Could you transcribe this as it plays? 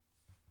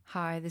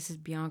Hi, this is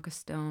Bianca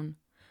Stone.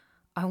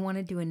 I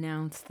wanted to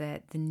announce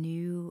that the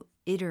new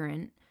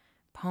iterant,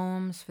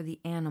 Poems for the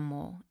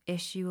Animal,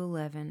 issue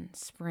 11,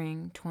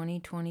 spring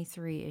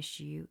 2023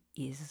 issue,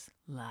 is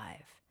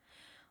live.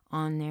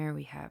 On there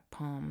we have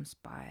poems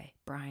by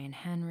Brian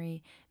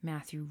Henry,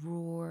 Matthew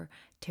Rohr,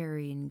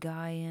 Terry and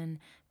Guyan,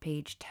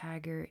 Paige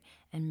Taggart,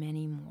 and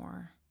many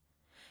more.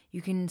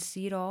 You can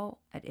see it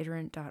all at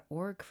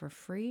iterant.org for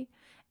free,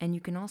 and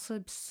you can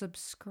also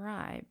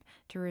subscribe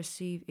to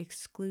receive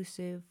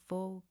exclusive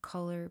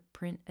full-color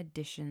print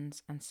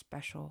editions and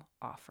special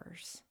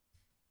offers.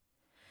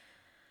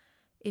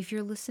 If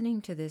you're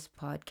listening to this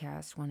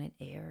podcast when it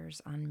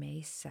airs on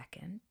May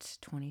 2nd,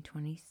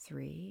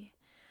 2023,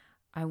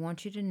 I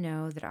want you to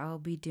know that I'll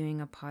be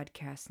doing a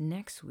podcast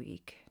next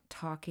week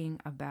talking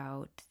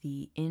about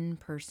the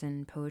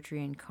in-person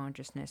Poetry and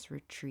Consciousness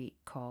retreat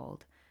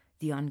called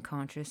The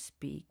Unconscious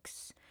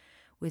Speaks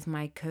with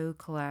my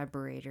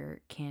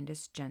co-collaborator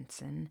Candace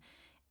Jensen,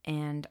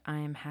 and I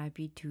am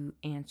happy to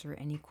answer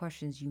any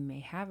questions you may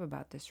have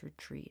about this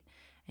retreat.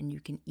 And you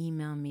can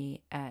email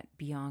me at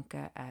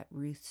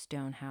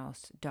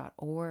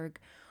bianca@ruthstonehouse.org,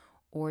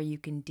 or you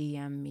can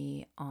DM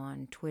me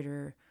on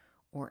Twitter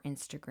or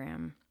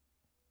Instagram.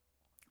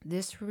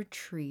 This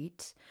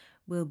retreat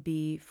will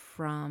be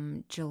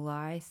from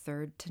July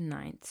 3rd to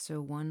 9th,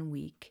 so 1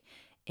 week,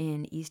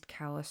 in East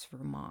Calais,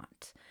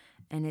 Vermont,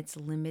 and it's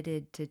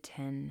limited to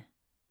 10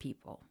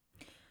 people.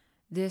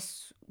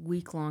 This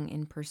week-long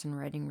in-person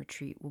writing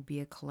retreat will be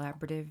a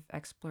collaborative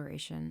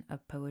exploration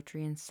of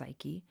poetry and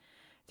psyche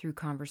through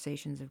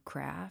conversations of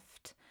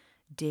craft,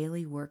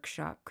 daily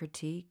workshop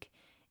critique,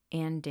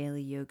 and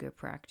daily yoga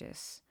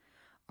practice.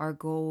 Our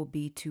goal will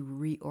be to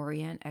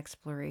reorient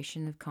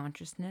exploration of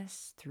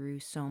consciousness through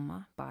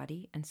soma,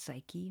 body, and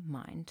psyche,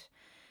 mind,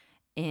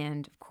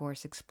 and of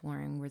course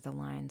exploring where the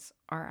lines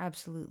are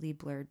absolutely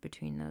blurred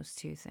between those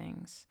two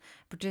things.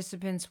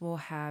 Participants will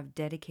have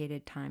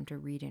dedicated time to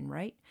read and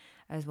write,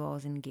 as well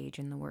as engage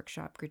in the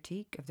workshop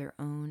critique of their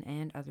own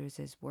and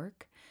others'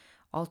 work,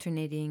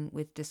 alternating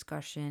with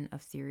discussion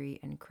of theory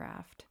and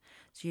craft.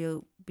 So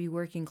you'll be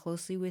working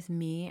closely with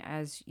me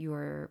as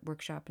your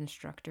workshop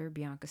instructor,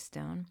 Bianca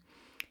Stone,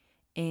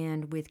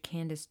 and with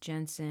Candace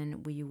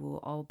Jensen, we will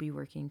all be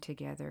working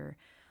together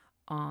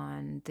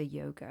on the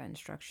yoga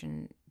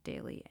instruction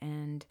daily.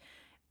 And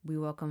we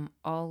welcome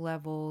all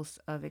levels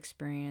of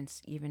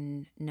experience,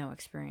 even no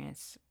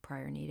experience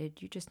prior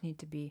needed. You just need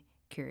to be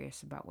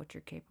curious about what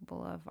you're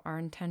capable of. Our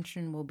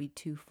intention will be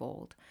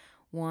twofold.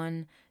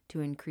 One,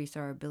 to increase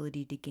our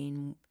ability to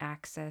gain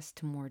access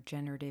to more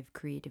generative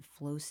creative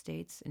flow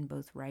states in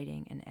both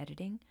writing and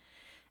editing.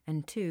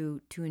 And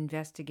two, to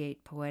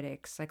investigate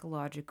poetic,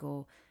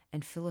 psychological,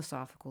 and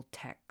philosophical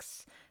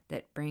texts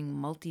that bring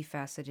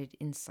multifaceted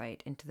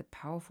insight into the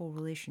powerful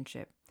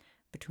relationship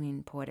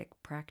between poetic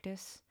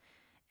practice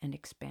and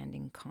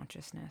expanding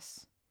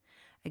consciousness.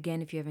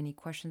 Again, if you have any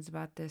questions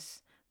about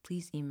this,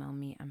 please email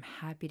me. I'm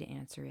happy to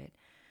answer it.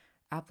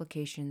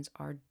 Applications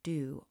are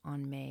due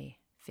on May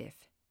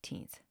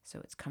 15th, so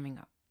it's coming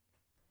up.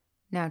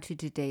 Now to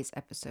today's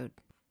episode.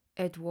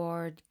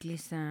 Edouard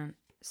Glissant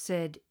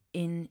said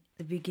in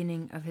the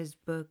beginning of his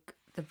book,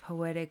 The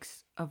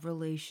Poetics of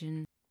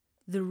Relation,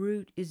 "The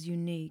root is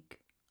unique,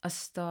 a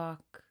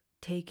stalk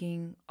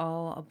taking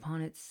all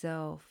upon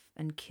itself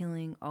and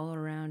killing all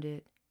around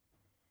it.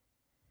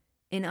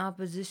 In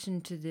opposition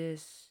to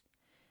this,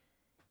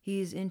 he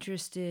is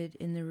interested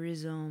in the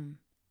rhizome,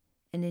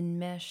 an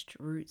enmeshed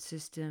root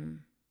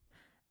system,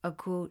 a,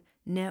 quote,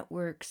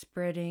 network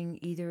spreading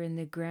either in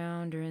the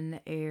ground or in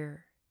the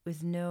air,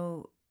 with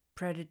no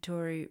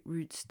predatory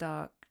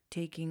rootstock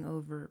taking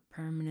over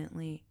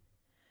permanently.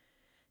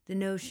 The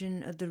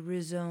notion of the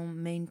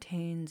rhizome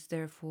maintains,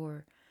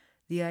 therefore,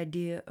 the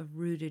idea of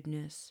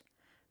rootedness,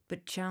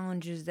 but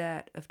challenges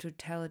that of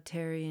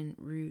totalitarian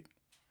root.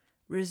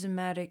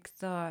 Rhizomatic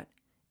thought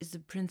is the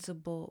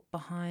principle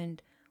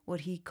behind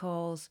what he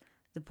calls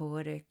the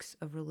poetics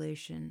of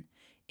relation,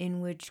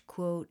 in which,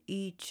 quote,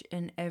 each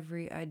and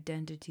every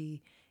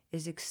identity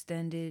is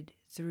extended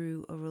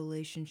through a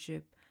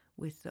relationship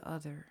with the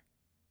other."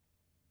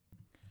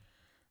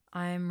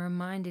 I am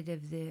reminded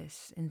of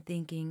this in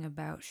thinking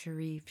about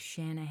Charif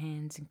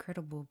Shanahan's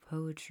incredible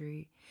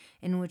poetry,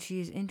 in which he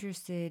is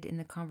interested in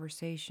the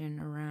conversation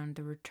around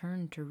the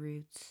return to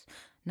roots,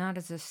 not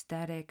as a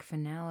static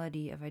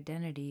finality of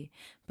identity,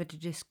 but to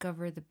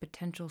discover the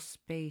potential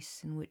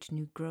space in which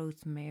new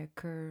growth may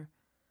occur.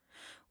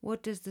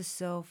 What does the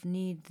self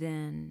need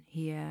then,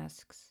 he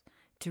asks,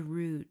 to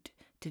root,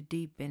 to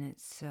deepen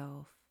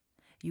itself?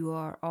 You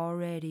are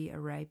already a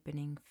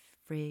ripening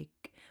fig.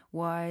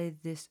 Why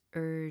this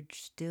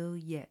urge still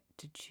yet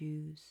to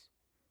choose?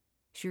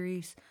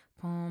 Charif's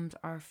poems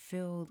are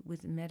filled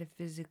with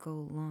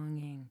metaphysical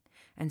longing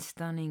and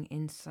stunning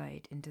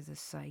insight into the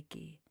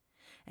psyche,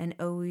 and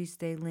always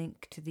they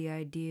link to the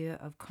idea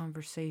of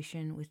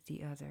conversation with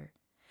the other.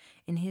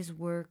 In his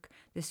work,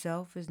 the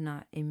self is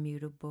not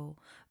immutable,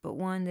 but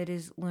one that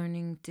is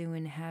learning to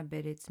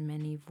inhabit its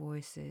many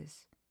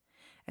voices.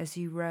 as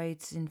he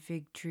writes in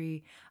Fig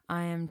Tree,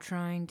 I am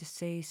trying to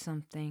say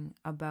something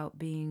about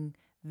being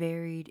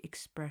varied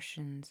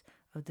expressions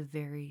of the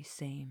very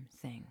same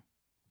thing.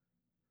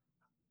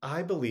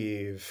 I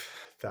believe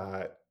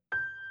that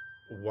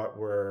what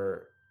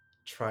we're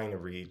trying to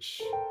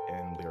reach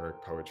in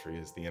lyric poetry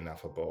is the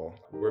ineffable.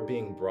 We're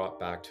being brought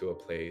back to a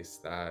place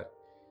that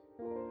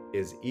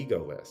is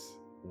egoless,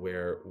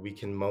 where we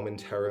can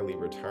momentarily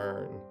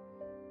return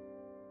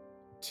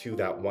to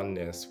that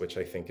oneness, which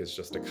I think is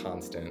just a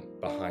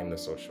constant behind the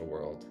social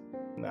world.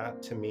 And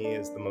that to me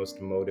is the most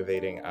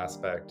motivating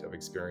aspect of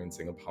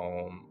experiencing a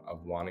poem,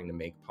 of wanting to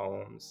make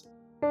poems,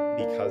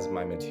 because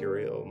my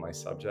material, my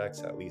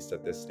subjects, at least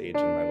at this stage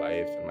in my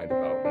life and my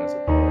development as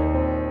a poet,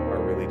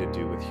 are really to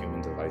do with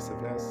human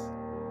divisiveness,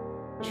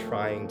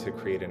 trying to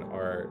create an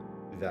art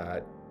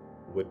that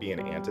would be an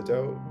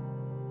antidote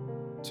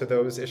to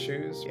those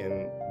issues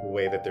in the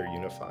way that they're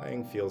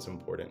unifying feels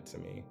important to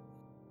me.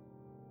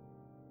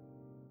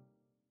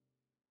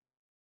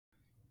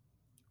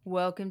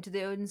 Welcome to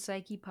the Odin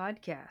Psyche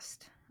podcast.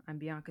 I'm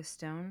Bianca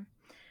Stone,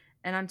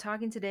 and I'm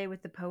talking today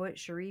with the poet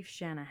Charif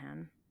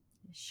Shanahan.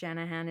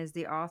 Shanahan is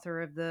the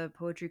author of the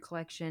poetry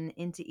collection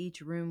Into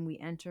Each Room We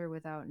Enter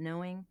Without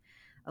Knowing,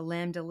 a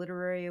Lambda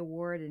Literary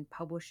Award and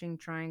Publishing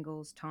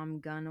Triangle's Thom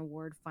Gunn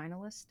Award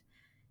finalist.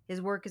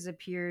 His work has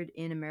appeared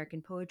in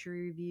American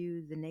Poetry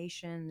Review, The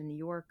Nation, The New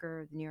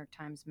Yorker, The New York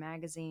Times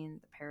Magazine,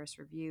 The Paris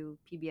Review,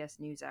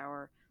 PBS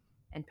NewsHour,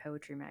 and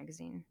Poetry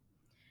Magazine.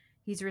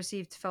 He's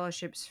received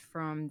fellowships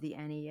from the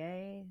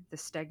NEA, the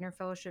Stegner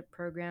Fellowship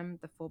Program,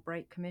 the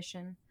Fulbright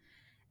Commission,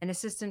 an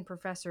assistant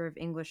professor of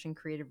English and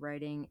creative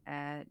writing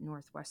at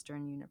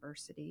Northwestern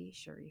University.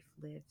 Sharif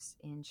lives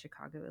in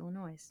Chicago,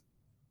 Illinois.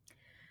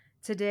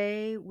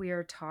 Today, we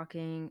are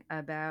talking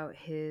about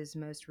his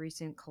most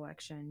recent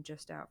collection,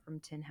 just out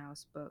from Tin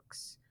House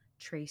Books,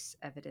 Trace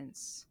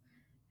Evidence.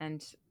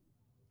 And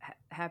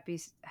happy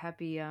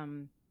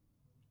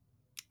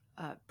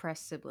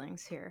press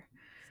siblings here.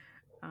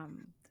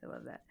 I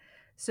love that.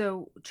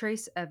 So,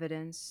 Trace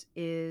Evidence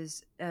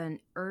is an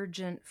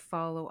urgent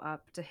follow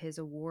up to his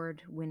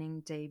award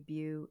winning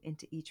debut,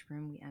 Into Each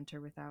Room We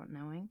Enter Without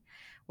Knowing,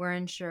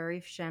 wherein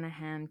Charif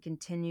Shanahan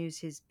continues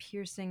his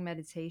piercing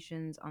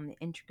meditations on the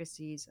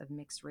intricacies of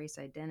mixed race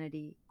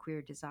identity,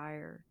 queer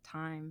desire,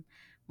 time,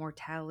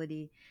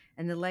 mortality,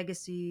 and the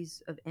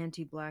legacies of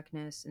anti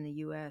blackness in the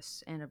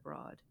US and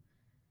abroad.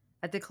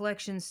 At the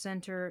collection's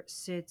center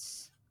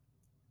sits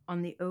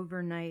On the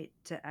Overnight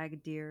to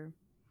Agadir,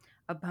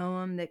 a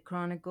poem that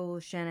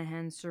chronicles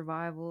Shanahan's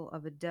survival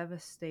of a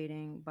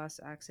devastating bus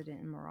accident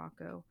in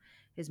Morocco,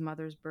 his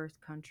mother's birth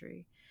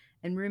country,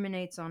 and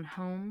ruminates on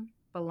home,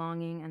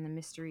 belonging, and the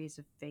mysteries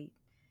of fate.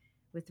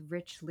 With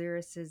rich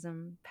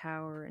lyricism,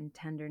 power, and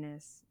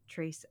tenderness,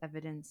 Trace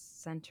Evidence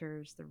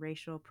centers the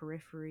racial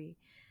periphery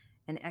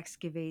and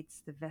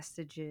excavates the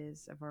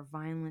vestiges of our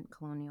violent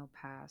colonial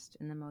past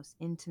in the most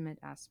intimate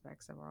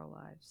aspects of our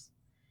lives.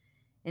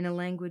 In a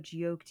language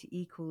yoked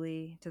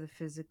equally to the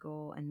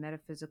physical and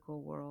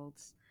metaphysical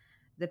worlds,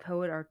 the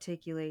poet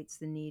articulates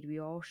the need we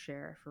all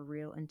share for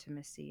real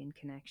intimacy and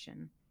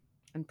connection,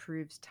 and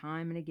proves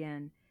time and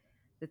again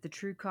that the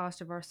true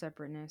cost of our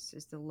separateness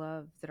is the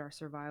love that our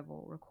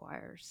survival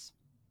requires.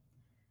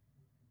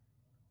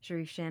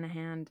 Charif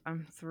Shanahan,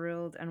 I'm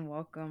thrilled and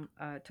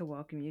to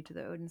welcome you to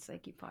the Odin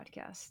Psyche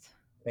podcast.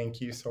 Thank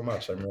you so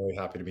much. I'm really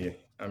happy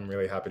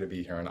to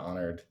be here and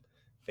honored.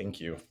 Thank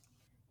you.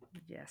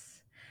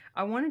 Yes.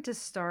 I wanted to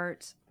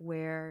start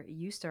where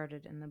you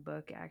started in the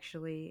book,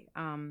 actually,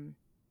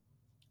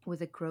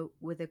 with a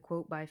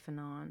quote by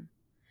Fanon.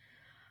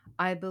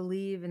 I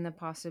believe in the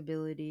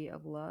possibility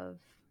of love.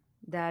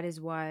 That is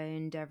why I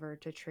endeavor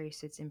to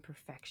trace its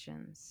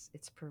imperfections,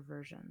 its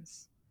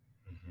perversions.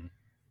 Mhm.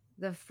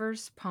 The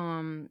first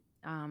poem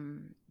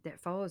that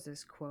follows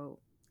this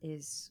quote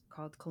is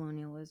called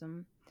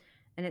Colonialism,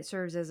 and it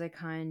serves as a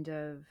kind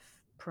of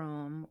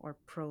proem or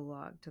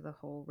prologue to the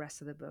whole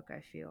rest of the book,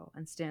 I feel,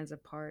 and stands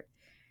apart.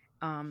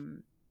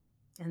 Um,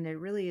 and there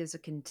really is a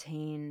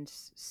contained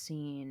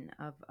scene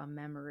of a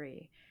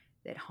memory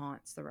that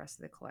haunts the rest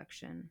of the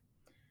collection.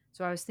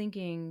 So I was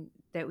thinking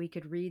that we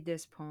could read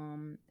this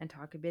poem and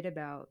talk a bit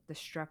about the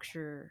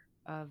structure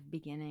of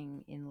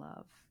beginning in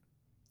love.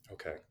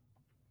 Okay.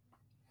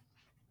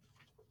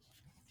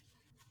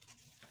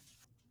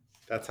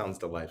 That sounds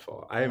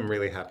delightful. I am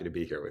really happy to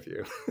be here with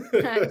you.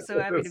 I'm so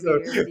happy to be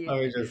So here with you. let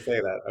me just say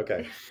that.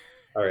 Okay.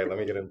 All right. Let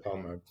me get in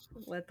poem mode.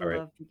 Let the All right.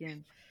 love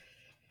begin.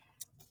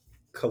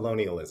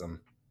 Colonialism.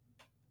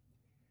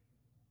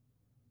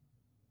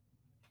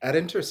 At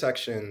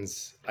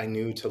intersections, I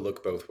knew to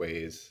look both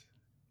ways,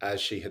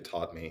 as she had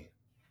taught me,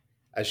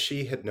 as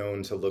she had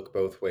known to look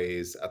both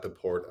ways at the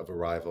port of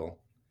arrival,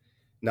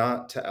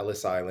 not to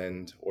Ellis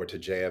Island or to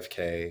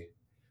JFK,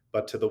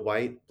 but to the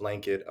white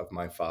blanket of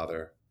my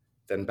father,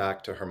 then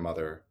back to her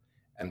mother,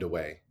 and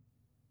away.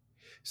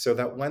 So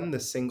that when the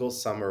single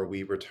summer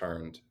we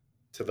returned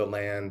to the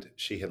land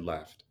she had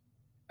left,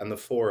 and the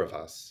four of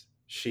us,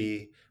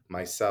 she,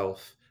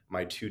 myself,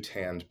 my two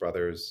tanned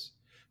brothers,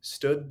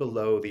 stood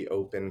below the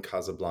open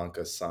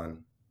Casablanca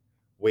sun,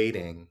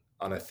 waiting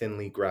on a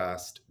thinly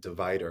grassed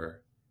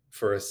divider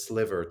for a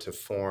sliver to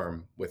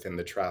form within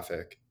the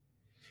traffic,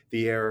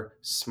 the air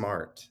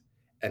smart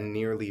and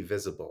nearly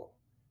visible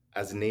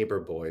as neighbor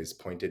boys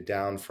pointed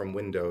down from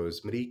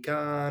windows,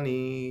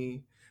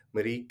 Mrikani,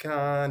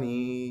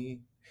 Mrikani,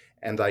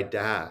 and I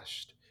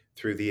dashed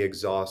through the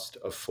exhaust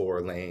of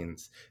 4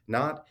 lanes,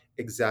 not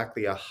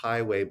exactly a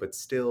highway, but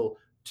still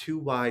too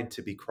wide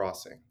to be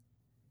crossing,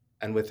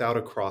 and without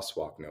a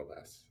crosswalk, no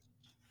less.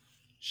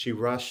 She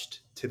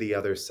rushed to the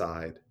other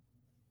side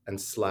and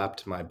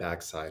slapped my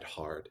backside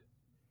hard.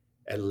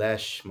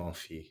 Elesh, mon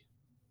fils,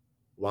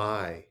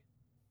 why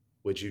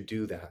would you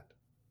do that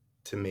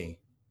to me?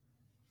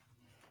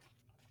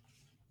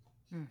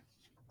 Hmm.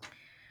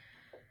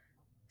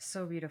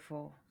 So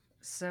beautiful.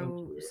 Thank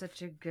So you.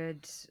 such a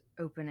good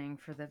opening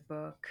for the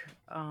book.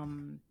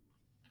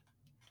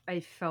 I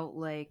felt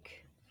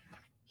like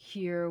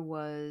here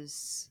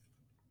was,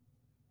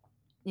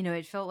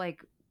 it felt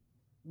like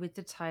with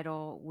the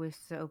title,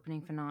 with the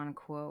opening Fanon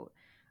quote,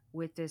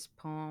 with this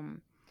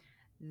poem,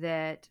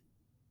 that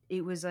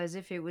it was as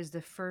if it was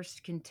the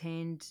first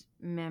contained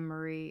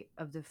memory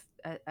of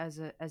as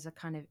a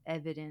kind of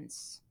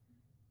evidence,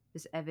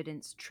 this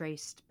evidence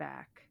traced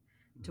back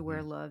to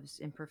where Mhm, love's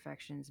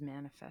imperfections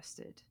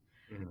manifested.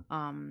 mhm,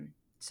 Um,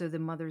 so the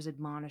mother's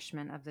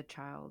admonishment of the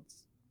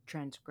child's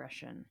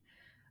transgression,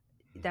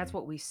 that's mhm,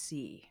 what we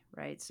see,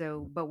 right?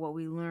 So, but what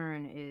we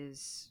learn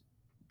is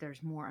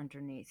there's more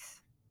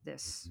underneath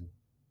this mhm,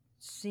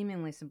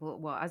 seemingly simple.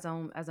 Well, as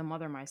a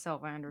mother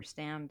myself,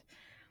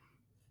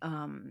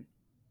 um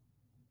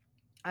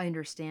I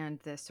understand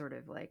this sort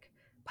of like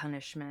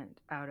punishment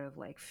out of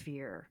like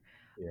fear.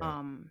 yeah.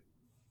 um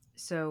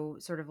so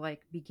sort of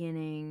like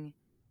beginning,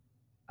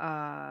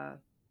 uh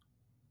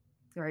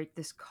right,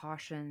 this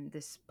caution,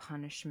 this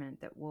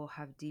punishment that will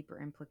have deeper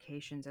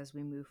implications as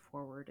we move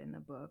forward in the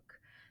book.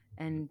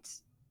 Mhm, And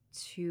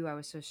two, I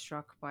was so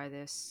struck by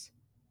this,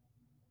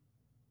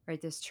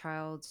 right, this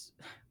child's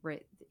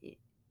right,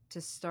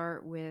 to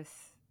start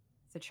with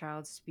the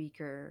child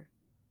speaker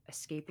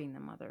escaping the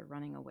mother,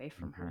 running away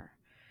from mhm, her,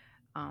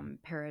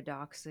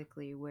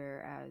 paradoxically,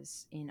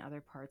 whereas in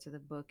other parts of the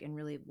book, and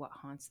really what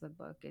haunts the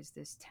book, is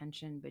this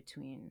tension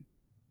between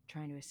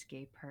trying to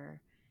escape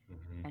her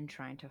mhm, and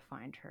trying to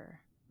find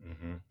her.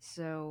 mhm,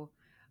 So,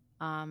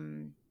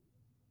 um,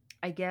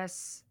 I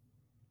guess,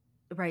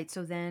 right.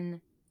 So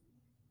then,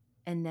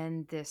 and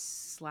then this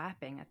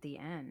slapping at the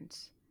end,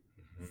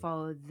 mhm,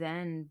 followed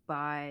then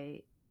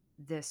by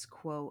this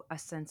quote, "A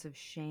sense of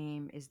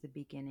shame is the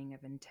beginning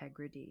of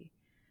integrity,"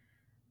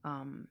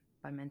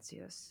 by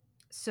Mencius.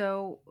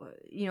 So,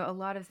 a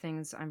lot of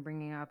things I'm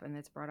bringing up and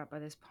that's brought up by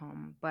this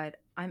poem, but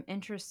I'm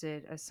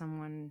interested as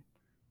someone,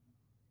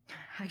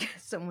 I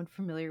guess, someone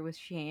familiar with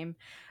shame,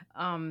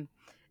 um,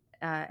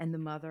 and the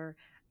mother,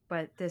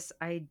 but this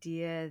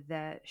idea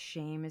that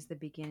shame is the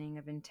beginning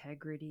of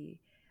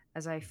integrity,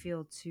 as I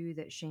feel too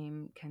that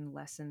shame can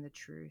lessen the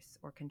truth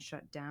or can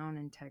shut down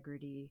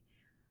integrity.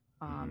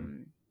 mhm,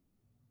 Um,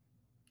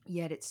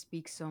 Yet it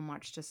speaks so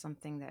much to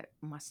something that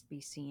must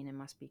be seen and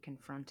must be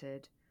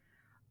confronted.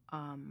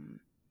 Um,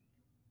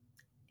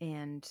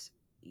 and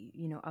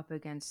up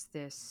against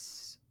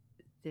this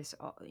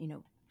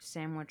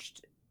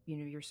sandwiched,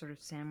 you're sort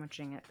of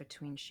sandwiching it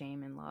between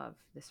shame and love,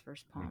 this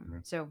first poem.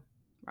 mhm. So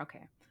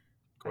okay,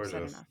 I've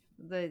said Gorgeous. enough.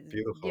 The give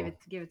Beautiful. it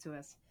give it to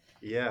us.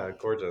 Yeah,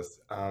 gorgeous.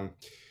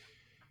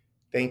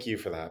 Thank you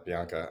for that,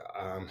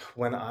 Bianca.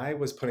 When I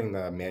was putting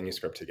the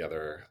manuscript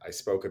together, I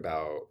spoke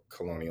about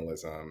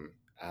colonialism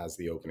as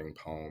the opening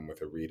poem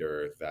with a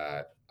reader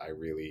that I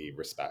really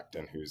respect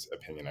and whose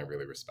opinion I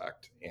really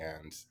respect.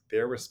 And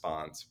their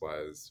response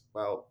was,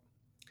 well,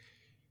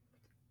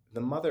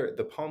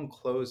 the poem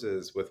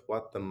closes with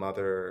what the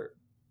mother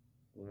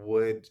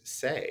would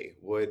say,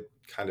 would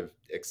kind of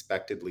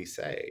expectedly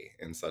say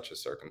in such a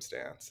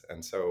circumstance.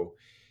 And so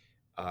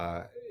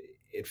uh,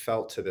 it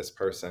felt to this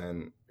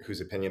person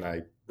whose opinion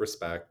I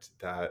respect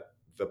that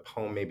the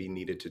poem maybe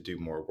needed to do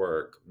more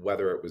work,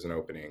 whether it was an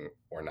opening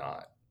or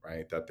not,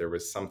 right? That there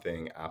was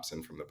something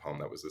absent from the poem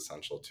that was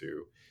essential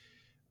to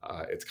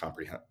its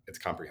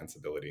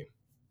comprehensibility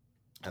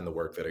and the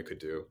work that it could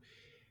do.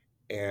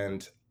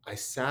 And I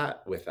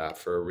sat with that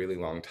for a really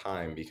long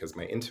time because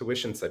my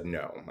intuition said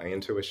no. My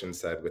intuition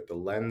said, with the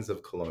lens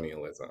of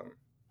colonialism,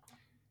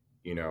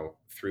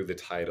 through the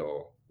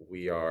title,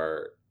 we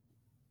are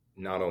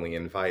not only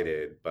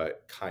invited,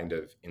 but kind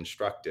of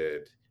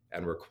instructed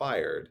and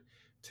required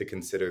to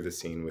consider the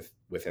scene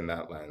within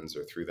that lens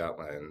or through that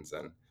lens,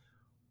 and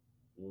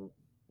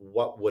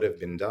what would have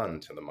been done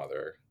to the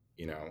mother,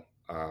 you know?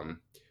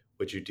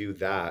 Would you do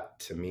that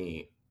to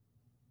me,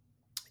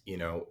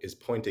 is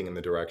pointing in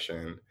the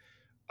direction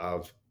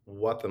of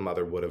what the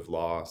mother would have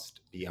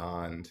lost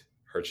beyond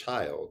her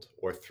child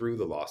or through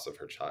the loss of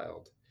her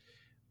child,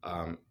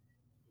 um,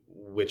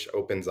 which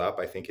opens up,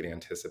 I think it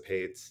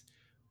anticipates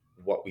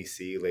what we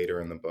see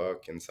later in the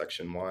book in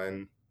section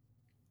 1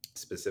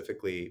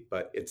 specifically,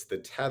 but it's the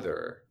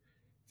tether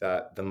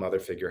that the mother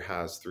figure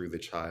has through the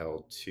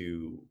child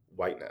to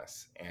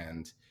whiteness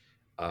and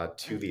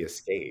to Right. the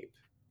escape.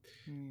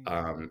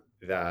 Mm.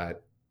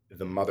 that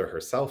the mother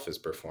herself is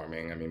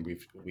performing. I mean,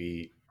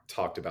 we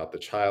talked about the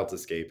child's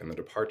escape and the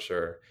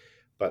departure,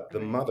 but the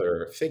Right.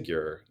 mother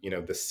figure,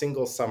 the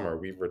single summer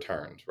we've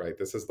returned, right?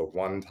 This is the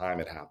one time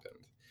it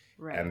happened,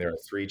 and Right. there are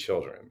three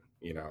children,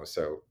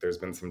 so there's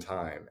been some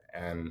time,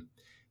 and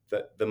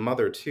the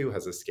mother too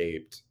has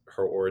escaped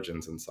her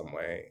origins in some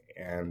way,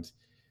 and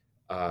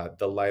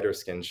the lighter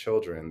skinned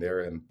children,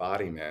 their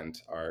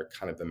embodiment are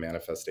kind of the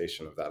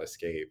manifestation of that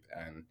escape.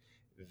 And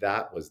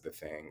that was the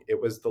thing. It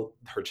was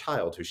her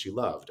child who she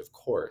loved, of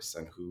course,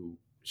 and who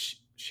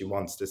she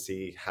wants to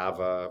see have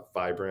a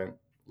vibrant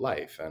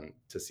life and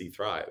to see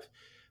thrive.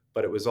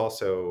 But it was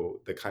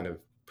also the kind of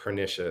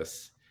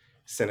pernicious,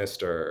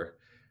 sinister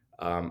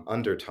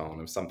undertone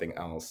of something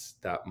else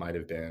that might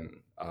have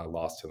been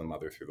lost to the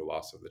mother through the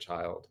loss of the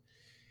child.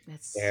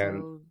 That's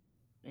And so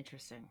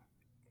interesting.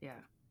 Yeah.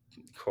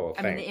 cool,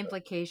 I mean, the thanks.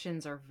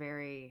 implications are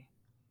very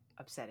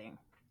upsetting.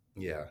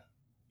 Yeah.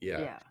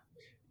 Yeah.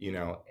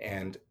 Yeah.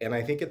 And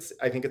I think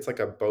it's like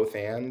a both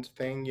and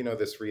thing.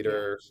 This Yeah.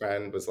 reader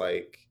friend was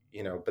like,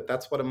 but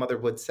that's what a mother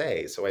would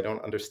say, so I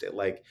don't understand,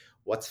 like,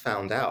 what's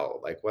found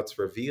out, like, what's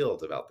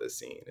revealed about this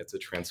scene. It's a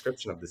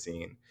transcription of the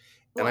scene.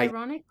 Well, And I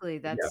ironically,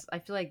 Yeah. I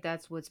feel like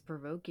that's what's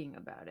provoking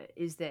about it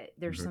is that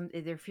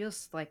Mhm. there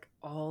feels like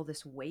all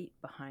this weight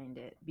behind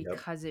it Yep.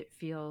 because it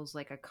feels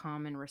like a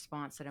common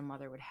response that a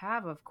mother would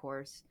have, of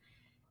course.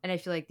 And I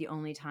feel like the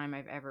only time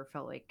I've ever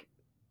felt like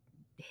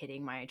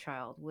hitting my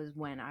child was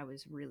when I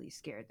was really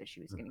scared that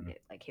she was going to Mhm.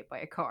 get like hit by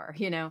a car,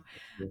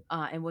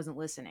 and wasn't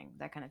listening,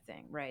 that kind of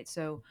thing, right?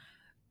 So,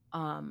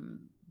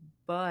 um,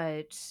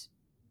 but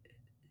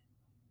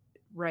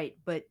right,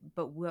 but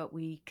what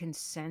we can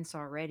sense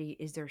already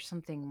is there's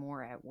something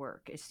more at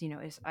work. It's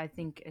I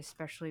think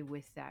especially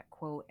with that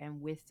quote and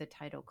with the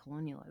title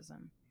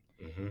colonialism,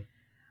 Mhm.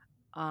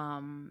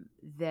 um,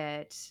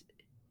 that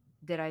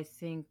that I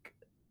think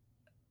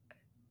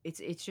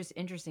it's just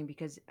interesting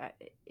because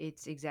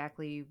it's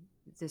exactly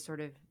the sort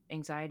of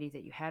anxiety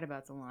that you had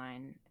about the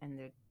line and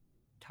the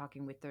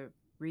talking with the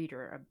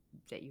reader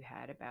that you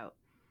had about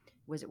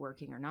was it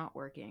working or not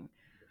working.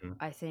 Mhm.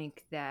 I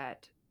think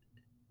that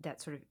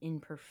sort of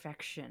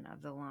imperfection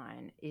of the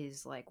line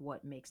is like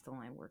what makes the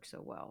line work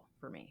so well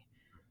for me.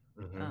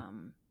 Mhm.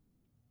 Um,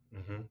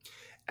 Mhm.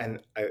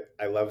 And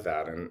I love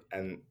that,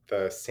 and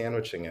the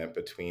sandwiching it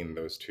between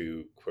those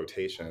two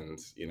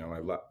quotations,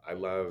 I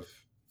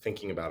love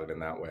thinking about it in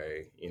that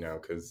way,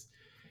 because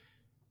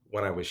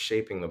when I was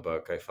shaping the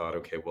book, I thought,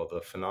 okay, well,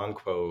 the Fanon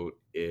quote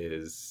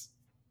is,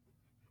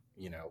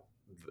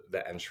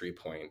 the entry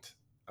point,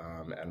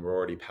 and we're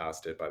already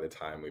past it by the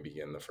time we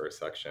begin the first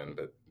section.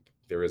 But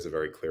there is a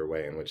very clear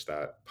way in which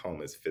that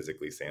poem is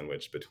physically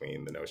sandwiched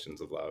between the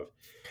notions of love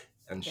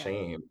and yeah,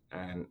 shame.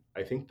 And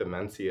I think the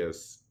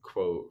Mencius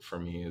quote for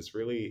me is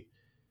really,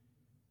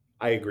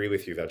 I agree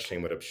with you that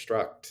shame would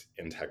obstruct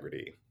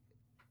integrity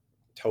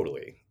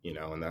totally,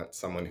 and that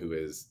someone who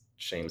is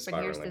shame but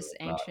here's spiraling this is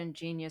not. ancient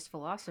genius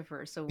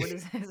philosopher. So what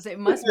does this? It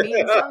must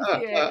mean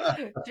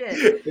something.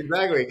 Shit.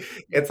 Exactly.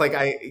 It's like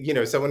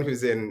someone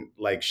who's in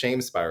like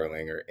shame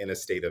spiraling or in a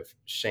state of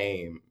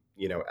shame,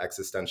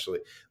 existentially,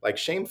 like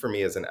shame for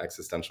me is an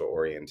existential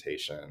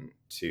orientation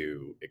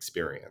to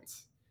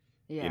experience.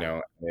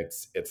 Yeah.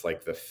 It's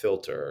like the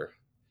filter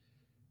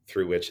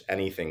through which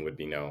anything would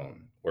be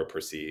known or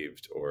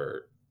perceived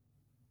or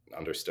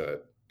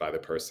understood by the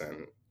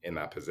person in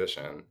that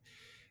position.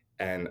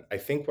 And I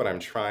think what I'm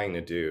trying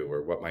to do,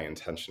 or what my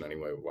intention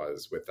anyway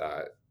was with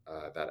that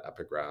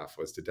epigraph,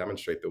 was to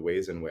demonstrate the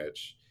ways in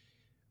which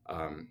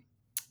um,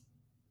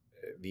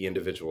 the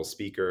individual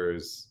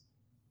speakers,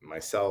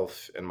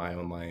 myself in my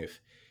own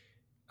life,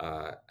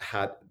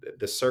 had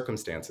the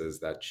circumstances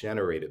that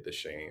generated the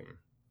shame,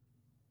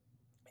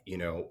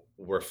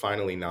 were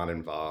finally not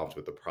involved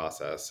with the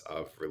process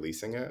of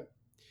releasing it.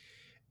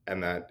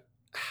 And that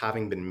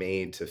having been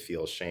made to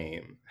feel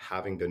shame,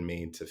 having been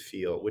made to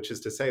feel, which is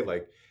to say,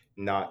 like,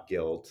 not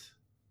guilt,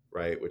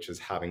 right? Which is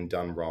having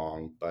done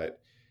wrong, but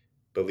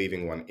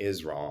believing one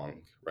is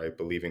wrong, right?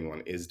 Believing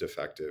one is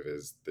defective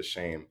is the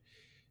shame.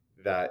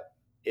 That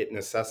it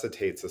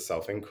necessitates a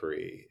self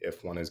inquiry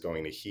if one is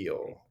going to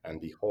heal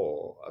and be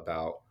whole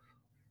about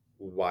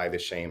why the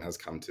shame has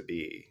come to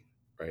be,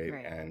 right?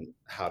 Right. And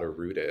how to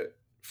root it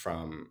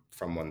from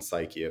one's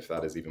psyche, if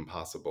that is even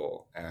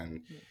possible.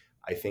 And Yeah.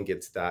 I think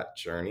it's that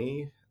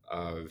journey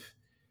of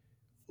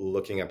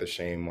looking at the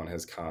shame one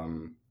has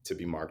come to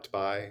be marked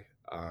by,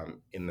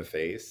 in the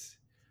face,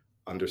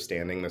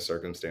 understanding the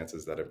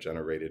circumstances that have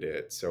generated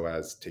it so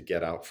as to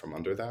get out from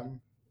under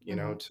them,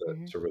 Mm-hmm. to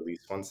Mm-hmm.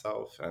 release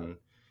oneself. And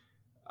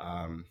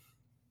um,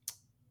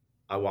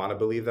 I want to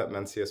believe that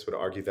Mencius would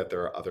argue that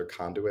there are other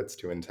conduits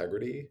to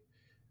integrity,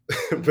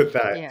 Mm-hmm. but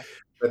that Yeah.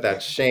 but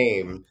that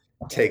shame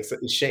Yeah. takes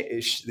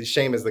the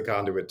shame is the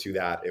conduit to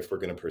that, if we're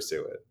going to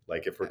pursue it.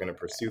 Like, if we're going to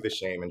pursue the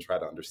shame and try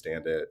to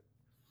understand it,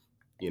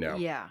 you know.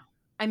 Yeah.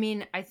 I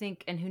mean, I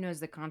think, and who knows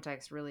the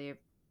context really.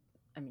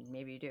 I mean,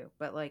 maybe you do,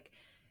 but like,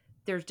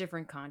 there's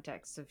different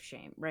contexts of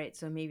shame, right?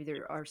 So maybe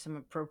there are some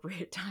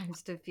appropriate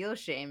times to feel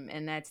shame,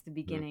 and that's the Mhm.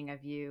 beginning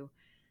of you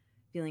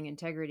feeling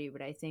integrity,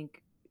 but I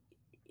think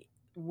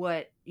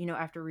what,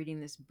 after reading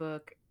this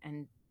book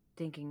and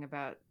thinking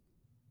about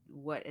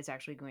what is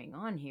actually going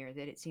on here,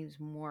 that it seems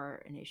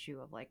more an issue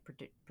of like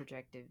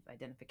projective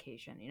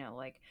identification,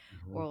 like,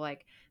 Mhm. or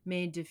like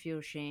made to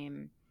feel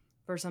shame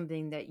for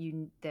something that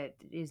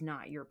is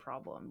not your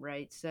problem,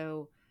 right?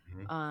 So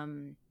Mhm.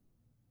 um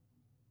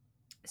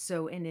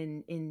so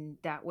in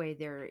that way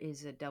there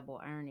is a double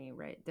irony,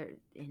 right there,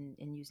 in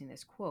using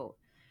this quote,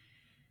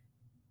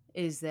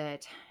 is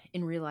that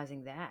in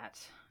realizing that,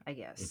 I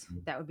guess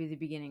Mhm. that would be the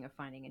beginning of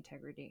finding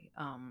integrity,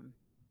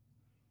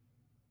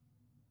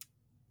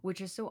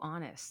 which is so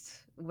honest,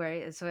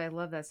 right? So I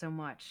love that so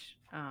much.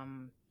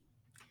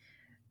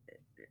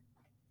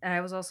 And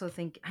I was also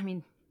I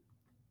mean,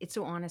 it's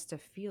so honest to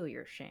feel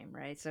your shame,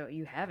 right? So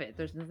you have it.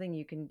 There's nothing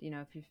you can,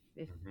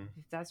 Mhm.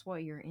 if that's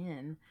what you're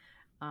in,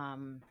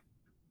 um,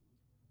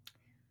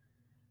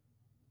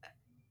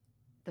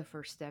 the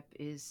first step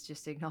is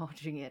just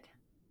acknowledging it.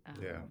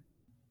 Yeah. Um,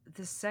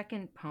 the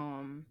second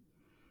poem,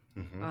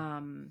 Mhm.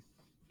 um,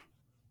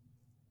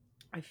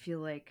 I feel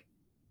like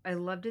I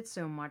loved it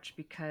so much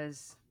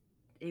because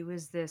it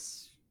was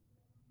this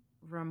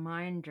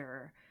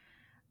reminder,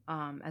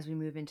 as we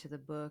move into the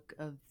book,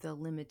 of the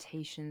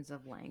limitations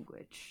of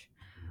language,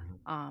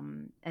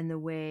 Mhm. and the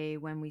way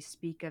when we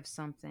speak of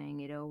something,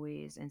 it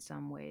always, in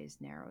some ways,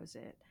 narrows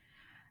it.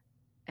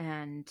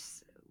 And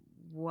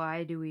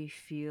why do we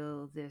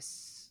feel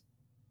this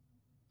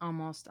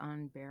almost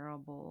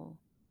unbearable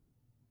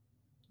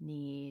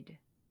need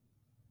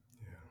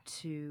Yeah.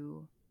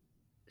 to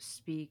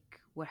speak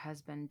what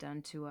has been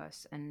done to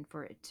us and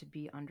for it to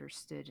be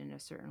understood in a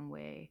certain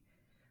way?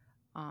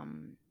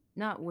 um,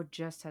 Not what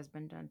just has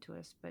been done to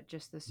us, but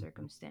just the Mhm.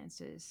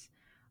 circumstances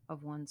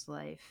of one's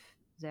life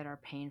that are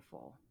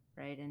painful,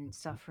 right? And Mhm.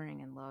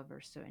 suffering and love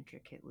are so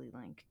intricately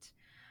linked.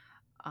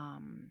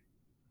 Um,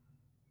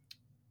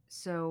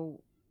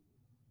 so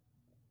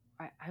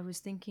I was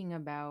thinking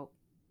about,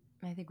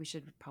 I think we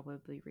should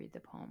probably read the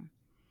poem.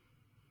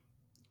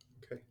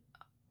 Okay.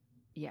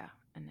 Yeah.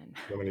 And then,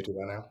 You want me to do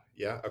that now?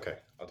 Yeah. Okay.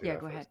 I'll do yeah, that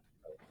go first. ahead.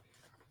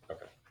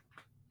 Okay.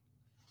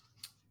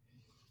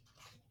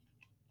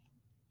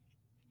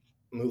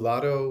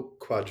 Mulatto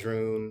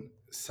quadroon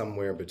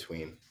somewhere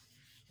between.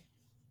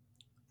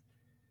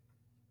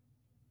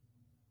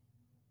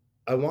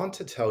 I want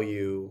to tell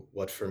you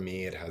what for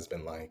me it has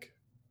been like.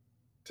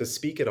 To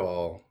speak at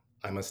all,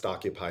 I must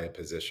occupy a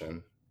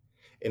position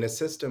in a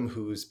system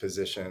whose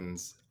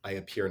positions I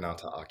appear not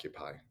to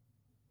occupy.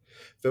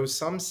 Though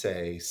some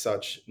say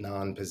such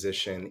non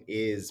position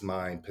is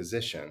my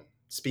position,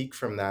 speak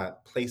from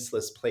that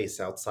placeless place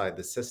outside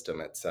the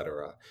system,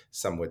 etc.,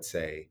 some would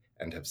say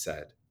and have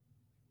said.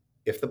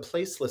 If the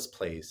placeless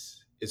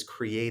place is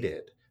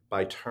created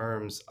by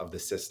terms of the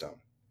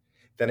system,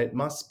 then it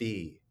must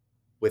be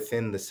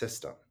within the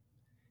system,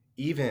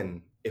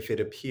 even if it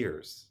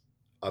appears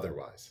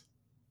otherwise.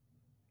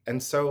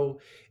 And so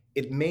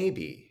it may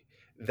be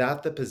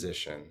that the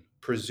position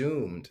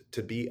presumed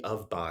to be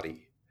of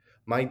body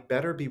might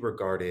better be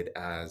regarded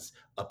as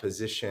a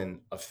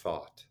position of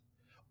thought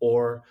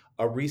or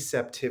a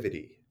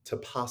receptivity to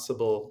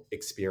possible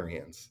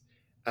experience,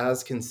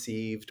 as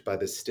conceived by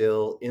the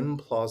still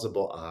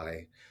implausible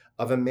eye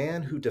of a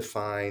man who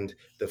defined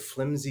the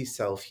flimsy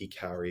self he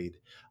carried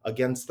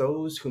against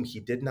those whom he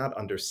did not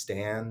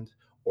understand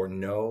or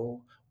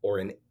know or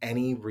in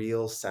any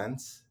real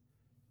sense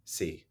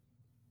see.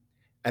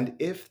 And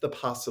if the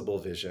possible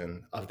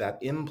vision of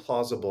that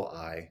implausible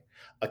I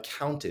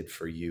accounted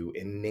for you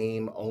in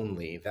name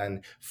only,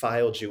 then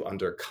filed you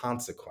under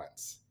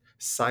consequence,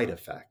 side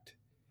effect,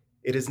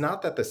 it is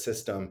not that the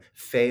system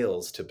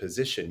fails to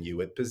position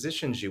you, it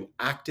positions you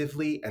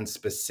actively and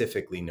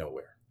specifically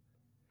nowhere,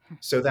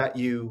 so that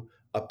you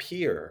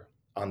appear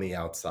on the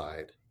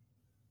outside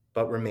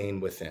but remain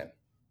within,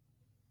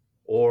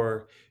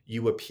 or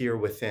you appear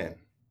within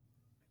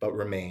but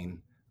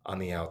remain on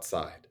the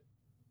outside,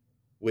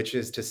 which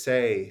is to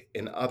say,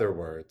 in other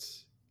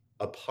words,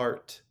 a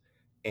part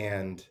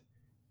and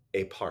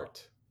a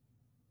part.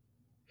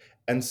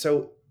 And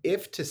so,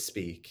 if to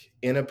speak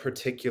in a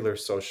particular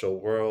social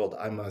world,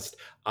 I must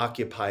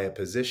occupy a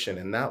position,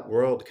 and that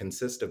world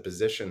consists of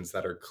positions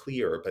that are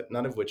clear, but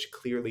none of which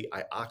clearly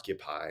I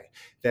occupy,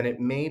 then it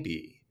may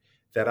be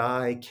that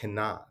I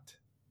cannot,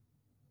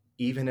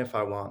 even if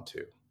I want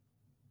to,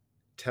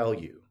 tell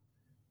you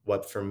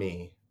what for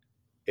me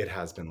it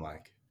has been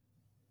like.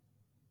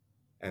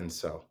 And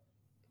so,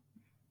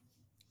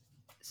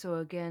 So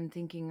again,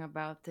 thinking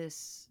about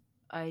this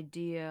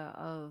idea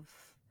of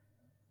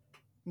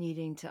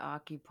needing to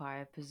occupy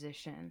a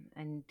position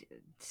and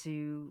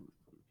to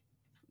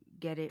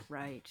get it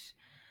right,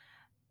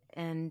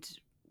 and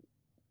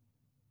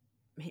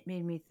it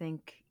made me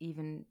think,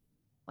 even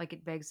like,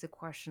 it begs the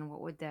question,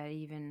 what would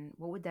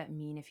that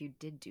mean if you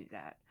did do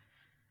that?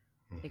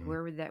 Like,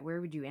 mhm,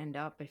 where would you end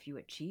up if you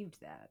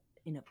achieved that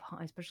in a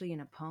poem, especially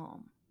in a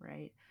poem,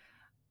 right?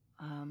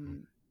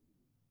 um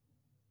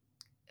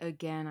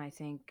Again, I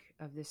think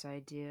of this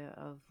idea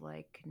of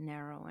like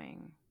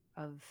narrowing,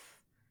 of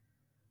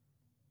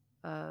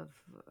of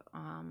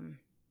um,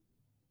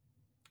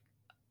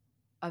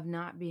 of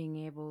not being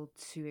able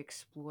to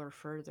explore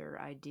further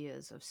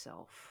ideas of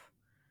self.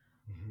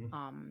 Hmm.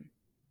 Um,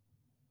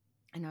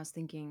 and I was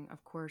thinking,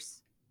 of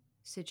course,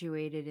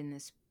 situated in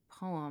this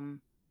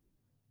poem,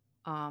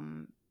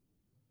 um,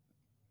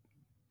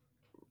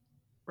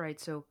 right?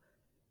 So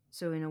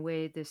in a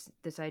way, this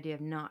idea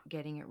of not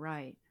getting it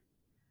right,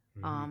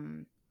 Hmm.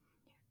 um,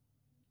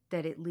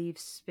 that it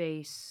leaves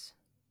space,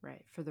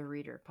 right, for the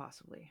reader,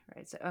 possibly,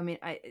 right? So I mean,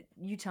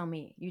 you tell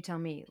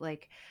me,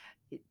 like,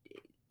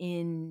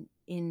 in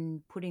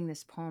putting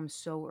this poem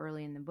so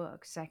early in the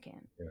book,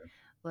 second, Yeah.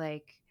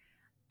 like,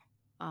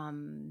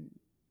 um,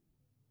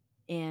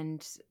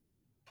 and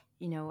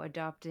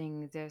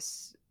adopting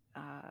this.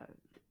 Uh,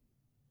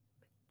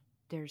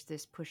 there's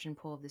this push and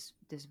pull of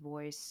this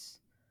voice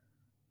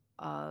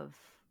of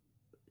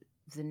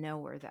the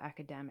knower, the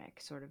academic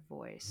sort of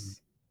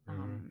voice,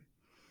 Hmm. um,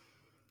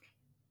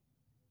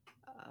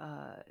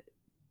 uh,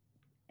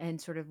 and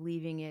sort of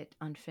leaving it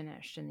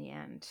unfinished in the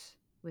end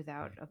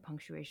without a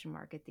punctuation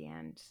mark at the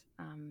end.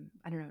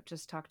 I don't know.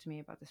 Just talk to me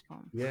about this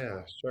poem.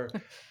 Yeah, sure.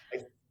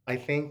 I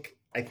think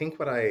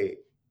what I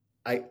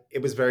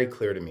it was very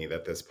clear to me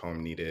that this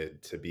poem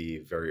needed to be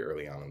very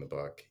early on in the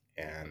book,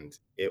 and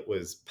it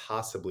was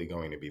possibly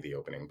going to be the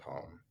opening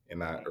poem in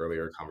that Right.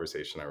 earlier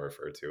conversation I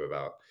referred to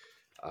about,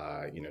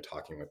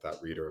 talking with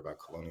that reader about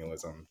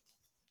colonialism.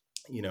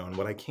 And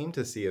what I came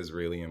to see as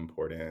really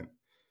important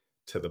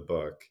to the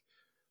book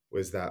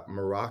was that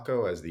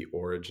Morocco, as the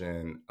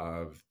origin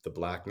of the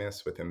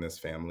Blackness within this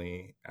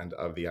family and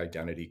of the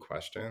identity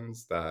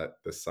questions that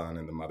the son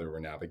and the mother were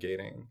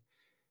navigating,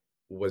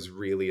 was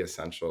really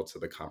essential to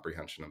the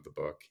comprehension of the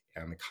book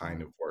and the kind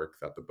Mm-hmm. of work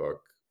that the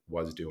book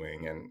was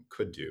doing and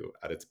could do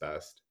at its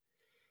best.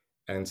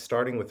 And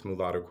starting with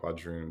Mulatto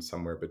Quadroon,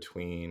 somewhere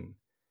between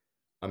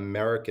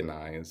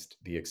Americanized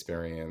the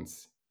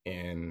experience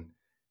in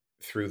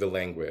through the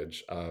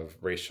language of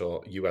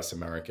racial US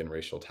American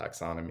racial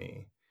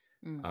taxonomy,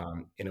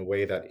 Mm. in a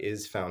way that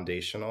is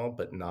foundational,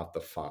 but not the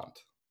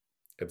font.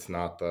 It's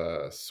not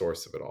the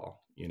source of it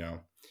all.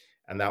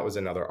 And that was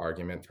another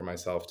argument for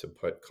myself to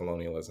put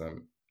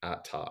colonialism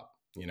at top.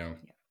 Yeah.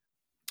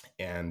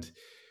 And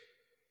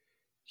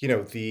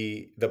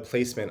the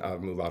placement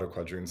of Mulatto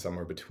Quadroon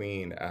somewhere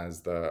between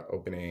as the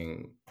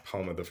opening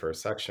poem of the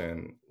first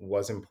section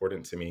was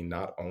important to me,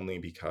 not only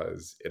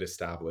because it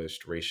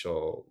established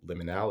racial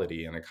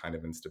liminality and a kind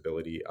of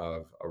instability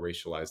of a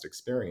racialized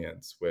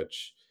experience,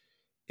 which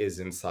is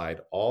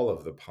inside all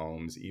of the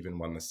poems, even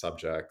when the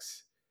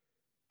subjects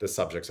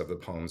of the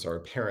poems are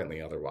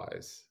apparently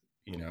otherwise.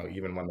 Right.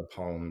 Even when the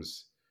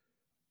poems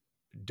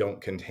don't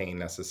contain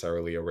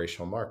necessarily a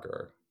racial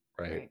marker,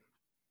 right? Right.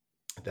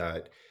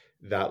 That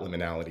that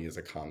liminality is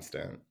a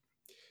constant.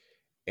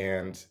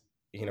 And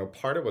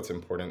part of what's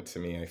important to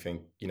me, I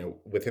think,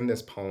 within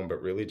this poem,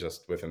 but really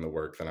just within the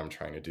work that I'm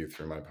trying to do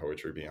through my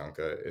poetry,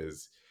 Bianca,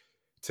 is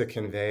to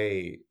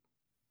convey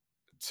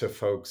to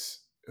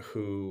folks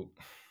who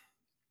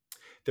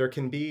there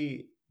can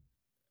be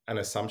an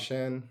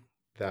assumption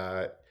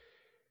that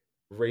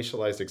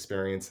racialized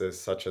experiences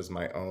such as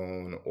my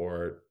own,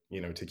 or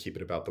to keep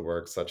it about the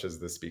work, such as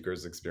the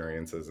speaker's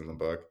experiences in the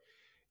book,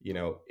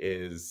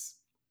 is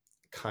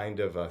kind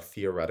of a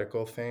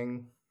theoretical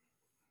thing,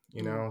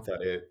 Mm.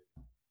 that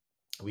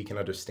we can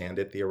understand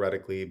it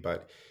theoretically,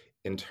 but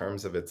in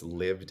terms of its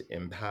lived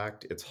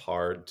impact, it's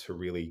hard to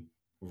really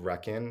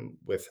reckon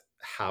with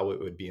how it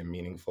would be a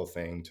meaningful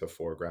thing to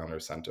foreground or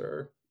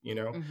center, Mm-hmm.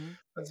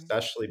 Mm-hmm.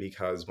 especially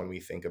because when we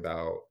think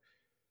about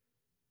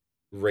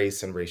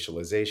race and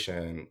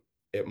racialization,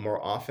 it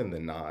more often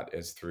than not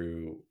is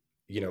through,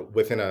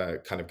 within a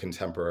kind of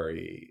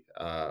contemporary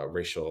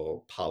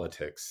racial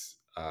politics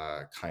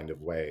kind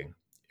of way.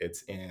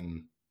 It's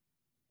in,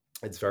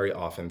 it's very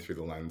often through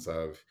the lens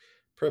of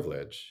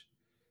privilege,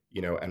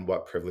 and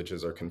what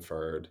privileges are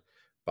conferred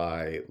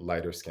by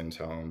lighter skin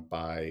tone,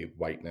 by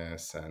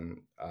whiteness, and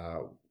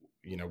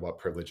what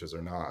privileges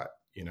are not,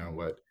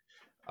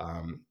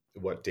 Mm-hmm.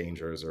 what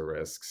dangers or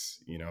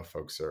risks,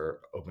 folks are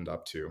opened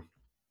up to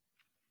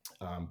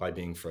by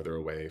being further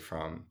away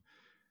from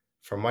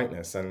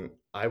whiteness. And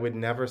I would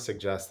never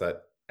suggest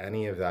that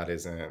any of that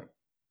isn't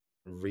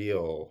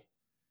real,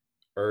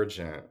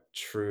 urgent,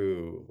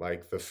 true,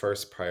 like the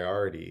first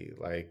priority.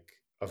 Like,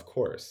 of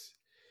course,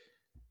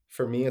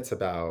 for me, it's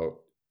about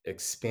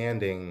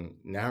expanding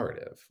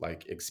narrative,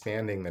 like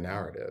expanding the Mm.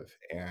 narrative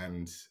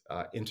and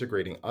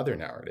integrating other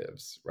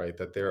narratives, right?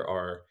 That there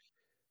are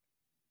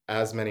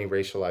as many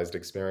racialized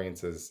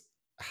experiences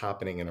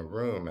happening in a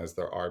room as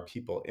there are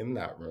people in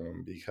that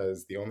room,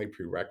 because the only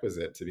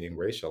prerequisite to being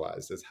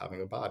racialized is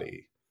having a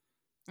body,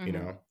 you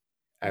Mm-hmm. know?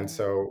 And Mm-hmm.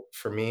 so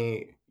for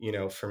me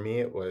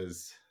it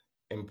was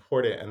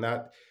important, and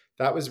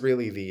that was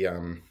really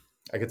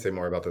I could say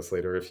more about this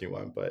later if you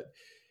want, but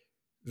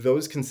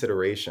those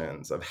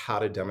considerations of how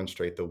to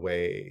demonstrate the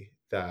way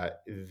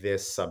that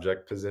this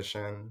subject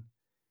position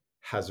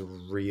has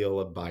real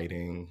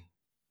abiding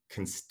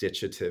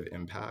constitutive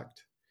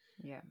impact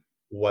Yeah.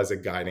 was a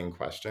guiding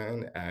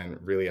question and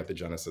really at the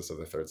genesis of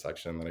the third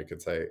section that I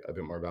could say a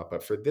bit more about.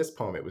 But for this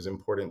poem, it was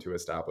important to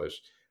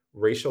establish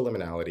racial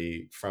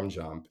liminality from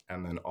jump,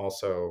 and then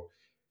also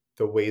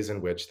the ways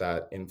in which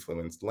that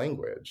influenced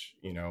language,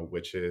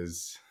 which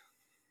is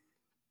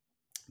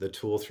the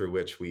tool through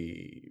which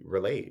we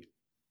relate,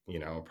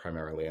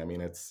 primarily. I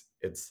mean, it's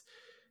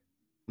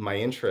my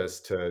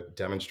interest to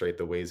demonstrate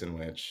the ways in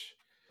which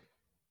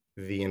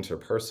the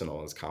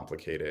interpersonal is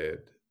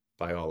complicated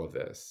by all of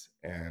this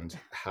and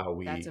how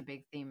That's a we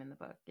big theme in the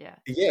book. Yeah.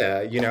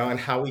 yeah, and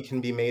how we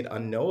can be made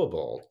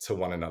unknowable to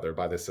one another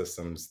by the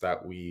systems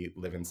that we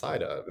live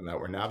inside of and that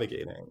we're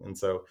navigating. And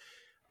so,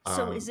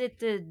 So is um,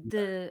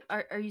 it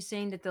are you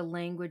saying that the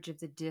language of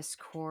the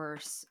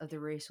discourse of the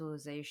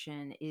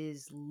racialization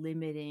is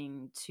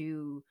limiting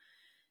to,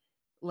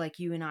 like,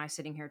 you and I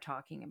sitting here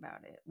talking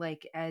about it,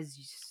 like,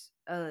 as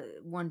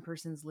one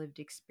person's lived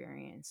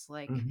experience,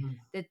 like,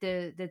 mhm.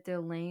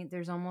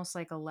 there's almost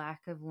like a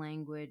lack of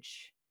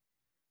language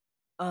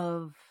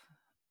of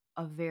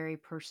a very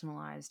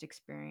personalized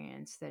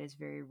experience that is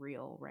very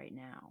real right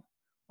now?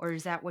 Or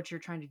is that what you're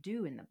trying to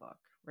do in the book?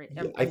 Right?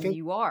 Yeah, I I mean, think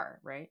you are,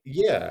 right?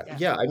 yeah, Yeah.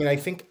 yeah. I mean, I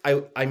think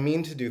I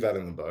mean to do that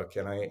in the book,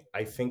 and I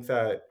think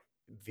that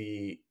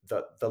the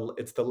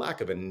it's the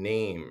lack of a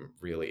name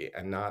really,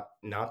 and not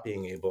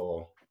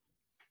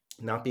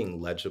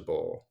being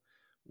legible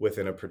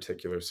within a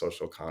particular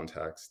social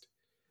context,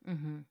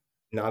 Mhm.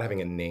 not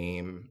having a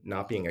name,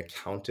 not being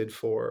accounted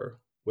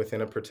for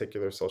within a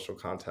particular social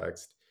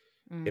context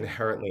Mm,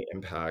 inherently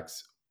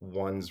impacts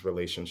one's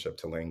relationship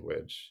to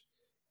language,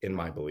 in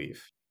my right.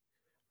 belief.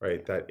 Right,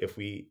 Yeah. that if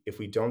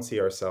we don't see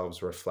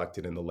ourselves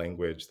reflected in the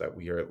language that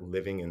we are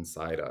living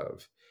inside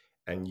of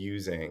and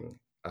using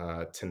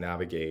to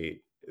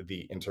navigate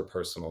the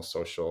interpersonal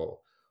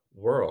social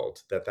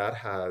world, that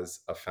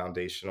has a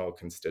foundational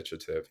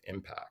constitutive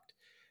impact.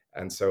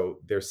 And so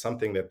there's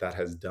something that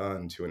has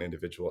done to an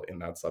individual in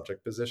that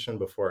subject position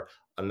before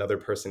another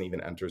person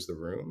even enters the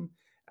room,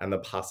 and the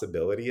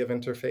possibility of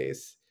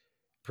interface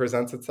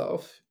presents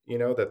itself,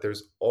 that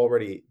there's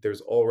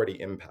already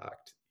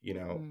impact,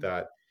 Mm,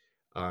 that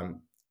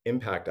um,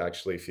 impact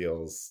actually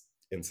feels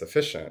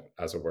insufficient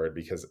as a word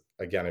because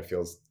again it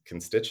feels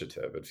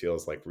constitutive, it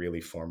feels like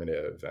really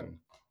formative and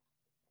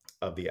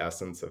of the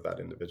essence of that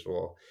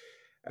individual.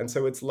 And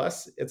so it's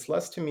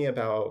less to me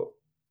about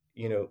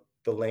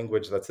the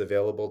language that's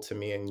available to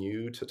me and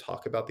you to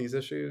talk about these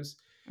issues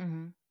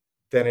mhm,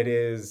 than it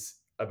is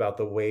about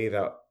the way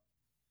that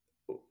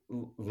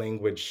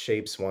language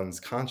shapes one's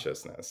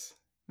consciousness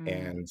mm,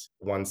 and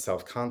one's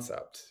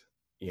self-concept,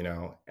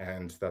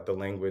 and that the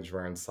language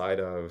we're inside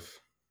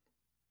of,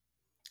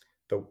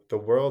 the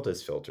world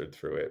is filtered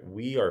through it.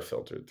 We are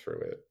filtered through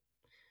it.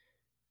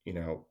 You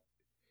know,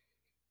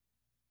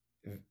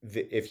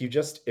 if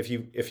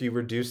you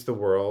reduce the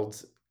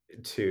world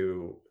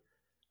to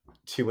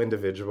two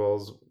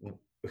individuals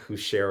who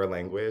share a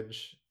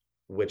language,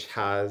 which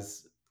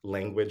has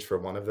language for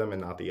one of them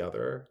and not the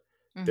other,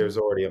 mhm. there's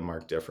already a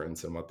marked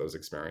difference in what those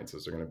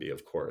experiences are going to be.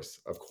 Of course,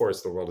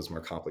 the world is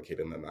more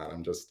complicated than that.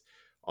 I'm just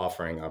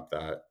offering up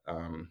that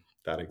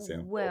example.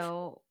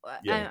 Well,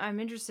 Yeah, I'm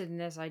interested in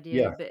this idea,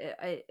 yeah, but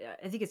I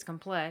think it's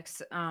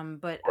complex.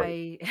 But right.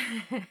 I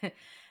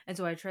and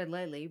so I tread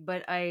lightly.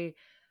 But I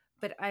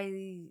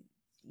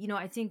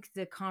I think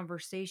the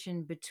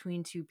conversation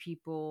between two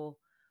people,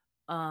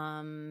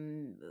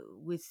 um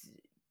with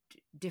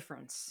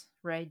difference,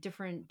 right?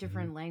 Different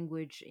Mhm,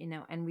 language,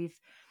 and we've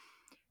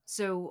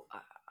so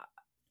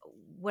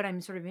what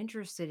I'm sort of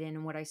interested in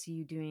and what I see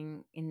you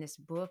doing in this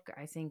book,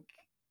 I think,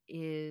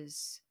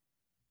 is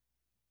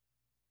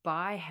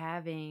by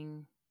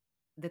having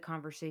the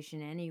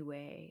conversation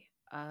anyway,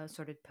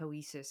 sort of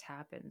poesis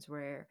happens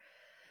where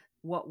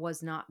what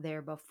was not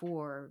there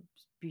before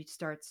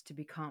starts to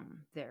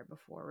become there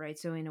before, right?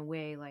 So in a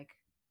way, like,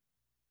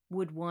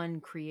 would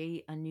one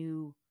create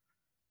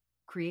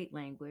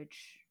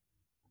language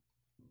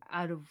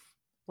out of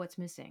what's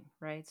missing,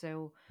 right?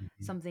 So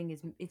mhm,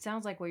 it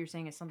sounds like what you're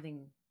saying is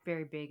something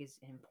very big is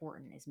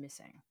important is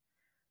missing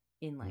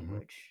in mhm,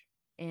 language.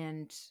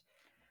 And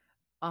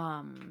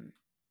um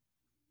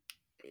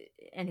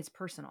and it's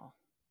personal,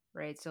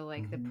 right? So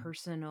like the mhm,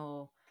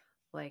 personal,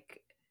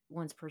 like,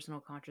 one's personal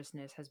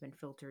consciousness has been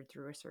filtered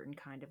through a certain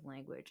kind of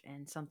language,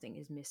 and something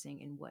is missing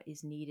in what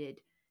is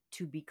needed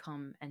to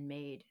become and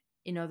made.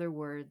 In other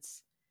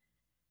words,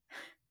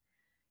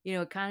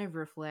 it kind of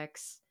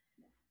reflects,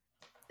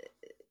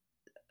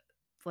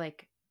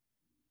 like,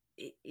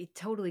 it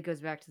totally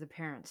goes back to the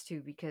parents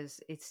too, because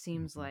it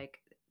seems mhm,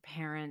 like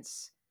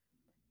parents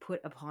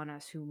put upon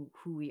us who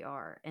we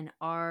are, and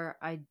our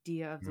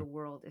idea of the mhm,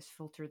 world is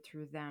filtered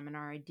through them, and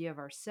our idea of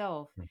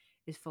ourself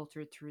is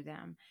filtered through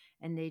them,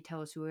 and they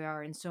tell us who we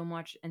are, and so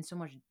much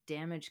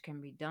damage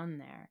can be done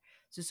there.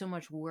 So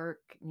much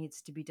work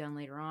needs to be done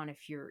later on,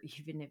 if you're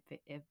even if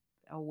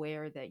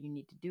aware that you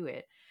need to do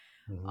it,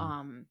 mhm,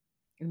 um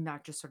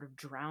not just sort of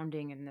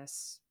drowning in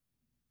this,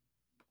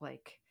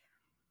 like,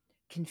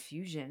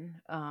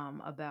 confusion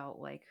about,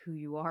 like, who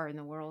you are in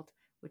the world,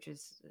 which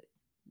is,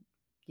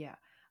 yeah.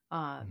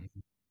 um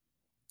mhm.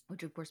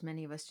 which of course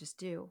many of us just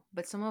do.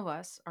 But some of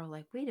us are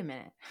like, wait a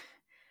minute,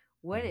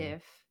 what Hmm.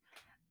 if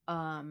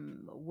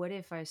what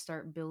if I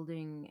start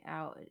building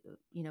out,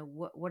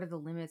 what are the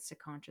limits to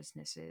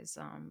consciousness's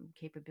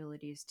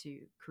capabilities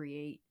to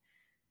create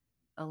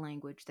a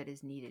language that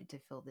is needed to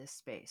fill this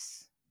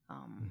space?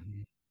 um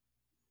Hmm.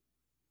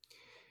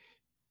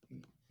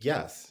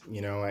 Yes,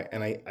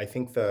 I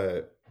think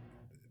the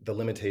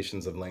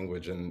limitations of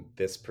language in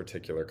this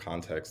particular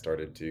context are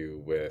to do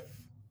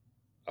with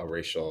a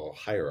racial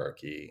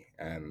hierarchy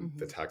and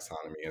the mhm,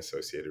 taxonomy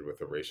associated with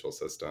the racial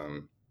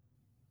system,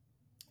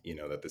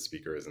 that the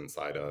speaker is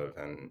inside of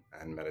and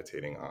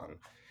meditating on.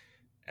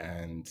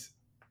 And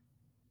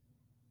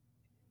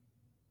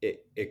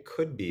it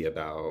could be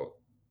about,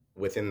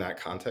 within that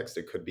context,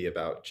 it could be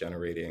about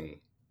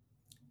generating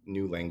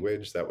new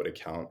language that would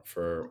account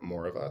for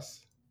more of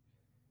us.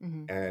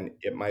 mhm, And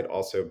it might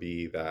also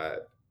be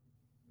that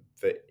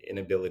the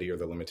inability or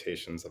the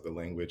limitations of the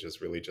language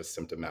is really just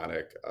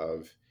symptomatic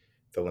of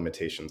the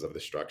limitations of the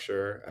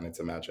structure and its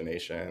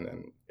imagination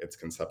and its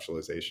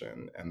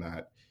conceptualization, and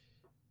that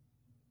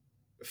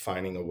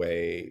finding a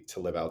way to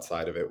live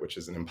outside of it, which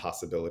is an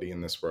impossibility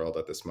in this world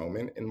at this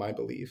moment, in my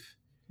belief,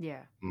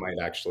 yeah, might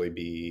actually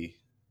be,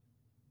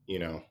 you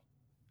know,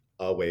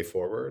 a way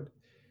forward.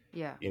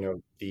 yeah,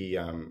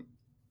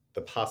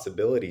 The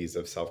possibilities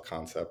of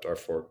self-concept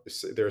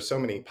there are so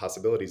many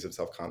possibilities of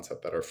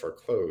self-concept that are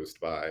foreclosed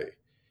by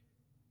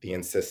the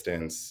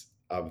insistence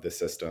of the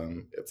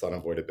system, its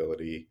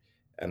unavoidability,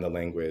 and the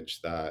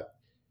language that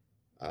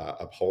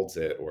upholds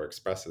it or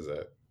expresses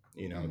it.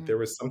 mhm, There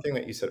was something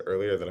that you said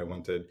earlier that I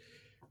wanted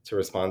to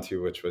respond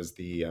to, which was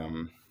the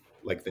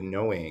like the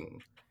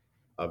knowing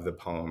of the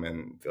poem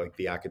and like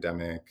the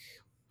academic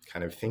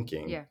kind of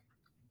thinking. yeah,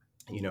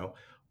 You know,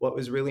 what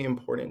was really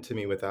important to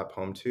me with that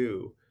poem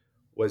too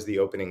was the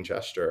opening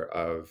gesture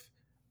of,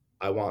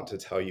 I want to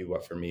tell you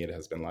what for me it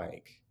has been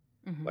like.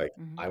 mhm, Like,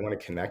 mhm, I want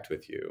to connect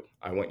with you.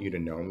 I want you to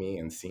know me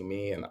and see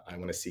me, and I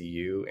want to see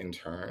you in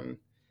turn.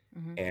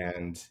 mhm,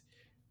 And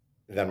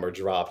then we're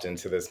dropped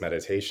into this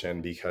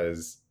meditation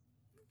because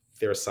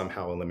there's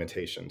somehow a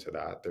limitation to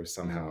that. There's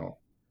mhm. somehow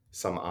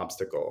some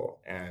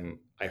obstacle. And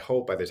I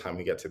hope by the time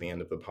we get to the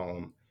end of the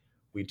poem,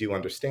 we do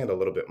understand a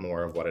little bit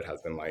more of what it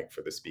has been like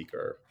for the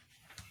speaker,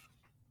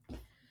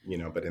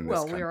 but in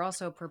this Well, kind we're of,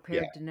 also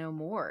yeah, prepared to know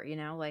more,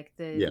 like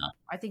yeah,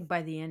 I think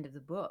by the end of the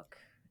book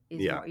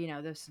is yeah.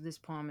 more, this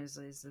poem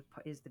is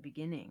the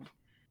beginning.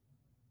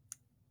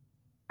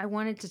 I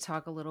wanted to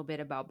talk a little bit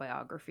about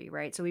biography,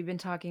 right? So we've been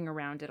talking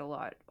around it a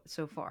lot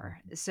so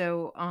far.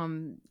 So,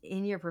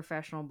 in your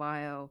professional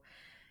bio,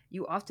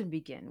 you often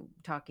begin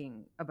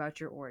talking about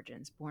your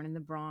origins, born in the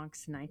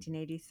Bronx,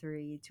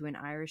 1983, to an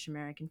Irish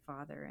American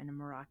father and a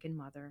Moroccan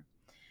mother.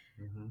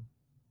 Hmm.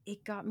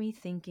 It got me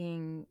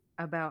thinking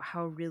about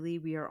how really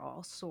we are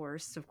all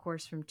sourced, of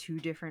course, from two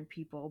different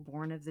people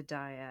born of the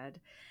dyad.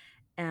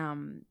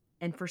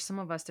 And for some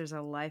of us, there's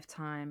a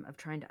lifetime of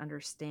trying to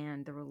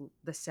understand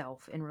the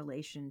self in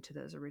relation to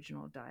those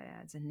original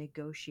dyads and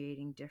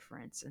negotiating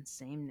difference and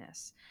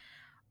sameness,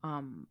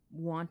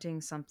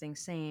 wanting something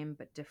same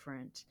but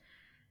different.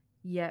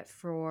 Yet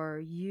for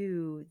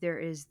you, there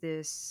is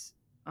this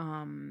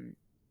um,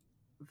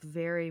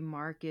 very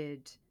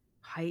marked,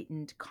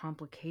 heightened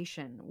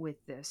complication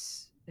with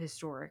this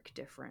historic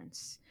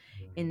difference,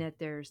 in Hmm. that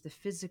there's the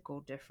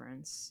physical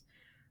difference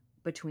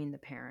between the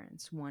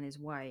parents. One is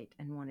white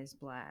and one is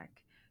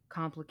black,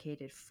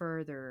 complicated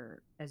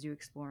further, as you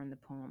explore in the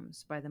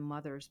poems, by the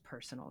mother's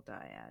personal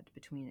dyad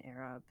between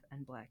Arab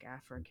and black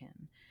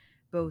African,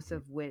 both Hmm.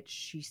 of which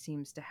she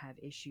seems to have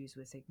issues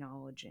with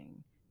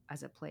acknowledging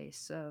as a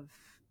place of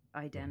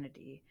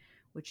identity,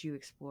 which you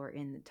explore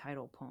in the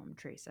title poem,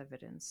 Trace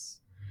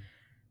Evidence.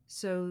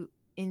 So,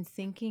 in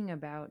thinking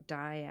about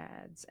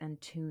dyads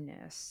and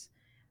two-ness,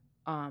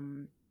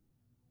 um,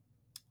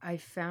 I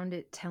found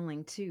it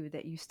telling too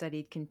that you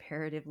studied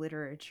comparative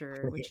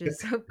literature, which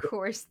is, of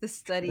course, the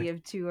study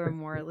of two or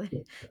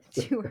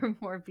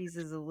more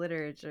pieces of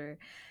literature.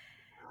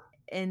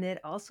 And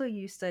that also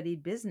you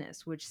studied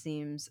business, which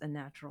seems a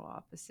natural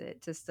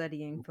opposite to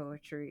studying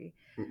poetry.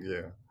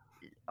 Yeah.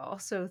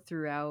 Also,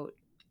 throughout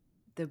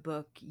the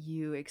book,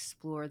 you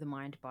explore the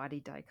mind body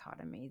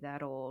dichotomy,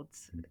 that old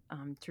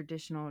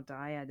traditional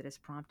dyad that has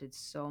prompted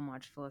so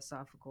much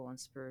philosophical and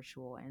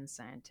spiritual and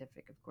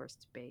scientific, of course,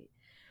 debate.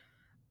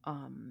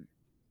 Um,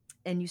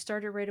 and you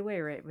started right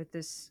away, right, with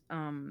this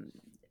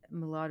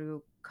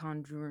mulatto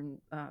quadroon,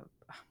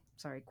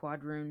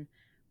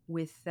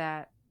 with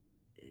that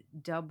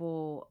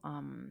double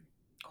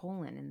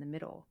colon in the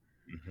middle,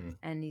 Hmm.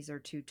 and these are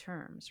two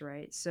terms,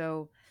 right?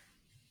 So,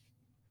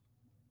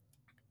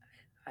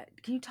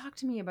 can you talk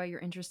to me about your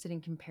interest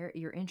in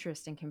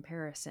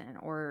comparison,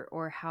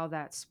 or how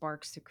that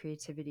sparks the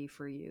creativity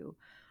for you?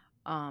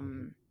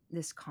 Hmm.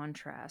 This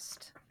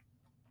contrast.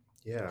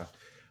 Yeah.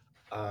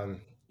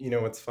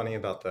 What's funny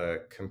about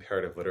the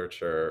comparative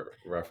literature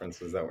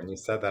reference is that when you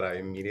said that, I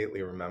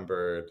immediately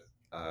remembered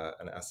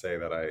an essay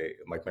that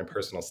my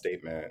personal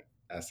statement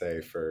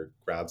essay for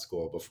grad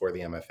school before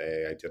the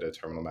MFA. I did a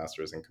terminal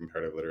master's in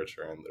comparative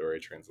literature and literary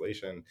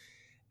translation.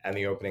 And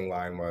the opening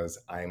line was,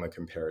 I am a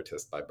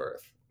comparatist by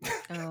birth.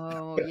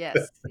 Oh, yes,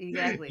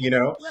 exactly. You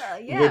know, Well,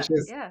 which yeah,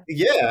 is, yeah.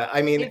 yeah,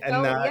 I mean, It and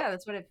felt, that yeah,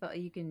 that's what it felt.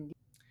 You can,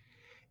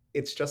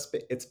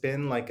 it's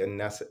been like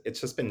it's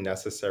just been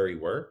necessary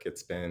work.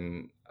 It's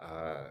been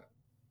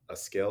a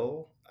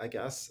skill, I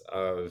guess,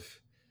 of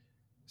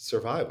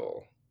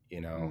survival,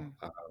 mm,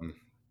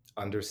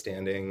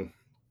 understanding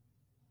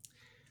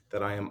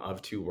that I am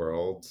of two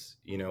worlds,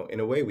 in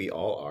a way we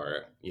all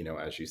are,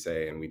 as you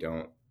say, and we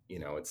don't,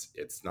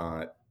 it's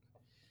not,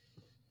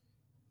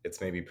 it's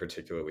maybe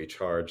particularly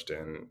charged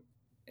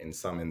in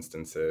some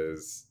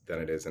instances than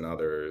it is in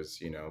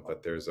others,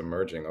 but there's a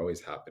merging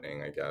always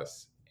happening, I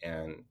guess.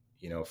 And,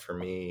 for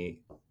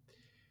me,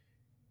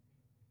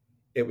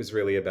 it was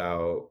really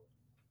about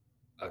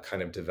a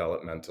kind of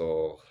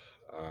developmental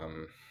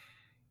um,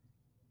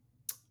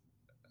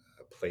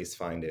 place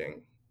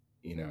finding,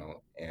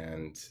 mm,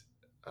 and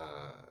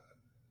uh,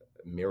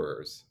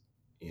 mirrors,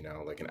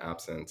 like an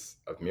absence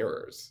of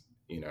mirrors,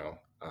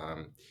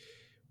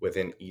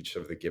 within each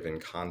of the given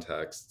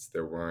contexts.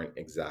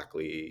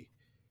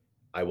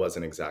 I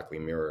wasn't exactly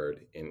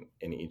mirrored in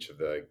each of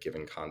the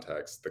given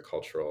contexts, the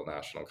cultural,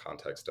 national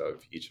context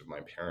of each of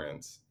my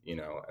parents,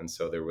 and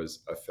so there was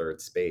a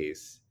third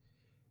space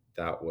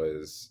that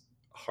was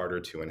harder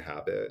to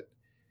inhabit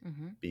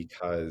mm-hmm,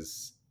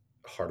 because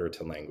harder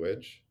to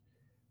language,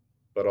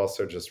 but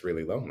also just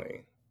really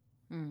lonely.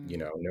 mm,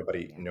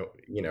 Nobody,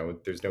 yeah, no,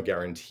 there's no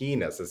guarantee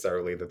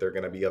necessarily that there are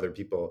going to be other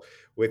people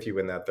with you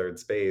in that third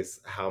space.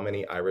 How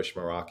many Irish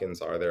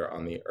Moroccans are there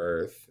on the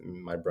earth?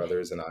 My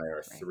brothers and I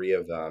are right, three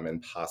of them,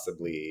 and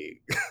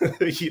possibly,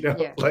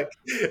 yeah, like,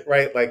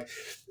 right, like,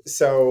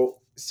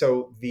 so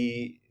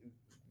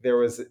there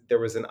was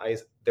an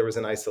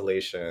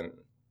isolation,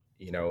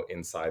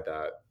 inside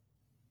that,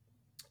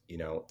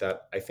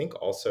 that I think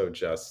also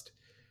just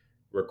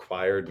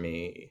required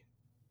me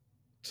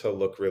to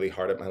look really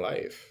hard at my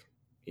life,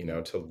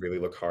 yeah, to really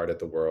look hard at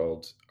the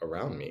world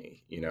around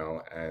me,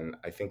 and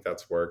I think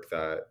that's work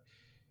that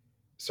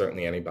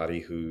certainly anybody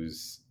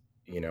who's,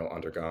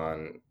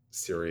 undergone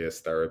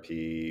serious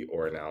therapy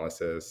or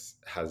analysis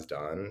has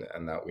done,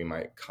 and that we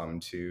might come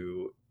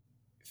to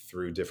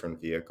through different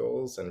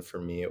vehicles. And for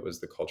me, it was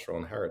the cultural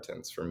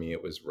inheritance. For me,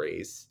 it was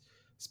race mm-hmm,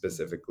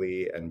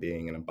 specifically, and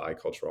being in a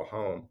bicultural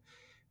home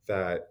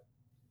that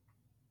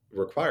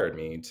required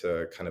me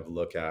to kind of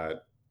look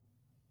at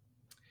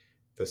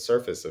the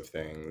surface of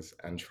things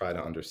and try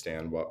to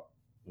understand what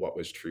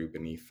was true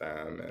beneath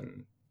them,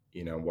 and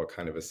what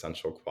kind of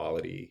essential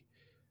quality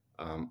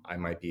I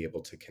might be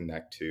able to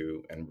connect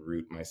to and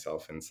root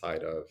myself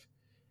inside of,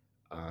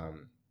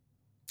 um,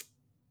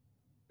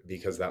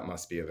 because that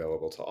must be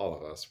available to all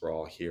of us. We're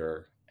all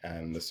here,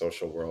 and the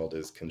social world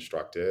is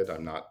constructed.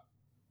 I'm not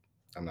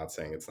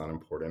saying it's not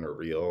important or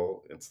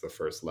real. It's the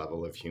first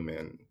level of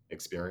human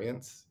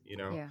experience,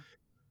 yeah,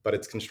 but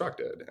it's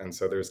constructed. And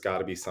so there's got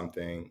to be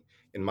something,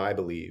 in my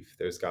belief,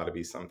 there's got to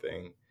be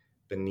something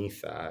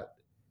beneath that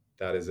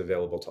that is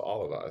available to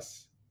all of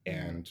us. mm,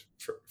 And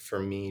for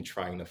me,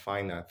 trying to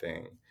find that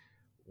thing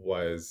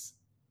was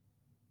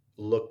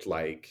looked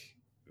like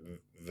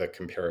the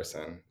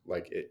comparison.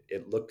 Like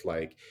it looked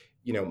like,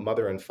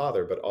 mother and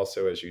father, but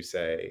also, as you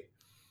say,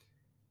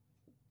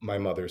 my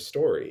mother's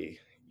story,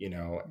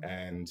 mm,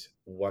 and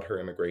what her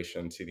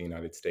immigration to the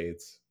United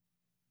States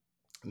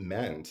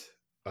meant,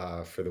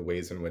 for the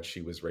ways in which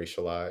she was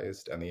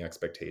racialized and the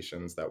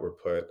expectations that were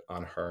put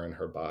on her and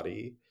her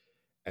body,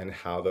 and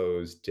how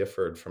those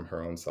differed from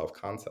her own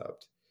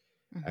self-concept.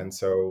 mm-hmm, And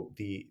so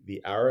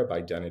the Arab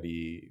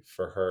identity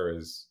for her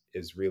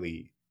is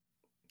really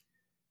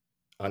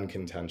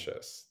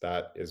uncontentious.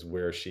 That is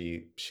where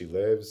she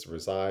lives,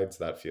 resides.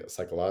 That feels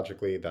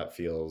psychologically, that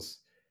feels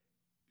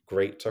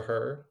great to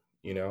her.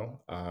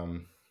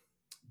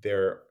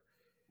 There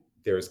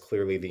there's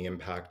clearly the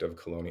impact of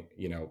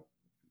colonial,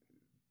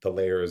 the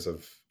layers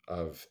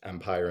of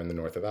empire in the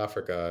north of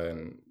Africa,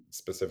 and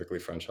specifically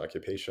French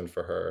occupation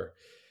for her,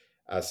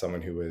 as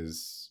someone who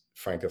is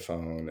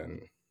francophone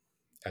and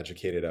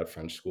educated at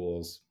French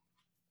schools,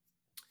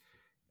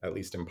 at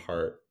least in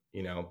part,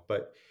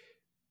 But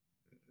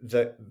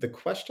the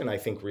question, I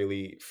think,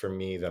 really for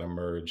me, that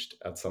emerged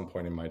at some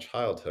point in my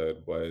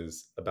childhood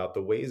was about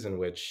the ways in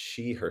which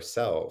she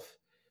herself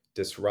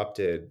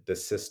disrupted the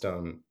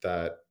system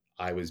that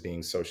I was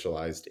being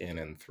socialized in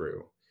and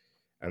through.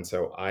 And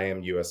so I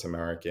am US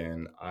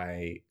American.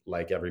 I,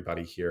 like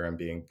everybody here, am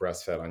being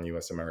breastfed on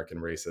US American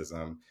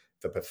racism.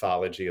 The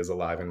pathology is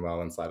alive and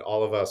well inside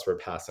all of us. We're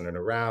passing it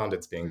around.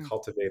 It's being mm.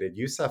 cultivated.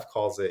 Yusef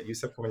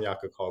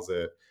Komunyaku calls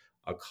it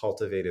a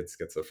cultivated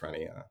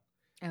schizophrenia.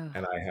 Oh,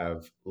 And I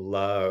have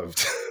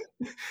loved,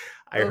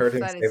 I heard oof, him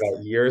that say is,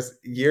 that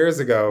years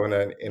ago in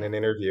yeah, an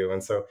interview.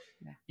 And so,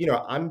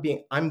 yeah,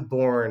 I'm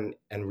born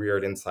and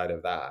reared inside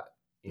of that,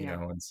 yeah,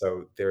 and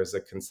so there's a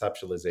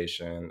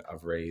conceptualization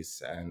of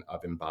race and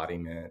of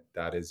embodiment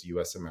that is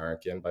US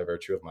American by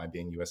virtue of my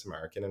being US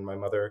American, and my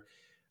mother,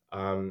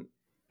 um,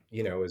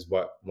 is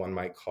what one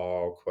might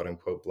call quote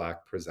unquote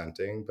Black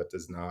presenting, but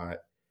does not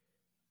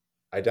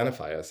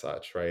identify as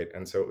such, right?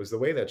 And so it was the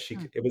way that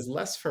Mm. it was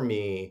less for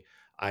me,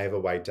 I have a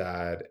white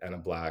dad and a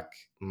Black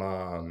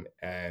mom,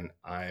 and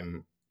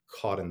I'm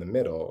caught in the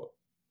middle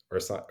or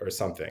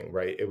something,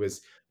 right? It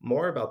was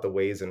more about the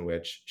ways in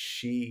which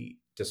she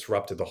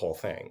disrupted the whole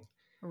thing.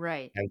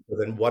 Right. And so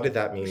then what did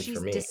that Well, mean for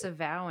she's me?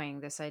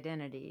 disavowing this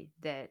identity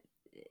that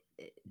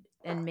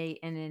and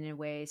in a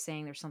way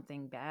saying there's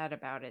something bad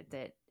about it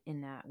that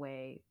in that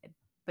way,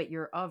 but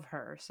you're of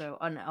her, so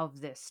and of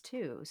this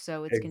too.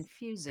 So it's Ex-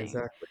 confusing.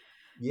 exactly.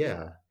 Yeah.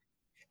 Yeah.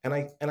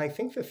 And I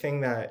think the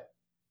thing that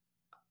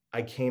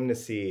I came to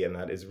see and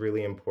that is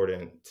really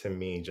important to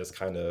me, just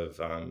kind of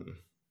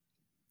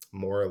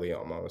morally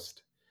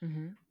almost,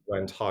 Mhm.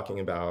 when talking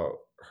about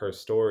her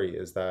story,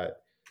 is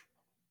that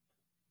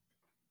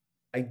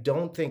I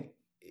don't think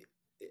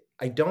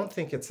I don't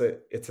think it's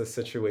a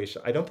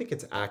situation. I don't think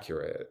it's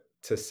accurate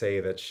to say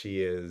that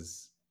she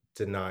is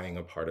denying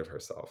a part of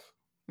herself.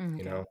 You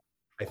Okay. know,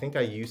 I think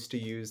I used to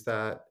use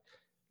that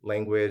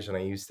language, and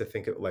I used to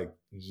think it like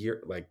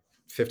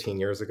 15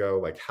 years ago,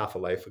 like half a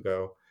life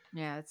ago.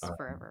 Yeah, it's Um,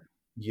 forever.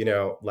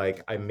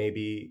 like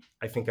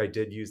I think I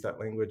did use that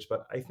language,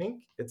 but I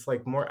think it's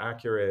like more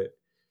accurate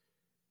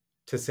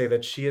to say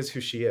that she is who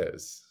she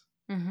is,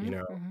 you Mhm.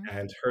 know, Mhm.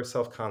 and her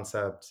self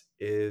concept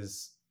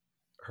is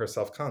her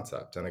self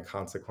concept and a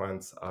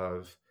consequence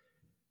of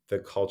the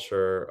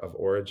culture of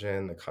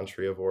origin, the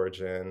country of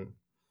origin,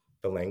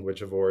 the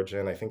language of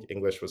origin. I think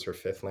English was her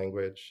fifth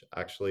language,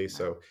 actually.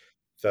 Wow.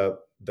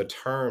 So the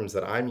terms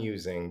that I'm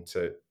using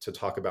to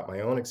talk about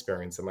my own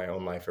experience in my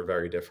own life are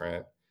very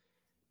different,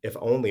 if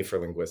only for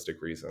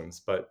linguistic reasons.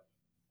 But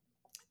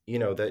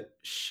that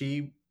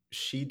she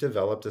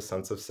developed a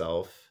sense of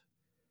self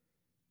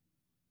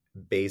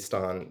based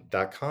on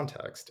that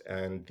context,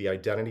 and the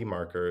identity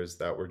markers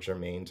that were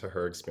germane to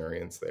her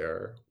experience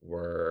there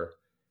were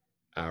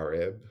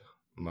Arab,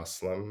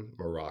 Muslim,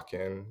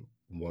 Moroccan,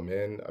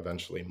 woman,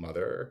 eventually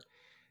mother.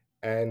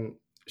 And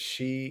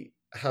she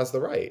has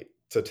the right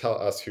to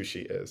tell us who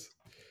she is.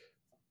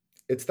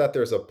 It's that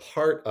there's a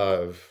part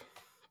of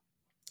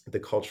the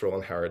cultural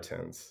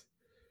inheritance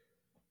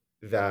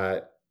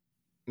that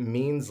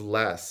means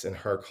less in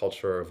her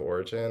culture of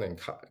origin and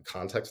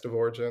context of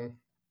origin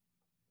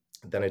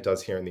than it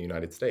does here in the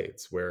United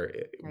States, Right,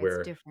 it's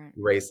where different.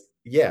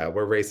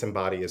 where race and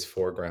body is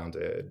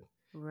foregrounded, you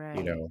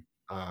Right. know.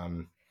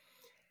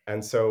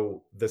 And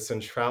so the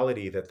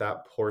centrality that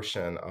that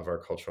portion of our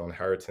cultural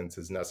inheritance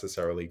is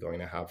necessarily going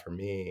to have for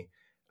me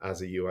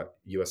as a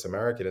US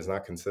American is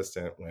not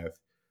consistent with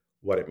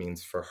what it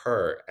means for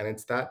her. And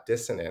it's that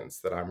dissonance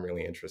that I'm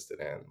really interested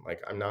in.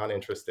 Like, I'm not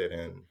interested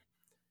in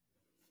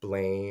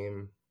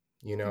blame,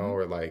 Mhm.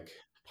 or like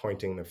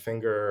pointing the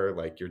finger,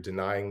 like you're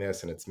denying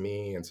this and it's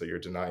me. And so you're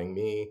denying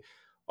me.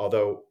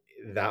 Although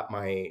that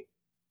might,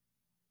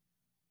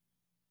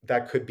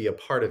 that could be a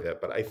part of it,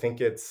 but I think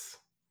it's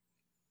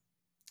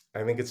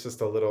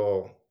just a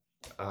little,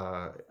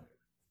 uh,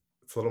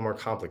 it's a little more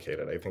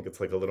complicated. I think it's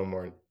like a little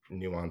more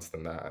nuanced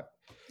than that.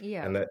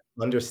 Yeah. And that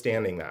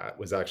understanding that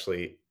was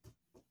actually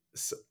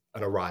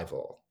an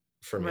arrival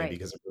for me Right.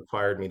 because it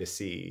required me to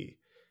see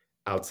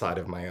outside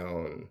of my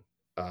own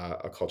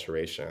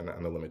acculturation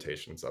and the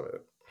limitations of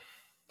it.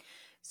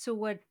 So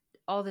what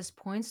all this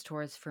points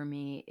towards for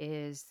me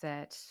is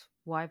that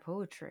why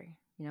poetry?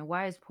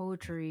 Why is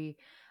poetry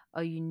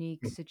a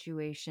unique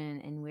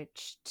situation in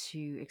which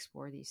to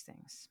explore these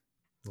things?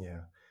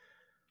 Yeah.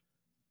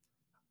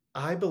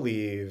 I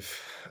believe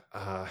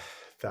uh,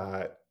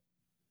 that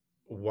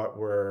what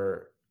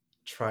we're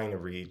trying to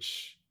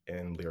reach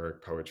in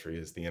lyric poetry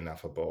is the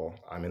ineffable.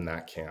 I'm in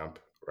that camp,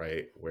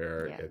 right?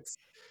 Where Yeah. it's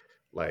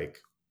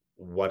like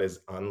what is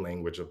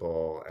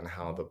unlanguageable and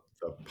how Mhm.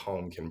 the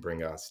poem can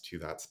bring us to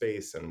that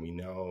space. And we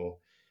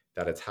know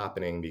that it's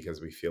happening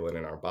because we feel it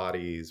in our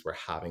bodies. We're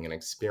having an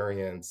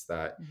experience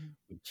that Mhm.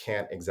 we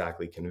can't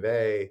exactly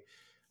convey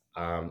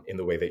in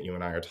the way that you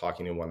and I are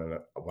talking to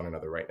one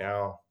another right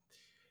now.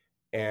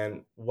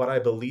 And what I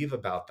believe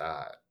about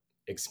that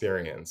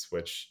experience,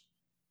 which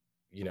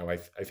I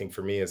think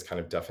for me is kind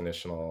of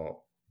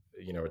definitional,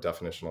 a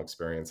definitional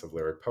experience of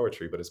lyric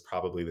poetry, but is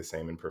probably the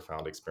same in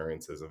profound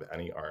experiences of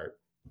any art,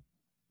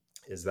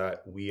 is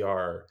that we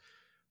are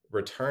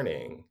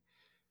returning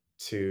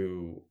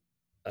to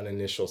an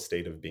initial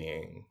state of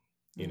being,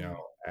 Mm.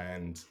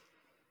 and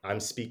I'm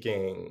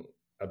speaking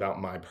about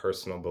my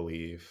personal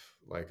belief.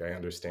 Like, I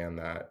understand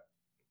that,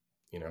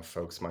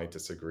 folks might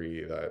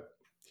disagree, that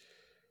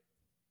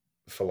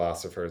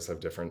philosophers have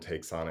different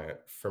takes on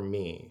it. For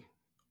me,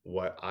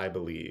 what I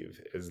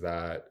believe is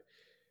that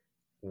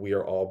we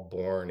are all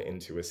born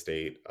into a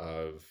state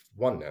of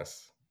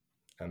oneness,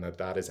 and that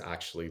that is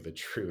actually the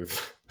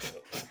truth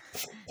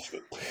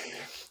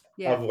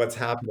Yeah. of what's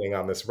happening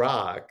on this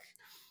rock,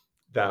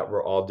 that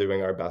we're all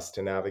doing our best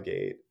to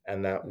navigate,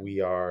 and that Mm.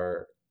 we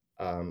are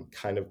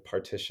kind of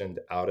partitioned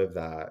out of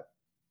that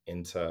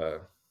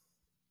into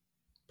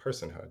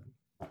personhood,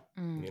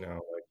 Mm.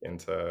 like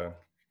into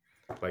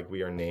Like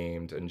we are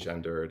named and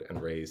gendered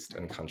and raced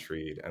and Right.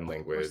 countryed and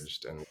We're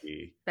languaged and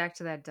we back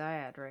to that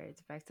dyad, right?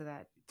 It's back to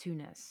that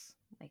two-ness.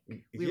 Like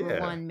we were yeah.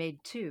 one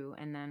made two,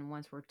 and then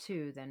once we're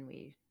two, then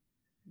we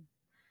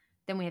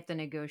have to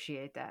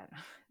negotiate that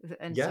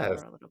and Yes.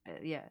 suffer a little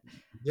bit. Yeah.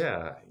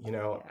 Yeah,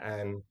 Yeah.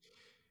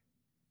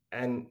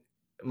 and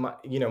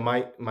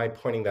my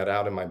pointing that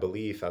out in my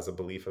belief as a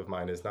belief of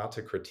mine is not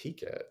to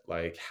critique it.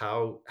 Like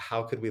how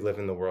could we live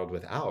in the world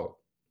without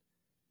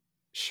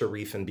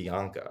Sharif and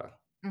Bianca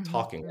Hmm.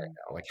 talking right Hmm.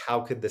 now? Like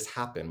how could this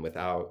happen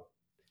without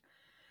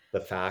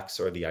the facts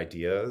or the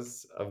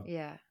ideas of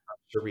Yeah.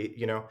 Sharif,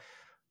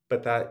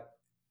 but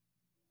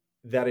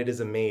that it is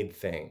a made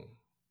thing,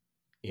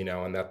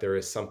 and that there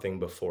is something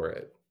before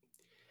it.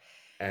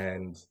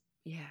 And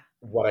Yeah.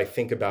 what I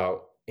think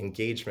about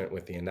engagement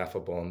with the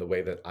ineffable and the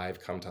way that I've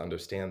come to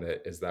understand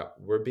it is that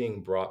we're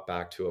being brought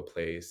back to a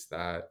place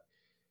that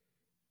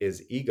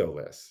is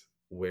egoless,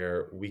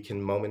 where we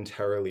can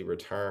momentarily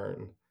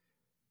return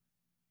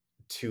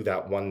to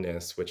that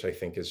oneness, which I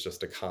think is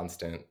just a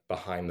constant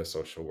behind the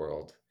social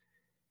world.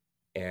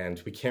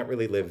 And we can't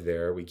really live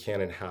there. We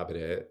can't inhabit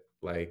it.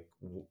 Like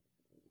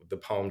the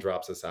poem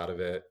drops us out of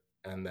it.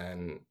 And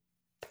then,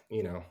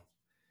 you know,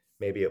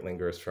 maybe it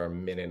lingers for a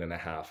minute and a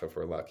half if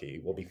we're lucky.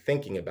 We'll be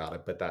thinking about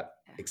it, but that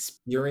Yeah.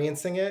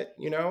 experiencing it,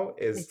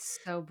 It's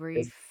so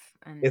is brief,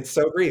 and it's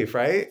so brief,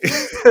 right?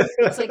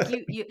 it's like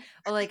you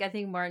or like I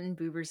think Martin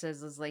Buber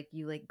says is like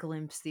you like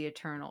glimpse the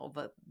eternal,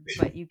 but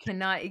you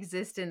cannot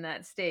exist in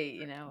that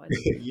state.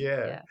 It's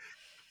Yeah.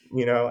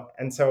 yeah.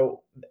 And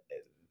so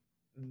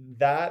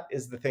that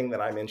is the thing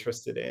that I'm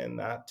interested in.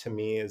 That to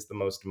me is the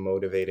most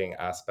motivating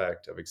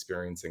aspect of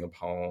experiencing a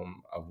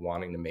poem, of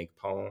wanting to make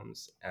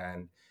poems.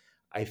 And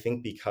I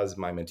think because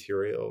my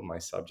material, my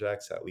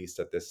subjects, at least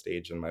at this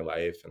stage in my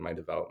life and my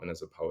development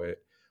as a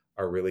poet,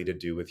 are really to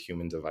do with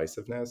human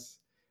divisiveness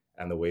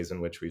and the ways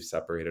in which we've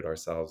separated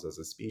ourselves as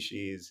a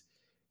species.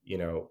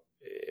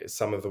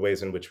 Some of the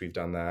ways in which we've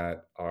done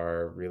that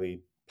are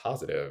really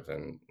positive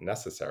and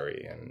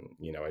necessary. And,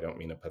 I don't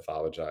mean to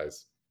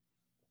pathologize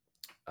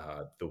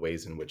the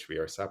ways in which we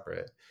are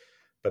separate,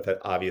 but that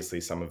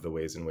obviously some of the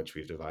ways in which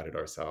we've divided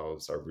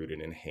ourselves are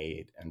rooted in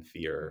hate and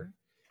fear. Hmm.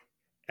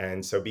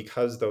 And so,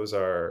 because those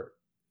are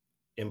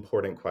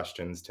important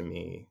questions to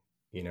me,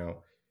 you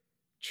know,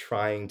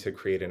 trying to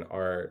create an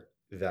art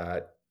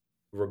that,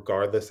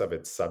 regardless of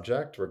its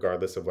subject,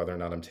 regardless of whether or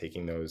not I'm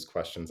taking those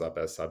questions up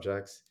as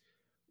subjects,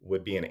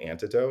 would be an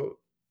antidote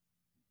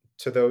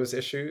to those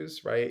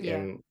issues, right? Yeah.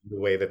 In the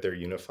way that they're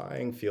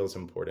unifying feels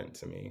important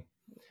to me.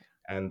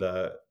 And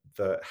the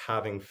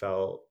having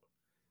felt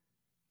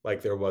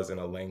like there wasn't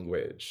a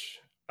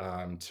language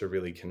to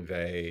really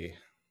convey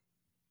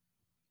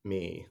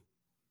me,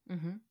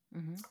 Hmm.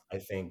 Hmm. I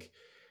think.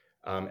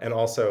 And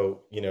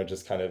also,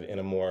 just kind of in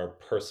a more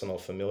personal,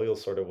 familial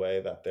sort of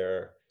way, that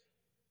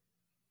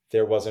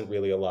there wasn't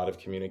really a lot of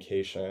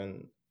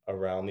communication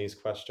around these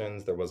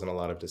questions. There wasn't a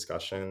lot of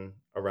discussion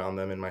around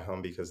them in my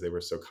home because they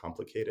were so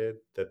complicated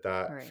that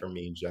Right. for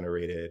me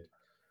generated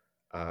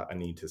a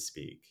need to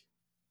speak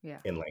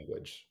Yeah. in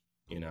language.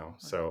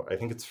 Right. So I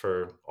think it's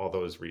for all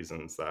those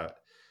reasons that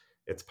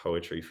it's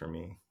poetry for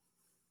me.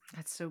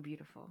 That's so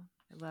beautiful.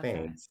 I love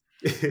that. Thanks.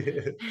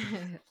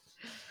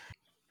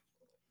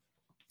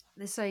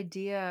 This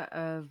idea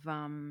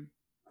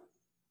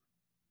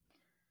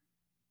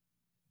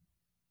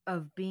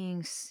of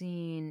being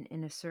seen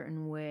in a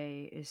certain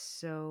way is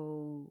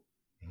so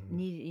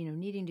Mhm,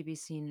 needing to be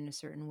seen in a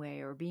certain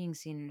way or being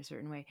seen in a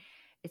certain way.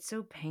 It's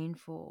so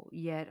painful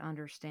yet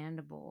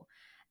understandable.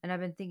 And I've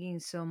been thinking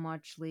so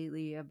much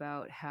lately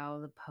about how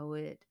the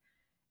poet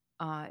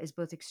is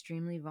both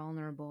extremely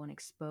vulnerable and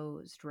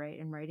exposed, right?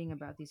 And writing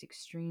about these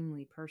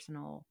extremely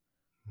personal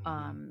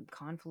mhm,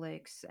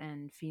 conflicts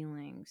and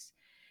feelings,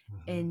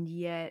 mhm, and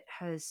yet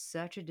has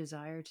such a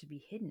desire to be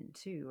hidden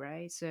too,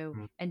 right? So,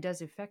 mhm, and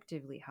does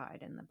effectively hide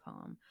in the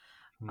poem.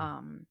 mhm,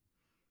 Um,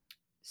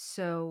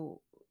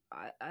 so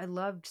I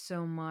loved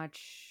so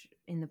much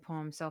in the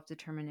poem Self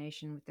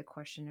Determination with the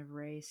question of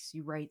race.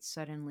 You write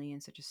suddenly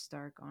in such a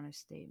stark,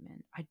 honest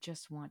statement, I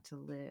just want to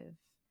live.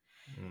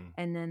 mhm,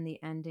 And then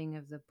the ending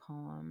of the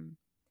poem,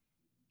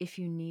 if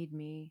you need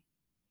me,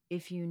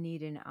 if you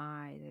need an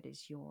eye that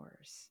is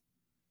yours.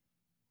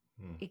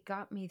 mhm, It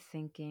got me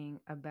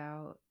thinking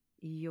about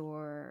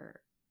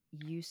your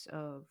use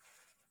of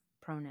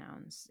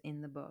pronouns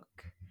in the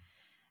book.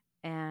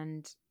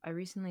 And I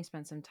recently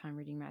spent some time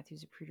reading Matthew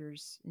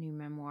Zapruder's new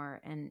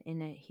memoir, and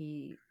in it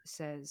he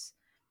says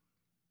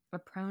a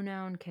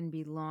pronoun can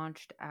be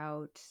launched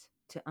out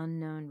to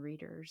unknown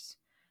readers,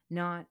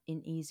 not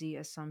in easy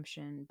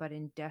assumption, but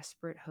in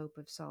desperate hope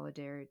of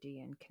solidarity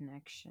and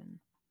connection.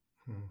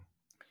 mhm,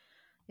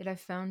 Yet I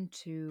found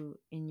too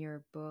in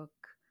your book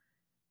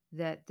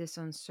that this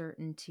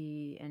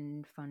uncertainty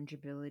and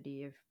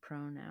fungibility of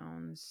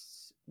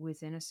pronouns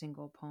within a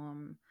single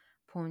poem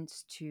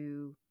points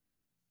to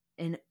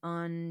an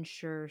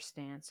unsure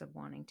stance of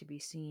wanting to be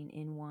seen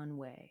in one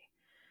way.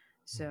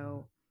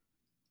 mhm, So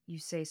you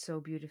say so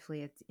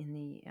beautifully in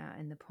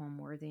the poem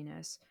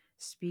Worthiness,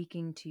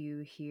 speaking to you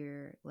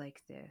here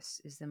like this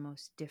is the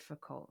most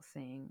difficult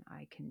thing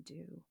I can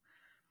do.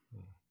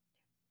 Mm.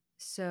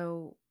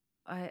 So,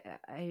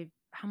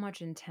 how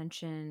much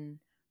intention,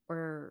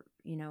 or,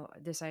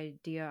 this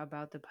idea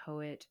about the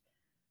poet,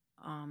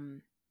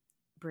 um,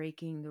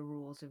 breaking the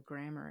rules of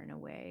grammar in a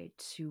way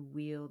to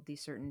wield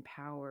these certain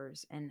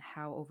powers, and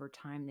how over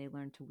time they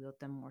learn to wield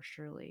them more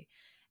surely,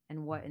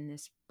 and what in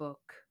this book,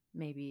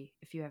 maybe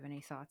if you have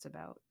any thoughts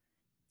about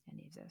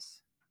any of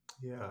this.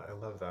 Yeah, I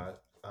love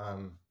that.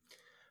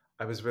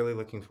 I was really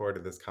looking forward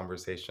to this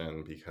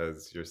conversation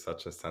because you're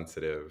such a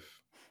sensitive,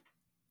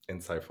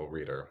 insightful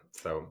reader.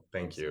 So You're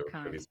thank so you for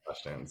kind. these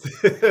questions.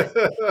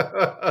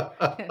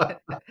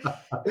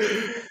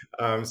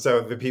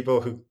 So the people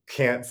who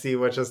can't see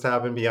what just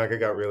happened, Bianca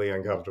got really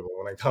uncomfortable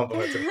when I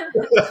complimented her.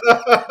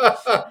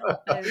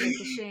 I was like,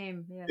 a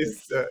shame. Yeah.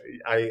 It's,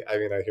 I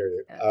mean, I hear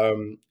you. Yeah.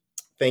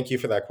 Thank you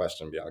for that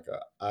question, Bianca.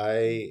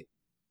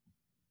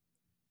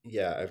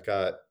 Yeah,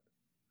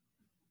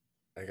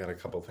 I got a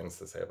couple things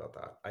to say about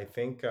that. I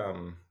think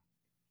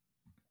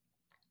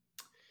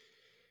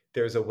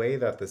there's a way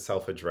that the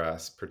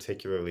self-address,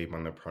 particularly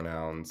when the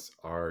pronouns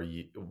are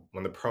you,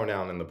 when the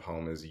pronoun in the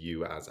poem is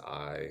you as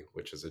I,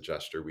 which is a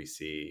gesture we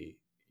see,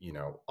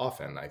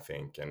 often, I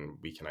think, and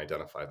we can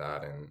identify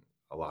that in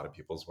a lot of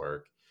people's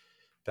work,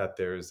 that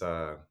there's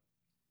a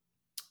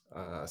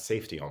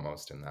safety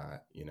almost in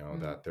that, Mm,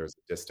 that there's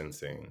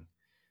distancing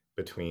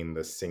between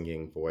the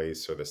singing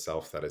voice or the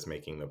self that is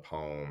making the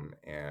poem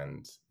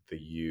and the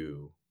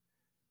you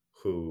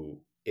who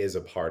is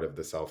a part of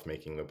the self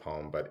making the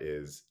poem, but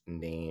is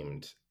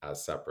named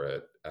as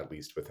separate, at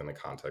least within the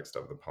context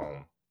of the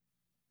poem.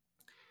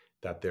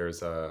 That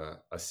there's a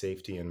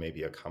safety and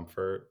maybe a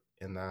comfort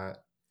in that.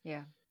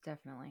 yeah,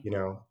 definitely.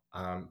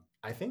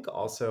 I think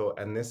also,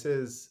 and this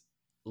is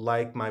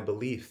like my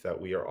belief that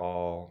we are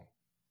all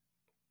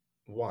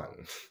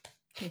one.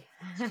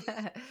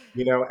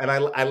 Yeah. And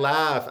I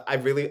laugh. I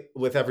really,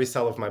 with every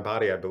cell of my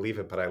body, I believe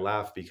it, but I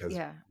laugh because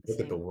Yeah, look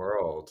at the same.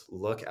 world.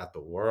 Look at the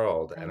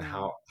world, I and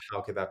know.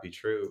 how could that be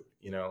true?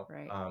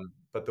 Right.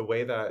 But the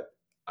way that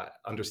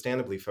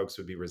understandably folks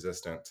would be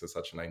resistant to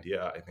such an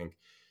idea, I think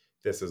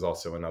this is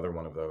also another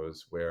one of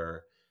those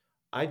where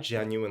I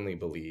genuinely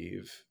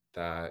believe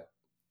that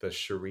the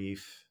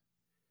Sharif,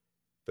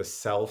 the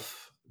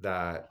self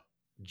that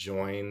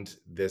joined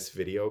this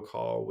video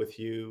call with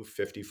you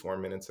 54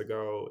 minutes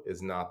ago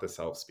is not the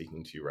self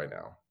speaking to you right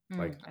now.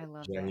 Like, I I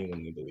love that.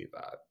 genuinely believe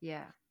that.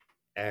 Yeah.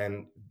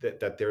 And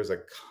that there's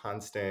a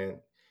constant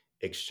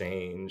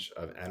exchange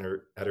of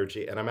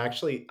energy. And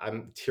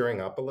I'm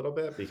tearing up a little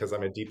bit because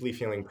I'm a deeply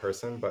feeling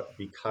person, but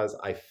because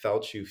I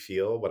felt you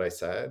feel what I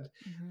said,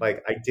 Hmm.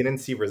 like I didn't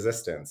see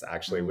resistance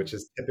actually, Mm. which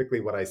is typically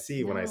what I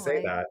see when I No,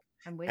 say that.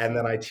 I'm with And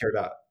then you. I teared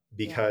up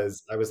Yeah.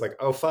 because I was like,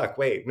 oh fuck,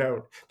 wait,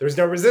 no, there's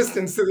no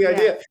resistance to the Yeah.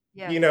 idea.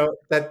 Yes.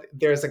 That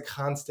there's a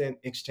constant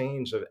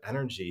exchange of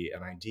energy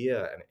and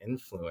idea and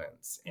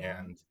influence. Hmm.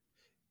 And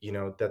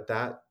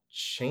that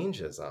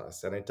changes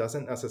us, and it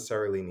doesn't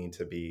necessarily need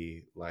to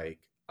be like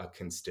a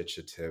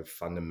constitutive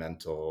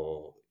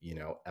fundamental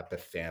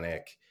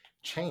epiphanic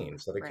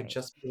change, that it could Right.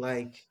 just be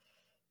like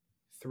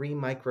three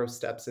micro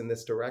steps in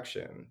this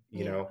direction,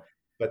 Yeah.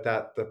 but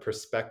that the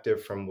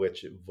perspective from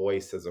which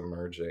voice is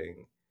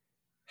emerging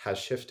has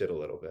shifted a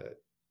little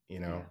bit, you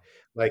know Yeah.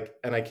 like,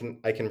 and I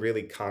can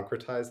really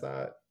concretize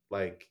that.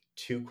 Like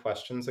 2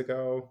 questions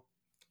ago,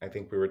 I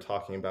think we were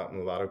talking about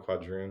mulatto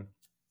quadroon.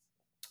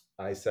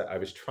 I said I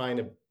was trying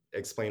to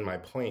explain my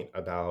point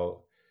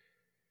about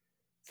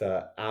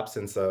the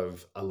absence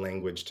of a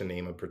language to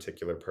name a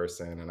particular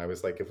person. And I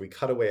was like, if we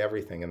cut away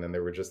everything and then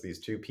there were just these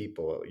 2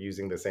 people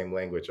using the same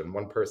language, and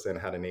one person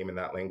had a name in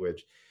that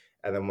language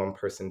and then one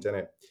person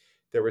didn't,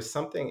 there was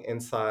something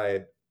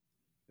inside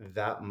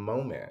that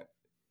moment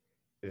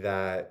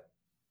that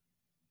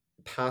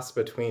passed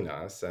between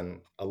us.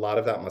 And a lot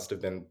of that must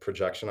have been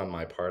projection on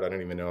my part. I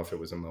don't even know if it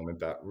was a moment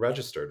that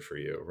registered for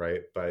you,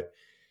 right? But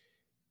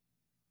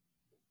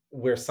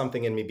where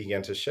something in me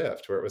began to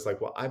shift, where it was like,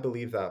 well, I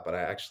believe that, but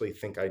I actually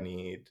think I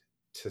need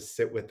to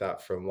sit with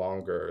that for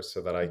longer so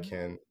that I Hmm.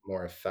 can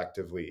more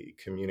effectively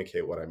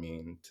communicate what I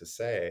mean to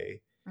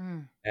say.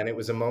 Mm. And it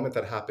was a moment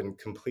that happened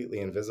completely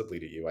invisibly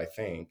to you, I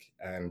think,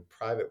 and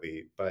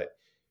privately, but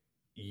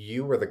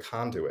you were the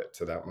conduit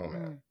to that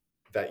moment, Mm.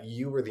 that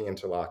you were the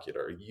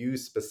interlocutor, you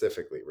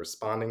specifically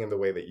responding in the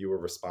way that you were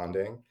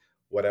responding.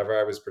 Whatever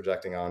I was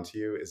projecting onto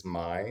you is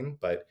mine,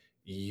 but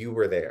you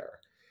were there.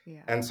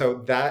 Yeah. And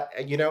so that,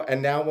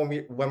 and now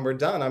when we're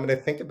done, I'm going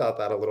to think about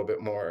that a little bit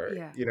more,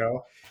 Yeah.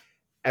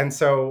 and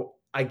so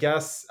I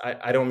guess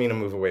I don't mean to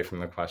move away from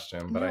the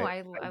question, but No,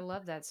 I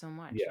love that so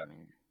much. yeah, I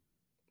mean,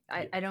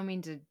 I yeah. I don't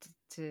mean to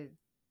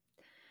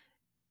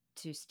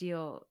to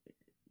steal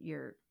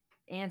your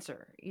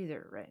answer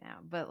either right now,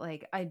 but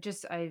like I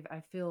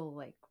feel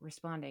like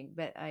responding,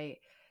 but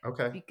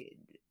Okay.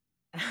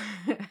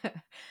 bec-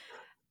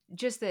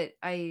 just that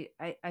I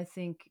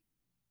think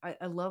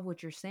I love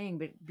what you're saying,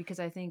 but because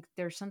I think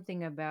there's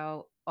something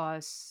about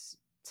us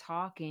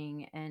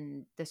talking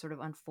and the sort of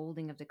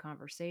unfolding of the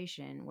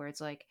conversation where it's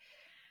like,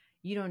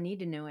 you don't need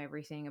to know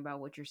everything about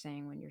what you're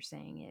saying when you're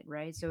saying it,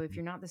 right? So if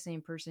you're not the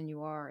same person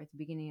you are at the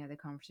beginning of the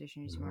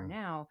conversation as you are Mhm,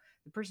 now,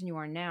 the person you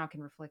are now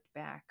can reflect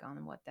back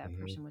on what that mhm.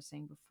 person was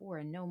saying before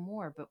and know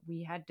more, but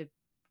we had to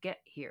get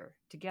here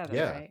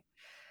together, Yeah, right?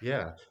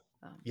 yeah.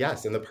 So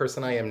Yes, and the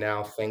person I yeah. am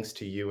now, thanks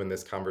to you in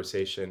this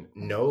conversation,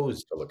 Mhm.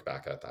 knows to look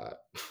back at that.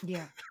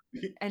 Yeah.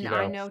 And You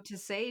I know? know to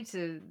say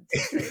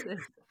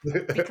this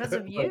because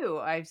of you.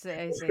 I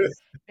say,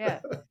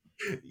 yeah,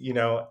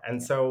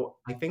 And yeah. so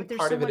I But think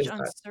there's part so of it much is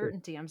that too.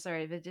 uncertainty. I'm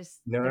sorry, but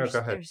just No, no, go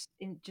ahead. there's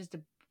in just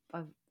a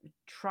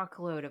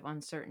truckload of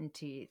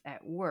uncertainty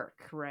at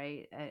work,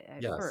 right?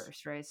 At Yes.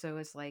 first, right? So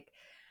it's like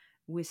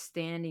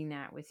withstanding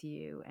that with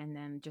you, and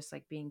then just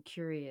like being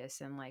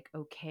curious and like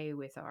okay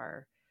with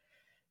our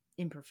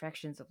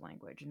imperfections of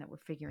language, and that we're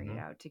figuring it Mhm.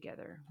 out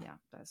together. Yeah,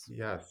 that's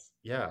Yes.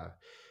 Yeah.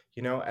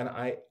 And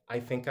I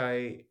think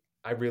I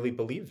really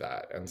believe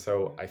that. And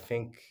so mm, I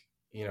think,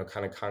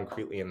 kind of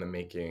concretely in the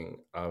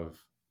making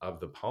of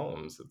the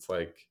poems, it's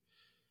like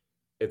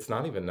it's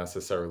not even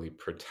necessarily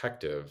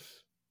protective,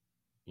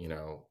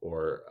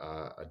 or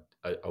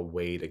a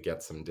way to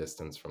get some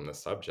distance from the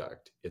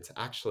subject. It's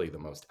actually the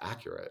most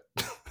accurate.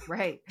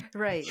 right,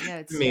 right. No,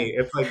 To it's yeah, me,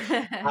 it's like,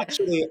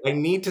 actually, I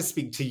need to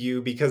speak to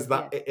you because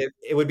yeah,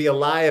 it would be a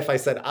lie if I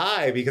said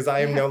I, because I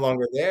am yeah, no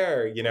longer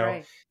there.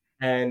 right.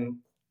 And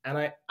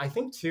I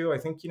think too, I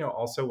think,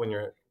 also when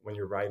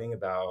you're writing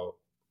about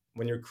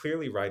when you're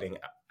clearly writing,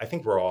 I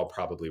think we're all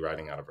probably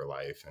writing out of our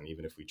life. And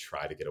even if we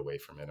try to get away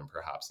from it, and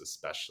perhaps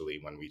especially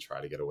when we try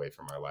to get away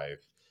from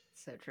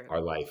So true.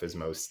 our life is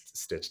most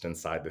stitched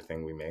inside the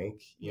thing we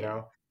make, Yeah.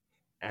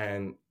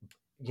 and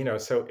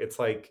so it's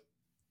like,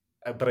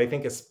 but I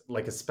think it's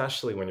like,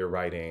 especially when you're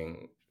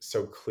writing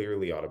so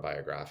clearly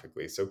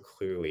autobiographically, so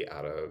clearly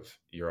out of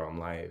your own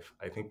life,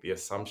 I think the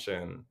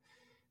assumption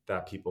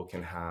that people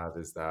can have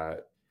is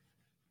that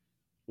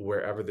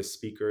wherever the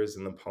speakers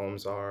and the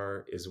poems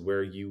are is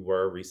where you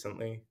were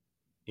recently,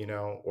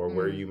 or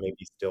where Mm, you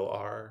maybe still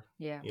are,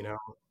 yeah. you know,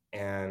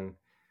 and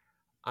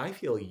I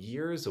feel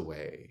years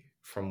away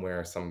from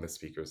where some of the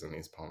speakers in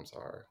these poems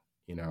are,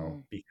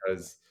 Mm,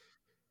 because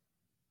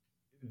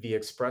the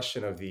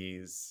expression of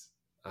these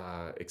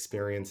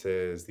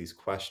experiences, these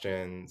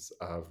questions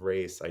of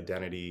race,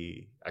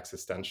 identity,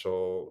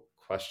 existential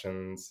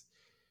questions,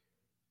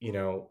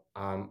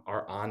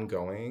 are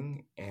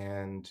ongoing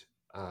and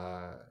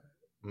uh,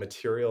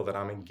 material that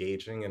I'm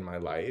engaging in my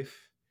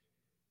life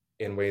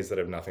in ways that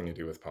have nothing to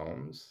do with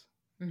poems,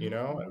 hmm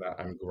hmm and that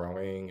I'm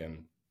growing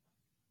and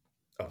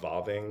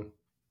evolving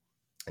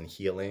and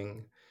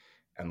healing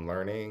and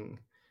learning,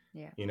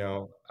 yeah.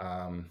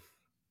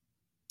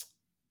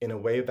 in a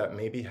way that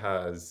maybe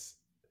has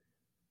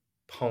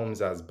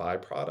poems as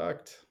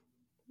byproduct,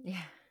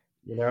 Yeah.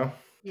 you know,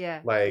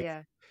 Yeah. like,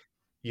 Yeah.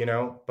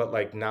 but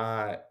like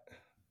not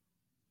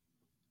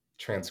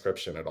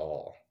transcription at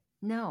all,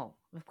 No,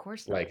 of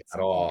course not. like at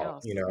Something all,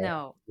 else.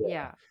 No. Yeah.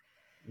 Yeah.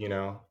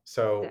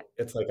 That. So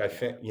it's like, I Yeah.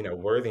 think,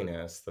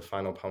 worthiness, the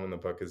final poem in the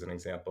book, is an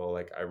example.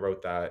 Like, I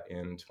wrote that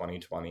in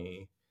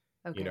 2020,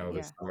 Okay.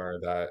 the Yeah. summer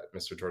that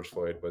Mr. George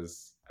Floyd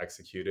was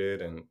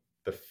executed, and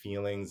the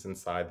feelings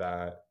inside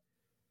that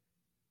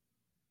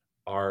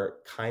are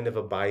kind of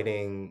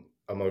abiding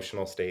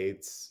emotional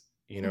states,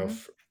 hmm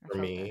I for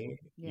felt that. me,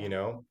 Yeah.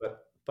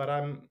 but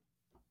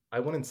I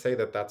wouldn't say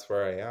that that's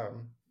where I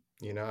am.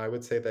 I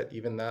would say that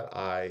even that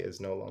I is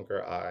no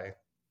longer I.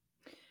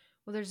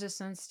 Well, there's a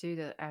sense too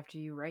that after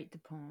you write the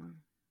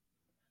poem,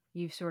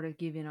 you've sort of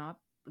given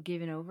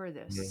over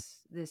Mhm,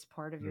 this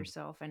part of mhm,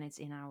 yourself, and it's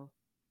in our.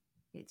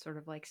 It sort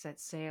of like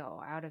sets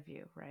sail out of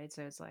you, right?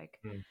 So it's like,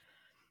 mhm.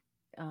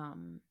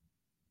 um,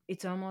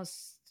 it's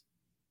almost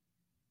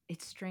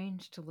it's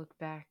strange to look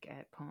back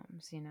at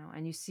poems,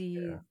 and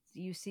Yeah.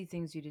 you see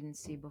things you didn't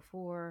see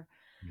before.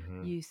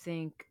 Mhm, You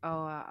think,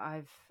 oh,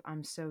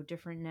 I'm so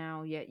different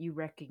now, yet you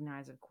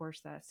recognize, of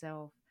course, that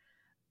self,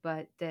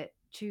 but that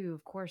too,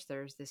 of course,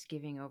 there's this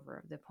giving over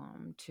of the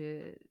poem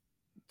to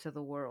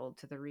the world,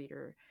 to the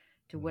reader,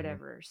 to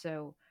mhm, whatever.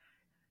 So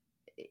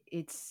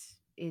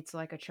it's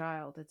like a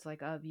child. It's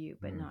like of you,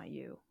 but mhm, not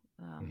you.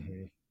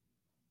 mhm.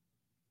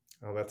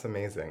 Oh, that's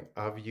amazing.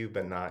 Of you,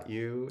 but not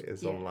you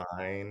is a Yeah.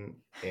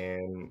 line,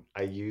 and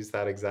I use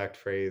that exact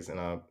phrase in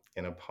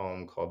a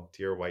poem called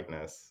Dear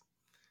Whiteness,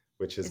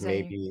 which is Is that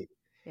in you? maybe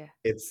Yeah.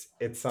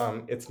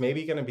 it's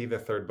maybe going to be the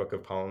third book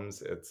of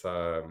poems. It's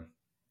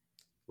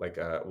like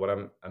what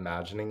I'm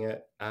imagining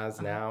it as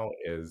Uh huh. now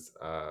is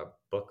a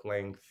book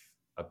length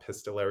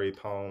epistolary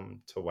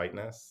poem to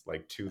whiteness,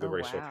 like to the Oh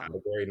racial wow.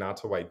 category, not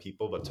to white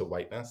people, but to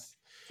whiteness.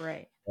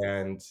 Right.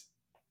 And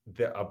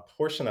a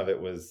portion of it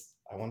was,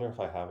 I wonder if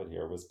I have it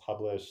here, was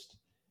published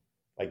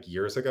like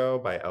years ago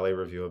by LA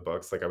Review of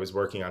Books. Like, I was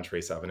working on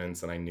Trace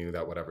Evidence, and I knew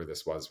that whatever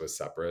this was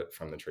separate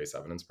from the Trace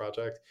Evidence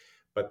project.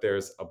 But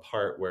there's a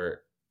part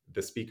where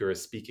the speaker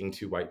is speaking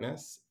to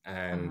whiteness,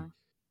 Uh and huh.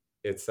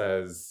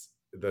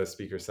 the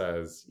speaker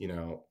says,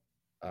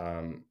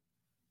 um,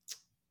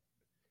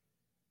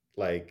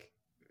 like,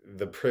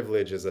 the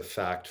privilege is a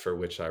fact for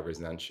which I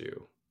resent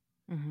you.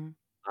 Mm-hmm.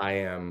 I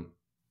am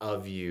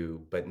of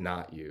you, but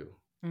not you.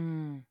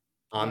 Mm.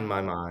 on Yeah.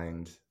 my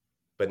mind,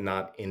 but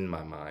not in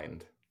my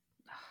mind.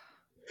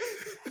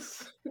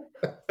 Yes.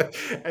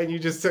 And you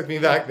just took me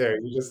Yeah. back there.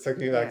 You just took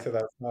me back Yeah. to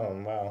that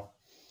poem. Wow.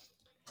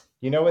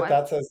 You know what What?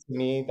 that says to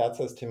me? That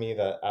says to me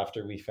that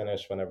after we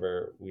finish,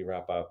 whenever we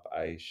wrap up,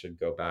 I should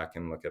go back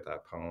and look at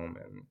that poem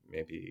and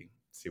maybe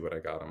see what I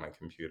got on my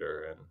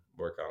computer and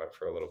work on it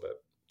for a little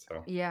bit.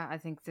 So, Yeah, I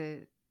think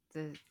the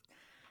the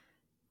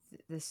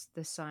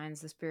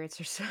signs, the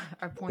spirits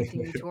are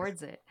pointing me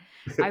towards it.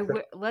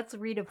 Let's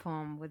read a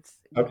poem with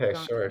okay,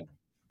 Gunn. sure.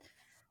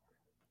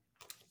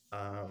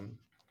 Um,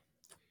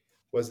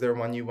 was there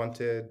one you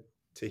wanted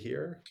to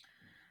hear?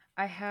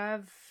 I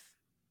have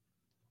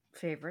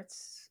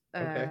favorites,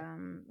 Okay.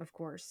 of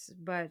course,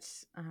 but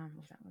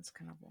that one's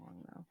kind of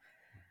long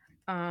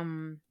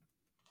though.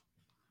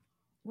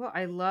 Well,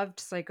 I loved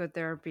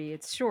psychotherapy.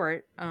 It's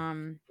short,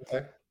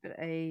 Okay. but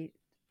I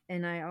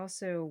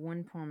also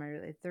one poem I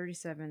really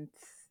 37th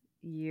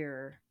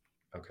year,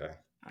 Okay.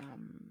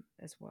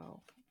 as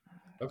well.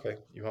 Okay.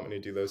 You want me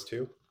to do those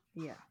two?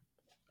 Yeah.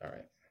 All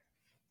right.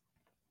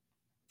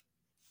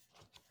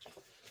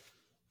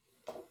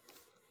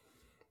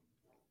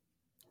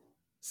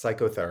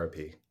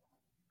 Psychotherapy.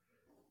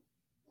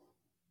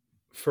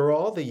 For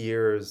all the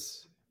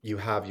years you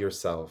have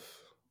yourself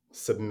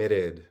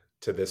submitted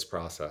to this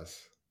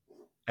process,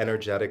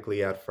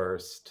 energetically at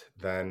first,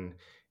 then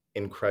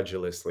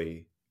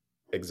incredulously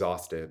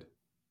exhausted,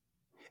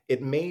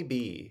 it may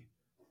be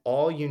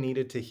all you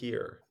needed to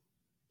hear.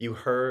 You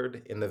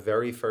heard in the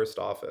very first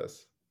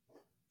office,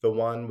 the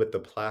one with the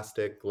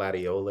plastic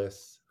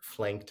gladiolus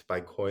flanked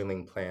by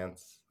coiling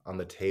plants on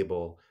the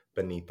table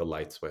beneath the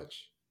light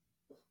switch.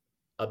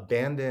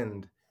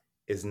 Abandoned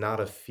is not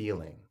a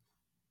feeling,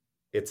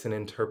 it's an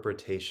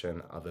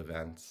interpretation of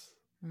events.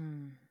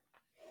 Hmm.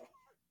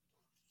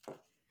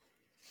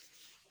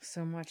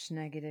 So much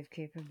negative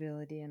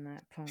capability in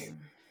that poem.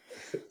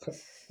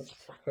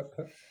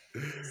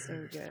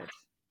 So good.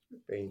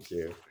 Thank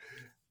you.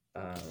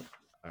 Um,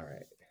 all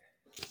right.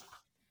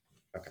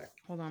 Okay.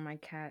 Hold on, my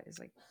cat is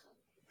like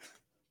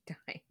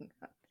dying.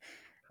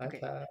 Hi, Okay,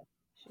 Kat.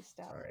 she All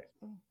stopped. right.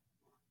 Oh.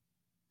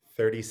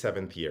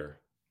 37th year.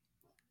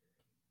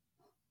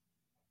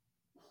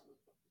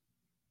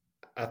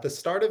 At the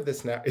start of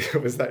this now,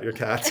 was that your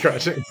cat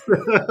scratching?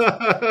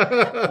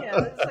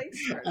 Yeah, that's like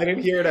I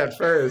didn't hear it at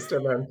first,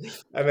 and then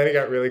it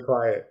got really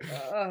quiet.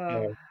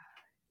 uh, Um,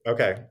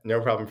 okay,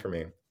 no problem for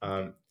me.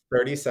 okay.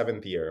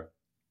 37th year.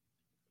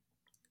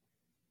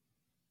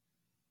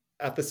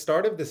 At the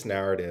start of this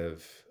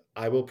narrative,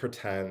 I will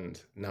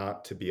pretend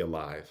not to be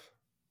alive,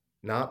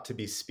 not to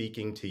be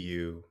speaking to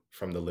you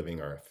from the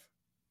living earth,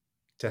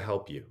 to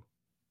help you.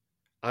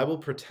 I will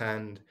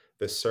pretend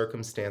the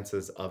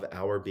circumstances of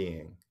our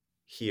being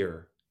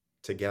here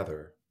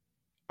together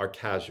are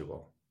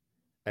casual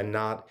and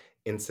not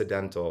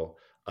incidental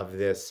of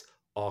this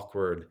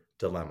awkward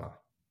dilemma.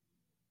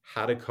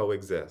 How to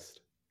coexist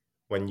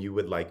when you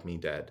would like me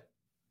dead,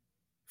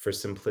 for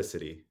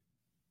simplicity,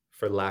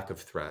 for lack of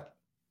threat.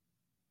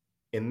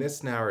 In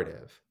this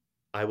narrative,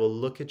 I will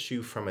look at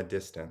you from a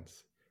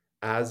distance,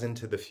 as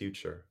into the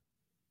future,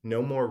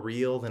 no more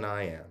real than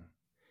I am,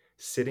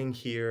 sitting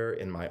here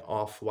in my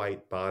off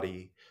white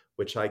body,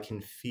 which I can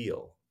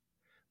feel,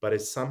 but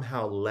is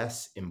somehow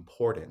less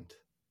important,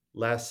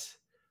 less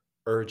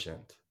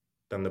urgent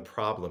than the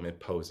problem it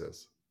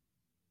poses.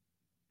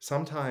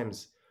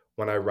 Sometimes,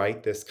 when I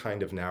write this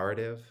kind of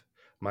narrative,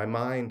 my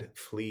mind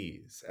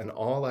flees, and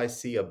all I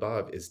see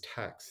above is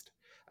text,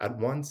 at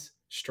once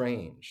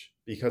strange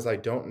because I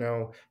don't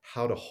know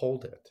how to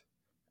hold it,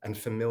 and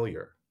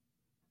familiar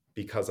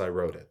because I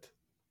wrote it.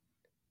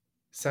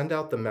 Send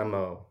out the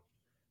memo.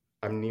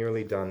 I'm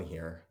nearly done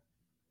here.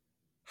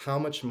 How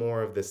much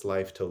more of this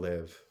life to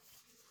live?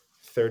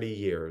 30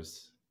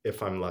 years,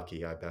 if I'm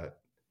lucky, I bet.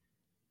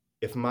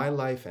 If my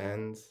life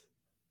ends,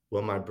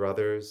 will my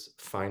brother's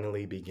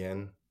finally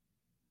begin?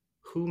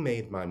 Who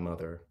made my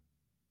mother?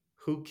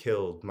 Who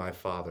killed my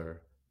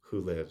father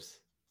who lives?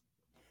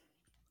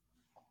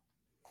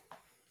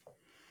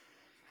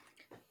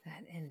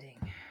 That ending.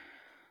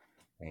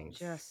 Thanks.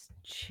 Just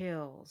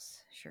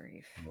chills,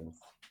 Sharif. Thanks.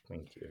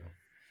 Thank you.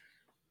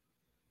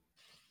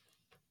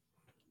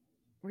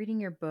 Reading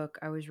your book,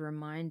 I was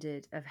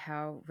reminded of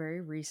how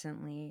very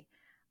recently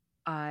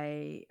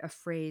a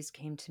phrase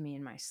came to me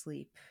in my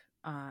sleep,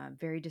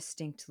 very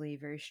distinctly,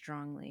 very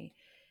strongly.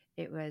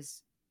 It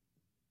was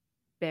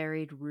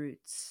buried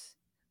roots.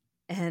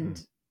 Mm,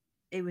 And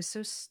it was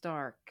so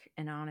stark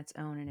and on its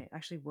own, and it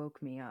actually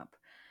woke me up.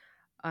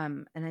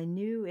 And I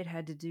knew it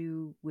had to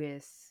do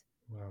with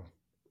wow.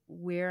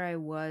 where I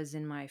was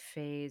in my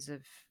phase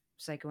of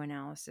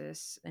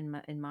psychoanalysis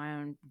and in my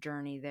own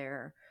journey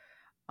there.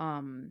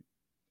 Um,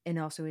 and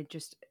also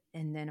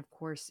and then of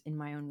course in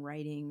my own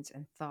writings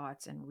and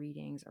thoughts and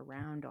readings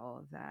around all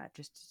of that,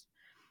 just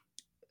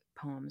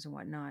poems and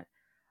whatnot.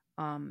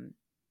 Um,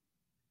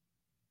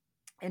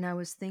 and I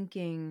was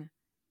thinking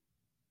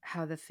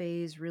how the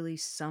phase really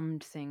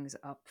summed things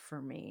up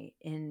for me,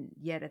 and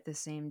yet at the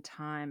same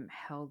time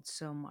held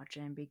so much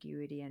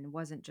ambiguity and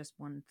wasn't just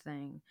one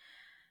thing.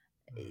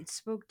 it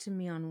spoke to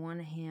me on one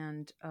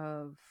hand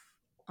of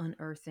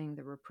unearthing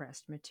the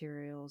repressed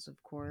materials,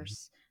 of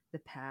course, the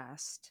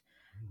past,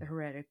 the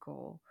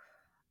heretical,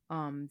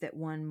 that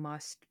one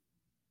must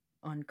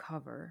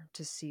uncover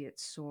to see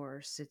its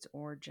source, its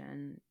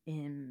origin,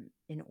 in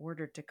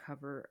order to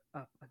cover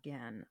up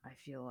again. I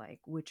feel like,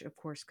 which of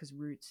course, because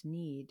roots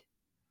need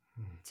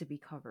to be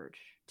covered,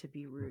 to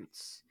be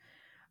roots.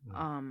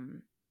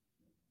 Um,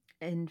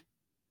 and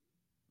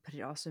but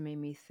it also made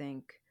me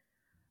think.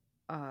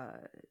 Uh,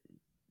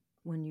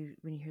 when you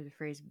hear the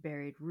phrase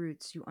buried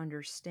roots, you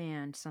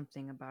understand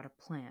something about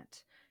a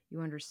plant.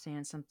 You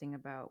understand something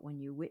about when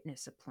you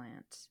witness a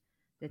plant,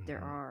 that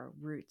there are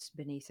roots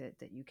beneath it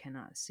that you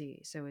cannot see.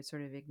 So it's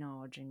sort of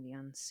acknowledging the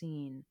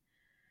unseen.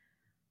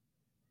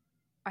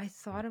 I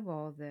thought of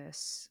all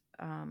this.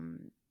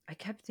 I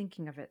kept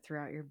thinking of it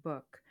throughout your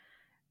book,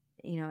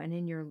 and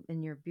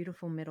in your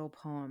beautiful middle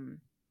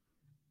poem,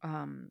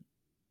 um,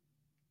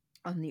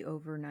 on the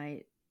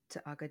overnight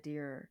to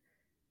Agadir,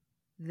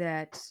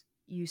 that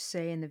you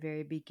say in the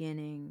very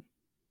beginning,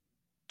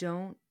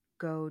 "Don't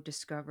go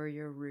discover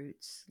your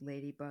roots,"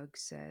 Ladybug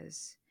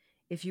says.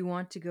 "If you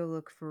want to go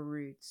look for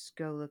roots,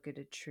 go look at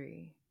a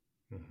tree."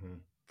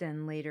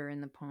 Then later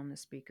in the poem, the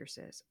speaker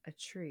says, "A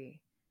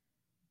tree.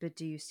 But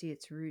do you see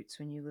its roots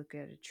when you look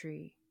at a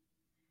tree?"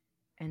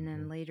 And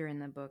then later in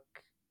the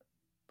book,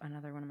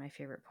 another one of my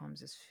favorite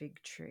poems is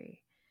Fig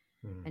Tree.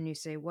 And you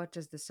say, "What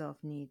does the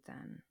self need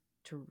then?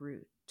 To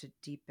root, to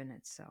deepen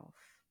itself."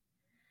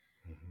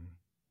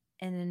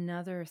 And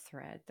another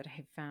thread that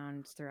I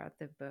found throughout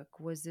the book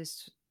was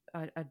this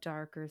a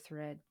darker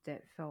thread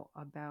that felt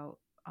about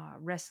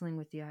wrestling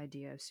with the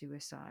idea of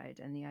suicide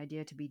and the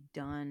idea to be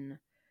done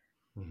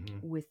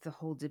with the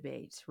whole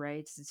debate,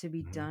 right? So to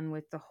be done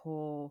with the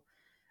whole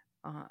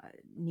uh,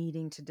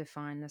 needing to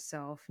define the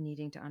self,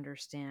 needing to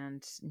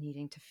understand,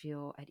 needing to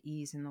feel at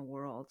ease in the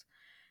world.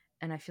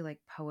 And I feel like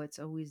poets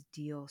always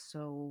deal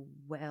so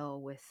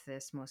well with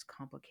this most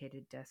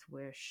complicated death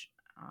wish,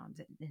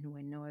 that in a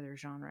way no other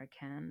genre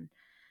can.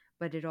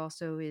 But it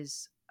also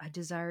is a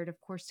desire, of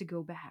course, to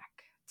go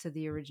back to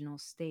the original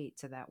state,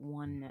 to that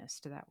oneness,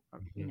 to that,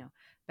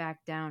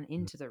 back down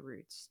into the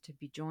roots, to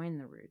be join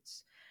the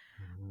roots.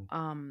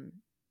 Um,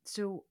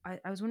 so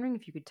I was wondering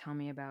if you could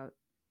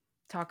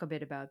talk a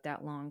bit about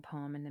that long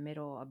poem in the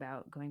middle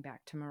about going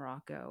back to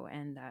Morocco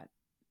and that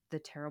the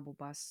terrible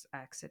bus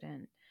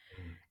accident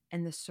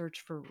and the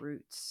search for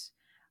roots.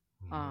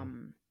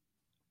 Um,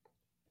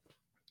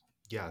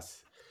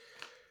 Yes.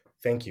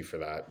 Thank you for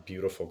that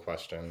beautiful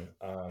question.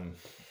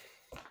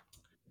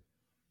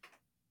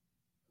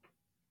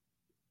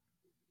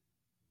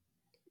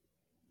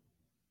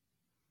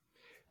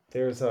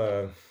 There's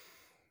a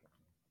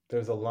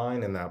there's a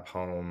line in that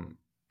poem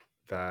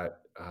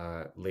that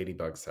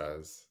Ladybug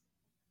says,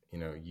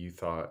 you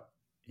thought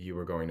you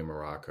were going to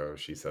Morocco.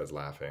 She says,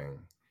 laughing,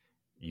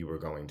 you were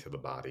going to the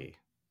body.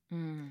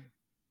 mm.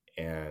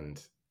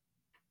 And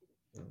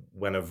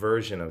when a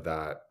version of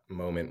that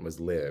moment was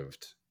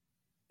lived,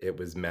 it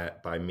was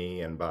met by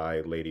me and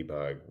by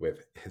Ladybug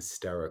with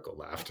hysterical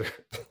laughter.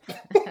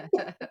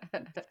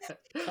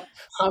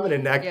 I'm in a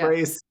neck Yeah,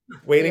 brace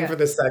waiting yeah, for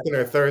the second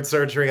or third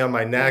surgery on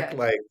my neck. yeah,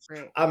 Like,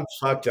 right, I'm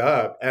fucked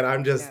up and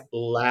I'm just yeah,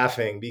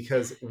 laughing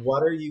because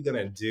what are you going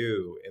to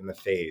do in the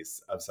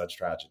face of such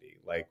tragedy?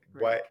 Like,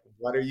 right.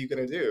 what are you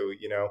going to do,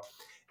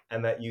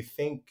 And that you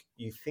think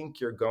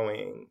you're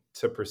going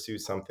to pursue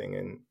something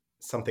and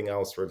something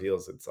else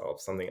reveals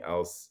itself. Something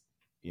else,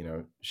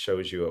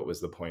 shows you it was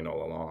the point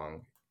all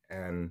along.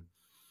 And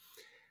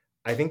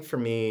I think for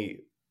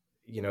me,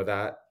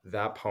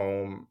 that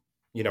poem,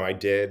 I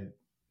did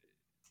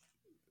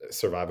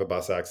survive a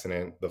bus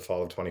accident. The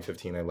fall of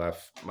 2015, I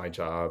left my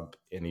job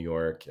in New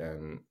York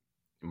and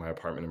my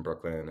apartment in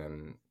Brooklyn.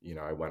 And,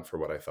 I went for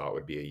what I thought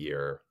would be a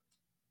year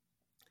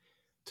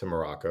to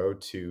Morocco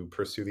to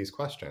pursue these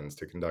questions,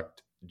 to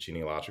conduct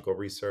genealogical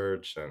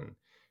research and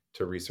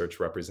to research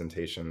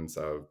representations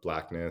of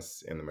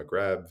Blackness in the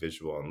Maghreb,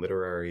 visual and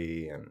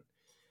literary, and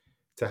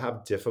to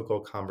have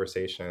difficult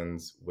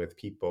conversations with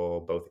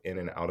people both in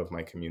and out of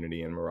my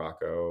community in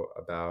Morocco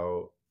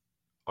about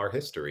our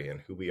history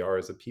and who we are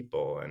as a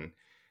people, and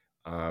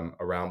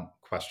around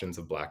questions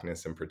of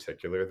Blackness in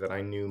particular that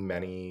I knew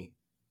many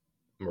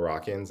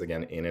Moroccans,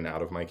 again, in and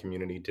out of my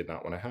community, did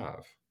not want to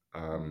have.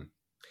 Mm.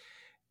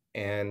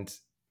 And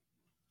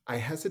I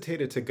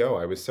hesitated to go.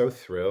 I was so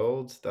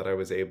thrilled that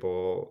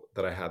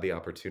that I had the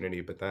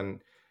opportunity. But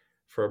then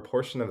for a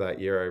portion of that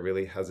year, I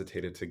really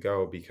hesitated to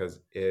go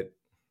because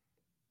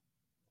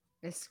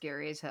It's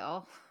scary as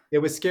hell. it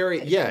was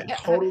scary. Yeah, Yeah,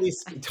 totally,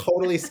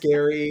 totally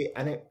scary.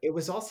 And it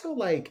was also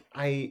like,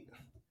 I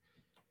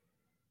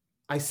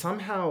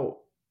somehow,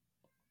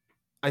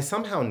 I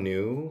somehow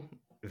knew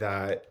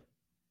that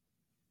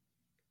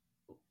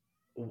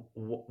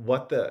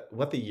what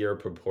the year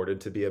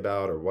purported to be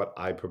about, or what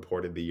I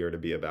purported the year to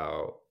be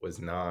about, was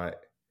not.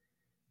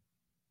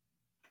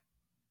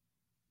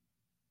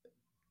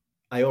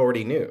 I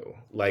already knew.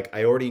 Like,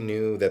 I already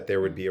knew that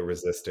there would mm. be a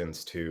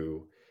resistance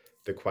to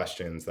the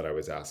questions that I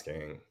was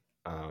asking.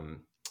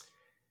 Um,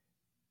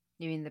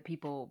 You mean the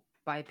people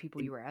by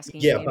people you were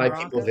asking Yeah, in by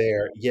people Morocco?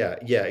 there. Yeah,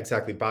 yeah,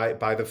 exactly.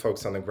 By the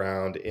folks on the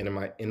ground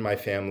in my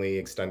family,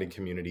 extended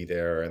community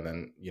there, and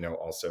then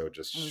also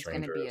just It was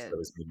going to be strangers a that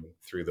was meeting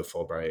through the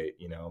Fulbright.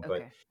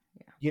 But okay.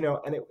 Yeah.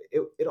 and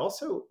it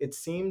also it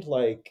seemed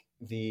like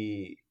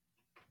the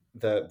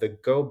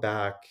go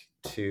back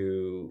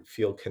to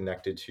feel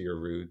connected to your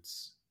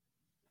roots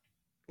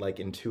like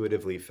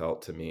intuitively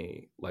felt to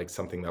me like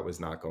something that was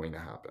not going to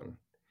happen,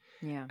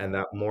 Yeah. and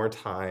that more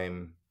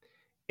time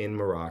in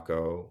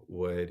Morocco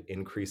would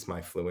increase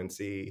my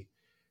fluency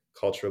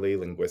culturally,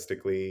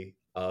 linguistically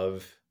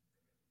of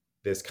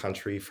this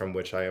country from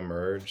which I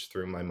emerged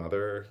through my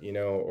mother,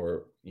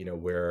 or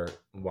where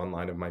one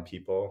line of my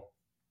people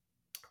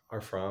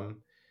are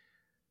from.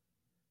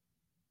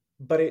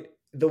 But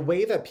the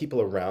way that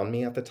people around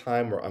me at the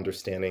time were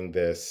understanding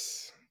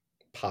this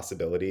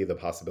possibility, the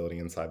possibility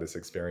inside this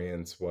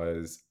experience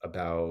was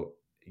about,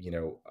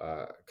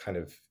 kind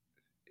of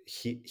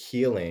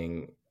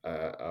healing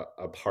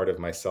a part of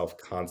my self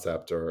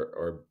concept,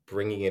 or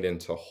bringing it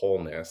into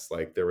wholeness.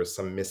 Like there was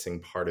some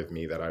missing part of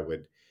me that I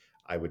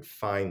would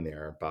find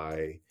there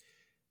by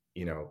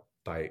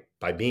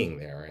by being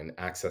there and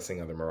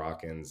accessing other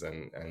Moroccans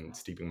and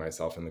steeping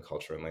myself in the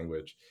culture and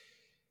language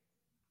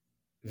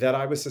that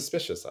I was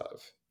suspicious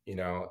of.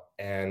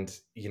 And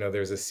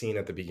there's a scene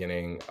at the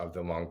beginning of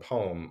the long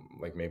poem,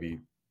 like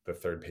maybe the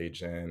third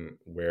page in,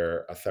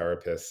 where a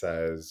therapist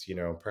says,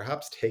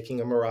 perhaps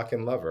taking a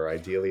Moroccan lover,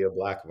 ideally a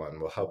black one,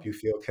 will help you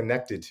feel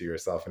connected to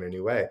yourself in a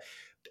new way.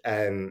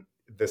 And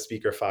the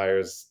speaker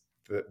fires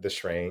the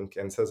shrink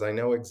and says, I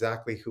know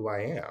exactly who I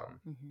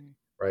am, Mm-hmm.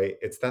 right?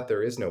 It's that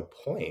there is no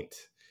point.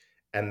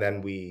 And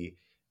then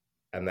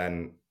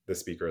the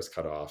speaker is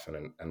cut off,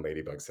 and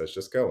Ladybug says,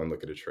 just go and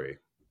look at a tree.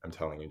 I'm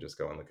telling you, just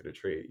go and look at a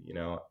tree,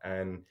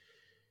 and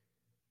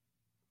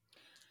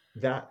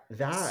that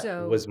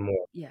So, was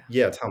more. yeah.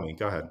 Yeah, tell me,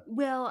 go ahead.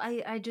 Well,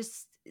 I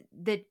just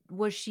that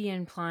was she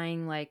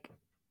implying like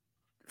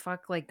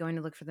fuck like going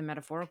to look for the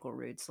metaphorical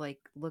roots like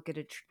look at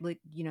like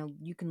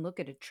you can look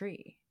at a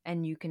tree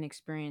and you can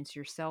experience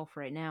yourself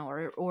right now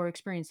or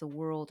experience the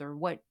world or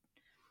what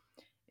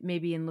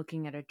maybe in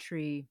looking at a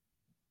tree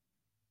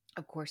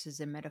of course is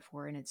a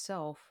metaphor in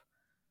itself.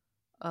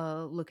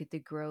 Look at the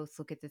growth,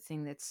 look at the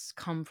thing that's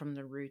come from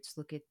the roots,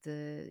 look at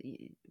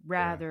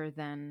Yeah. rather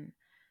than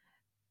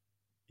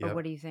or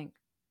what Yep. do you think?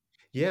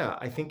 Yeah,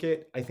 I think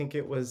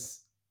it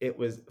was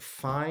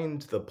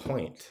find the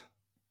point.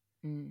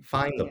 Mm,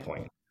 Find the yeah,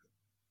 point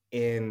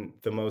in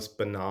the most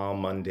banal,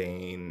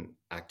 mundane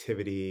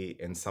activity,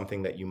 in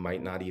something that you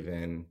might not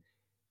even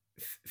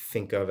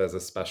think of as a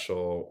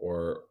special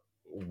or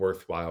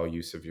worthwhile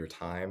use of your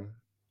time.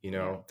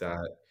 yeah,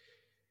 That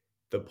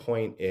the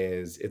point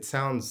is, it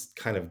sounds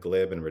kind of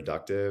glib and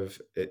reductive.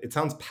 It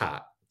sounds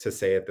pat to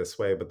say it this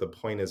way, but the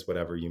point is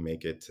whatever you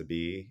make it to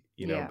be,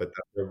 yeah, but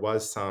that there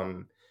was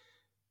some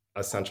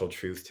essential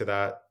truth to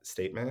that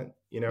statement,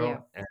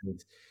 yeah,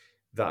 and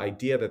the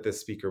idea that this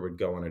speaker would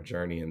go on a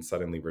journey and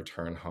suddenly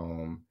return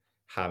home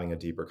having a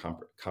deeper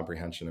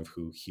comprehension of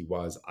who he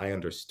was, I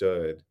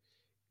understood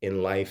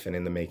in life and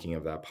in the making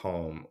of that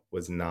poem,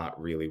 was not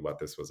really what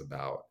this was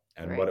about.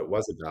 And what right. it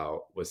was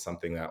about was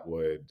something that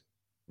would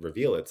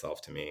reveal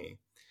itself to me.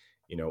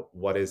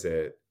 What is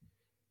it?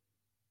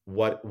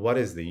 What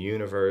is the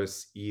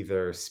universe,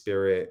 either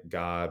spirit,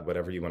 God,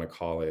 whatever you want to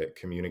call it,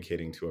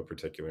 communicating to a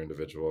particular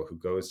individual who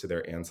goes to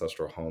their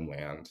ancestral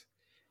homeland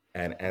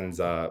and ends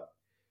up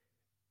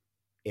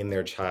in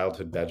their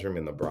childhood bedroom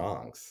in the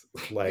Bronx?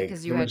 Like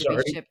Because the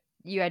majority.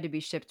 you had to be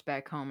shipped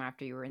back home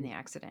after you were in the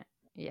accident.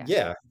 Yeah,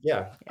 Yeah,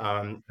 yeah. yeah.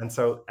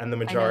 And the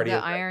I know majority the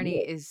of that irony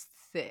year. is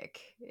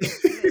thick.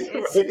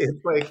 It's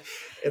Right?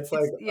 It's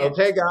like, yeah.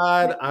 okay,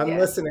 God, I'm Yeah.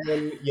 listening,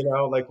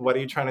 like, what are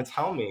you trying to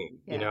tell me?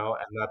 Yeah.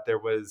 And that there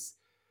was,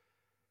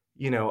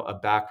 a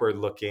backward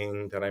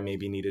looking that I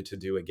maybe needed to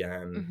do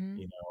again,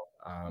 Mhm.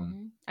 um,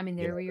 Mhm. I mean,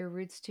 you there know, were your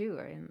roots too.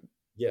 And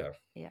yeah,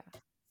 yeah.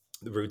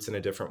 the roots in a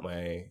different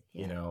way,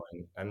 Yeah.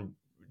 and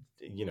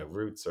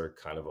roots are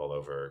kind of all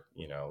over,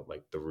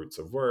 like the roots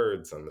of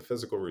words and the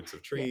physical roots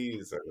of Yeah.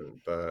 trees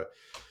and the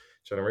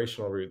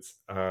generational roots.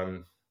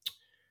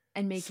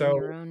 And making So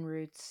your own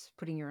roots,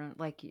 putting your own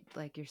like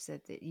you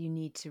said that you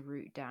need to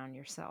root down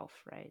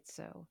yourself, right?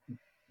 So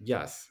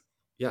yes,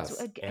 so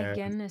yes, and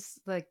again, this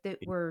like that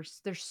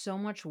there's so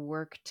much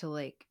work to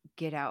like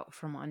get out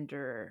from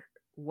under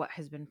what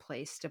has been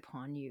placed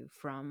upon you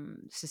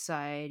from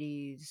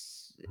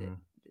society's mhm,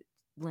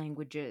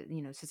 languages,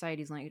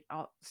 society's language,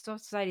 all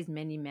society's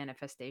many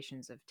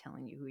manifestations of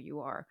telling you who you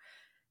are,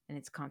 and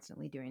it's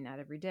constantly doing that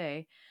every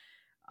day.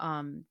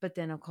 But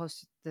then of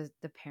course the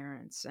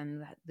parents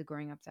and the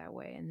growing up that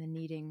way and the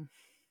needing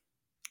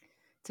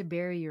to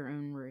bury your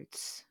own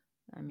roots.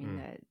 I mean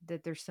mm,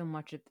 that there's so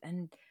much of,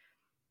 and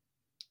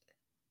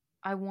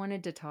I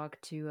wanted to talk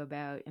to you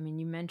about, I mean,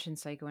 you mentioned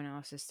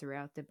psychoanalysis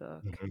throughout the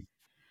book. mhm,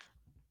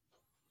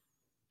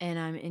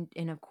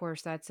 And of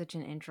course that's such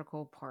an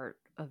integral part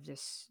of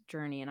this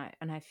journey.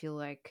 And I feel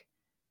like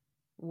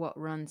what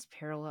runs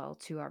parallel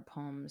to our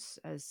poems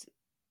as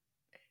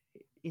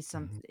is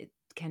mhm, something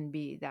can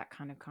be that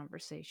kind of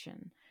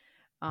conversation.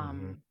 Mhm.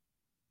 Um,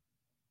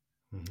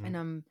 Mhm. and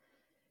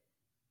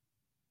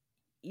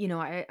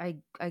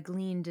I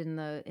gleaned in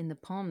the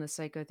poem, the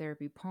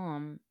psychotherapy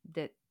poem,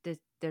 that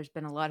there's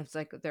been a lot of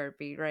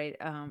psychotherapy, right?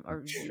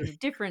 Or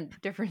different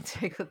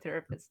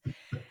psychotherapists.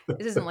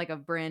 This isn't like a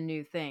brand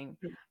new thing.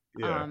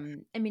 Yeah.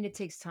 I mean, it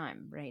takes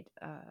time, right?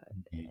 Mhm.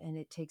 And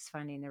it takes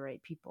finding the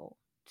right people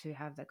to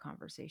have the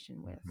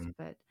conversation with. Mhm.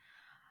 But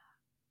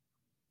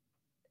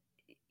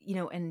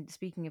and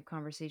speaking of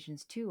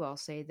conversations too, I'll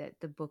say that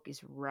the book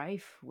is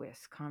rife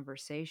with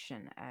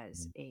conversation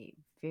as a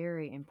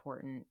very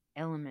important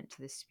element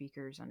to the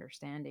speaker's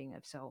understanding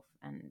of self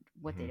and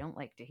what they Mhm. don't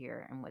like to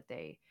hear and what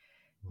they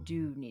Mhm.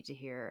 do need to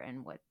hear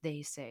and what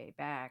they say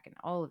back and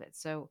all of it.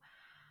 So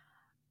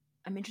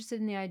I'm interested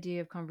in the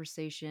idea of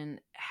conversation,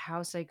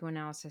 how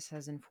psychoanalysis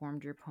has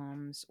informed your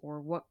poems, or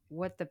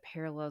what the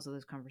parallels of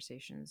those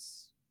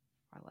conversations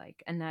are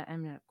like. And that,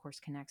 and that of course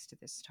connects to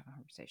this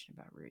conversation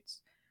about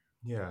roots.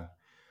 Yeah.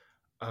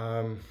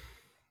 Um,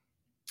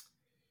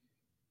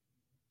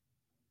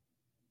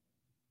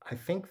 I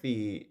think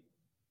the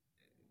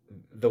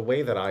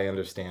way that I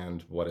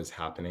understand what is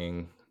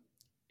happening,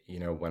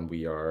 when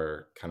we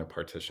are kind of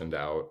partitioned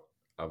out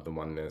of the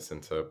oneness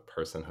into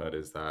personhood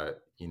is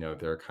that,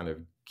 they're kind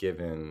of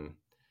given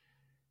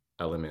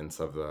elements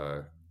of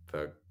the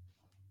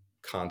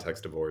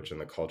context of origin,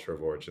 the culture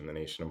of origin, the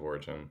nation of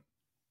origin,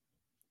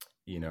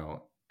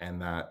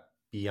 and that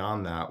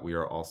beyond that, we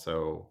are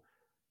also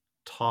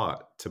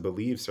taught to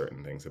believe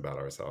certain things about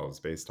ourselves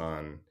based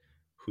on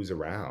who's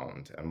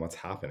around and what's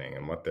happening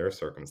and what their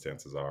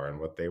circumstances are and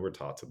what they were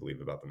taught to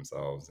believe about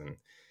themselves, and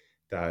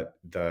that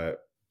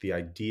the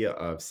idea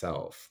of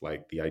self,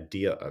 like the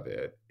idea of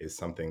it, is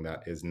something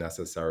that is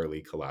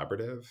necessarily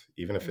collaborative,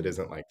 even if it Mm-hmm.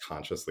 isn't like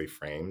consciously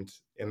framed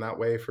in that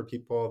way for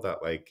people,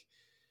 that like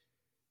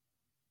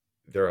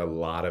there are a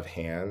lot of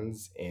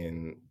hands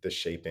in the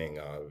shaping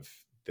of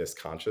this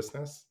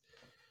consciousness.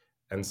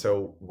 And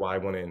so why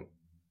wouldn't,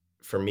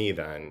 for me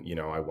then,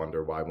 I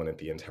wonder why wouldn't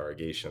the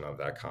interrogation of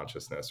that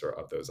consciousness or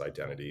of those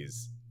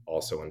identities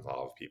also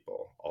involve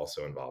people,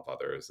 also involve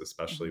others, Mm-hmm.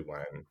 especially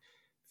when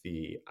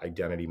the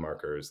identity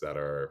markers that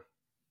are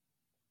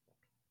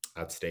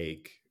at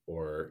stake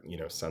or,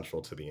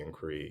 central to the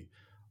inquiry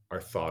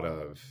are thought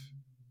of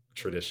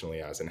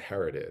traditionally as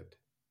inherited,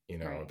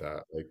 Right.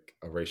 that like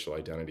a.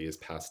 Identity is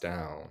passed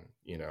down,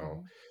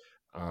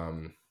 Mm-hmm.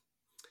 um,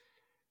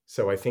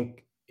 so I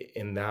think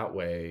in that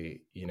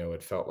way,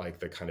 it felt like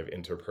the kind of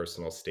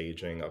interpersonal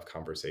staging of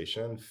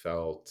conversation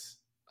felt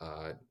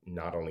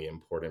not only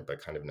important but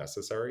kind of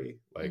necessary.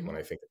 Like Mm-hmm. when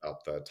I think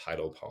about the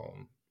title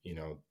poem,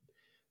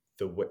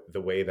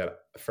 the way that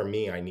for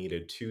me I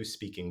needed two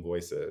speaking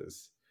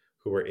voices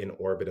who were in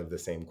orbit of the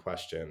same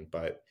question,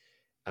 but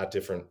at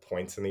different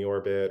points in the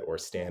orbit or Yeah.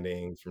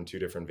 standing from two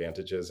different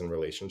vantages in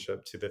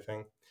relationship to the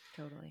thing.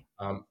 Totally.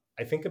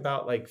 I think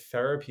about like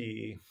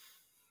therapy.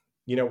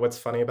 What's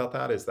funny about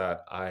that is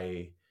that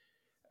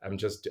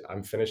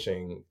I'm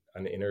finishing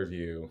an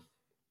interview,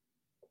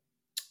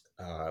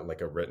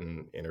 like a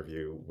written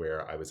interview,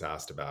 where I was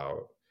asked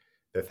about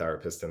the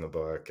therapist in the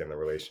book and the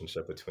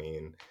relationship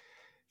between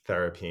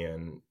therapy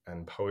and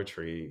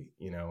poetry,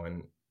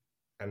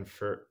 and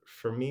for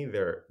me,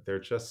 they're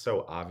just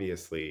so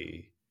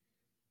obviously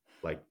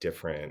like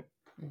different,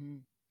 Mm-hmm.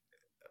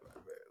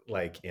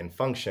 like in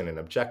function and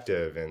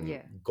objective and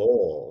Yeah.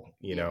 goal,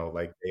 Yeah.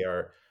 like they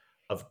are,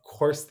 of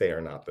course, they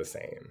are not the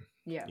same,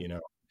 Yeah. you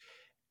know.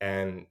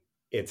 And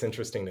it's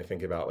interesting to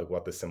think about like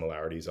what the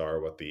similarities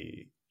are, what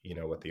the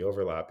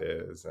overlap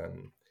is.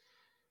 And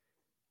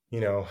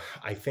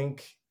I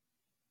think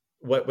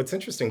what's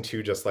interesting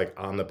too, just like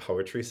on the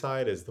poetry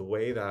side, is the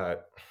way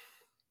that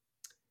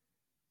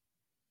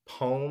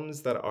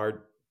poems that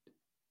are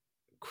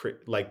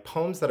like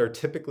poems that are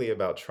typically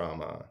about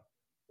trauma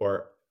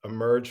or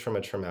emerge from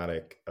a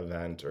traumatic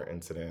event or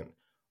incident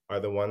are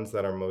the ones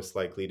that are most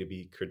likely to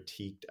be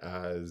critiqued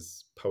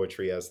as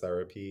poetry as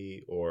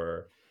therapy,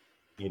 or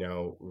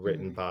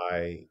written Mm-hmm.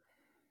 by,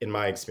 in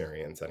my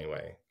experience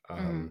anyway,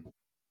 Mm-hmm.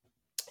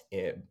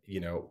 it,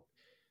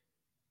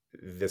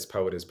 this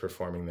poet is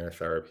performing their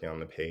therapy on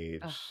the Ugh,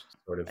 page,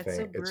 sort of it's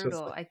so thing. It's just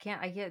brutal. I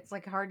can't. I get. It's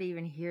like hard to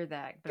even hear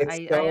that, but it's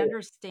I so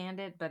understand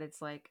it. But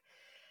it's like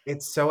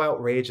it's so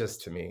outrageous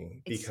to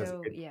me it's because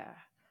so yeah.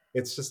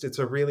 it's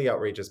a really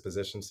outrageous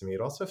position to me.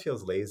 It also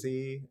feels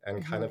lazy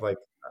and kind Mm-hmm. of like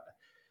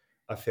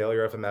a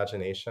failure of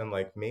imagination.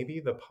 Like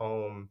maybe the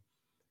poet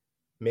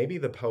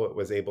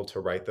was able to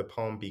write the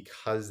poem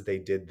because they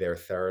did their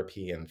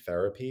therapy in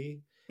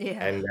therapy,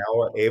 Yeah. and now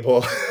are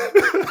able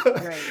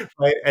Right.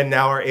 right, and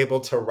now are able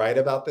to write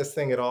about this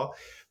thing at all.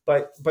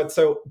 But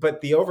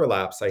the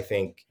overlaps, I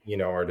think,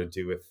 are to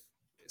do with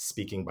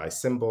speaking by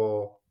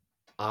symbol,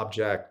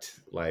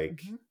 object,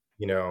 like, Mm-hmm.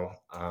 you know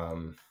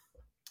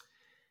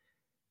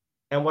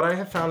and what I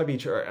have found to be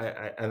true,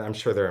 and I'm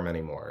sure there are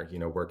many more,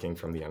 working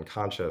from the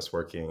unconscious,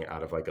 working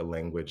out of like a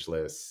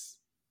languageless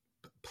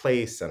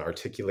place and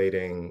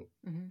articulating,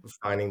 Mm-hmm.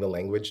 finding the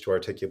language to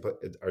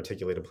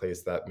articulate a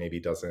place that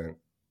maybe doesn't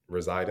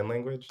reside in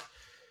language.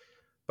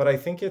 But I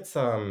think it's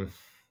I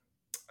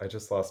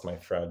just lost my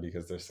thread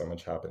because there's so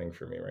much happening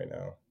for me right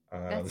now.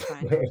 That's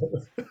fine.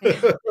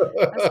 Yeah,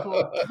 that's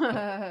cool.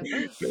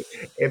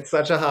 It's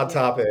such a hot Yeah.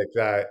 topic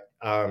that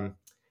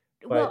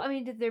Well, I but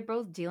mean, they're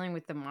both dealing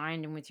with the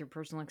mind and with your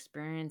personal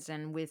experience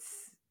and with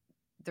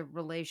the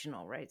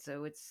relational, right?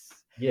 So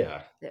it's,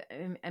 yeah.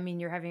 I mean,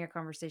 you're having a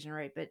conversation,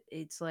 right? But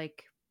it's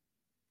like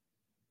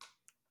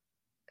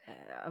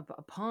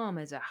a poem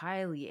is a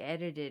highly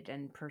edited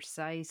and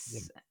Yeah.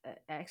 precise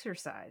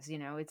exercise. You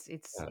know,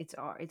 Yeah. it's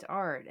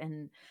art,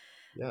 and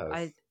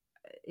I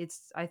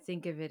Yes. I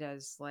think of it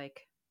as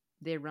like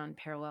they run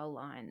parallel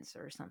lines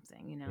or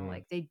something. You know, Mm,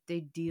 like they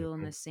deal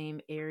in mhm. the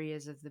same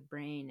areas of the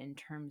brain in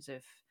terms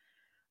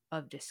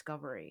of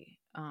discovery,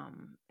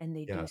 and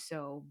they do Yes.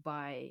 so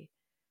by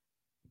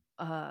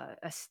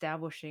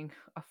establishing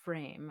a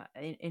frame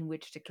in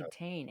which to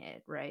contain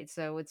it, right?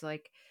 So it's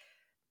like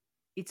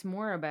it's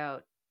more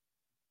about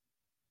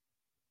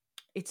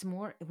it's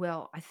more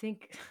well, I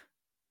think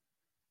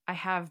I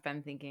have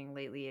been thinking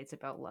lately it's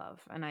about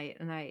love.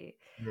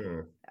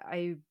 Mm,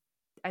 I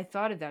I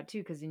thought of that too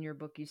because in your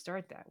book you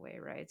start that way,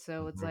 right?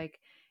 So it's mhm. like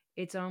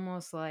it's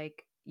almost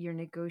like you're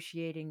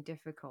negotiating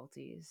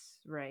difficulties,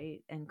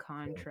 right? And Yeah.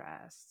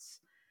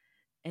 contrasts,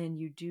 and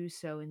you do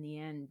so in the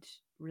end.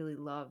 Really,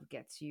 love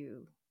gets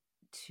you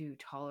to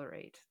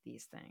tolerate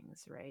these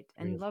things, right?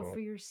 And love Beautiful. for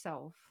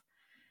yourself,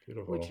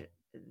 which Beautiful.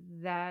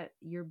 that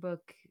your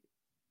book,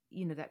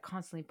 that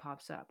constantly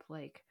pops up,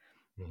 like,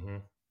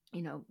 Mhm.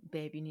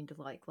 babe, you need to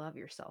like love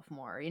yourself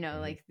more, Mhm.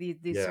 like these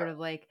Yeah. sort of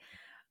like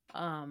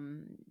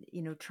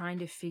trying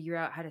to figure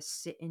out how to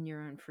sit in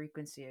your own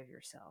frequency of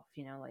yourself,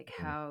 like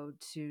Mm, how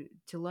to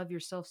love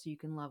yourself so you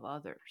can love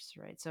others,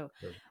 right? So,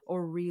 perfect.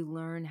 or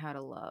relearn how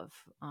to love.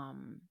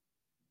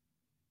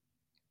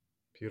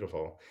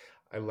 Beautiful.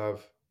 I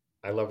love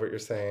what you're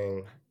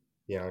saying,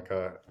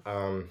 Bianca.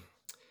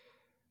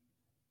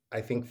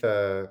 I think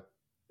the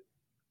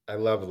I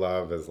love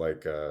love as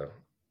like a,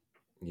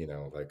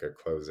 like a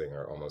closing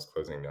or almost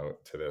closing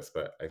note to this,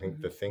 but I think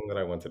Mhm. the thing that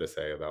I wanted to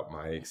say about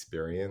my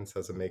experience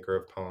as a maker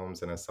of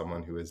poems and as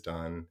someone who has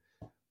done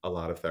a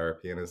lot of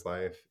therapy in his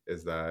life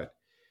is that,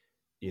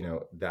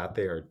 that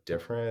they are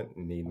different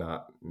need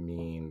not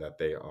mean that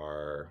they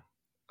are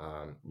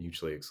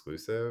mutually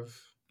exclusive,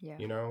 Yeah.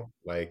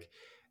 like,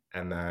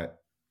 and that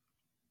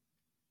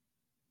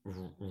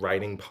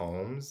writing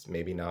poems,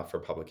 maybe not for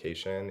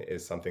publication,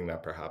 is something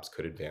that perhaps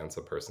could advance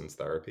a person's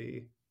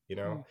therapy, you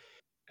know? Mm.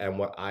 And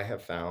what I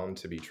have found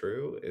to be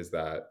true is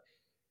that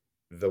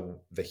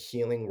the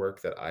healing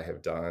work that I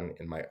have done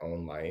in my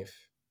own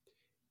life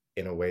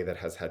in a way that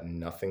has had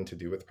nothing to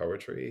do with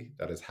poetry,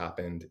 that has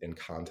happened in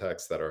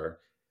contexts that are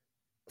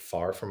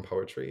far from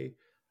poetry,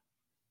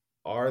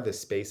 are the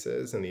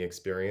spaces and the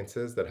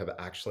experiences that have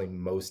actually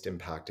most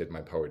impacted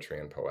my poetry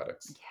and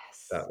poetics.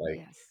 Yes. That, like,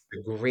 Yes.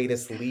 the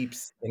greatest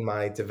leaps in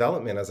my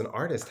development as an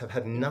artist have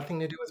had Y- nothing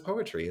to do with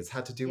poetry. It's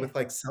had to do Yeah. with,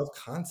 like,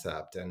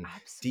 self-concept and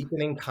Absolutely.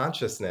 deepening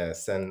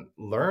consciousness and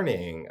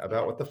learning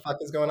Yeah. about what the fuck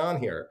is going on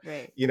here,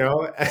 Right. you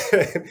know?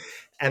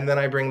 And then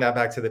I bring that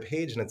back to the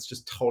page, and it's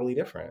just totally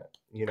different.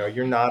 Oh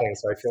You're my nodding, God.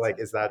 so I feel like, So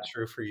is that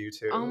true. true for you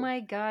Oh too? my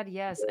God.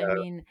 Yes. I Yeah,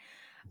 mean,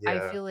 I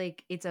yeah, feel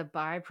like it's a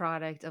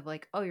byproduct of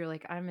like, oh, you're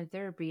like, I'm in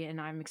therapy and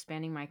I'm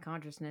expanding my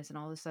consciousness, and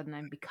all of a sudden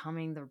I'm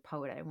becoming the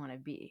poet I want to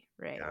be.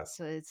 Right. yes,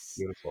 So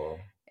beautiful.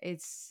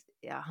 it's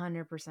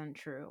 100%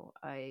 true.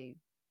 I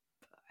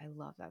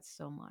love that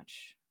so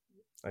much.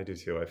 I do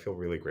too. I feel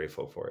really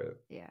grateful for it,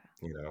 Yeah.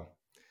 you know,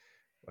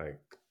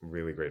 like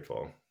really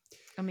grateful.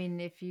 I mean,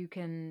 if you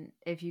can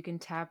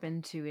tap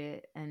into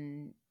it,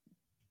 and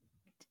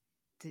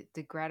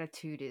the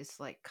gratitude is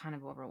like kind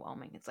of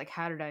overwhelming. It's like,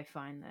 how did I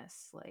find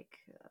this like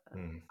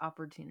Mm,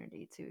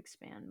 opportunity to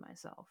expand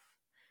myself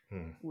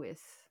mm,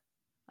 with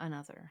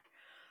another?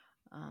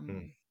 mm.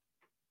 Um,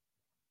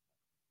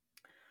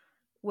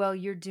 well,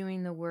 you're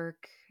doing the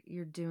work,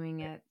 you're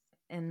doing it.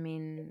 I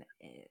mean,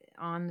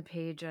 on the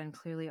page and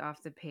clearly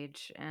off the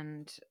page,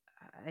 and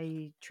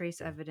I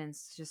trace Thank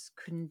evidence. Just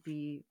couldn't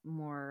be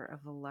more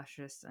of a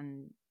luscious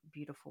and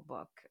beautiful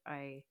book.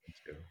 I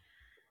you.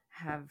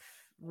 have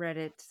read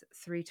it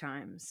 3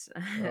 times.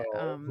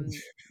 Oh,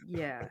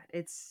 Yeah,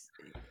 it's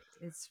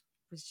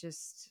was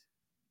just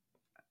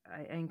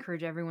I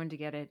encourage everyone to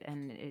get it,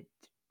 and it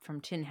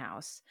from Tin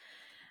House,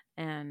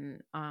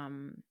 and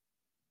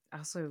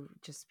also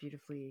just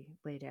beautifully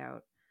laid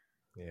out,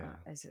 yeah,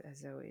 as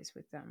always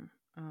with them.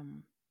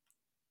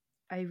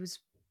 I was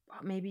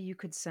maybe you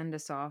could send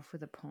us off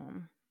with a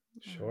poem.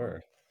 Um,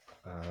 sure.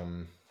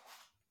 Um,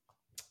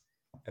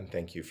 and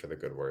thank you for the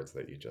good words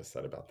that you just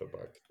said about the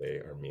book. They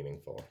are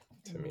meaningful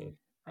I to me. mean,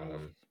 I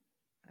Um,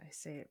 I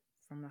say it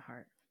from the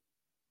heart.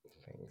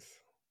 Thanks.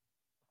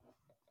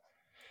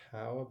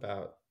 How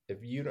about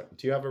if you don't,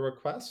 do you have a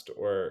request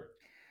or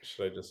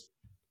should I just,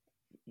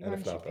 and Why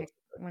if don't you not, that's pick?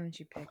 Why don't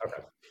you pick?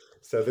 okay.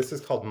 So this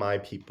is called My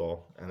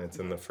People, and it's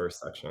in Okay. the first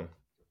section.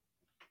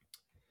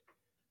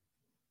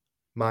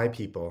 My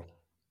people.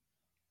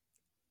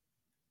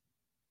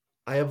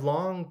 I have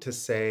longed to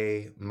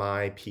say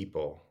my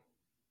people,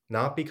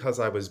 Not because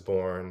I was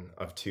born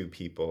of two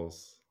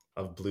peoples,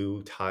 of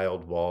blue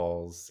tiled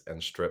walls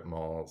and strip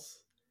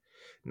malls.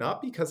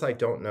 Not because I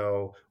don't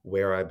know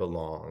where I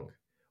belong,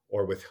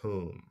 or with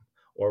whom,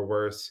 or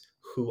worse,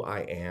 who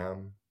I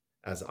am,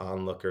 as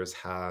onlookers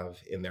have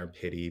in their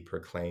pity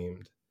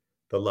proclaimed.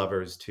 The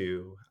lovers,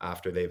 too,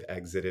 after they've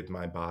exited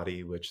my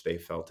body, which they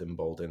felt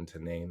emboldened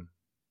to name.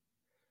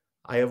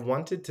 I have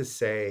wanted to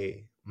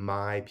say,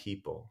 my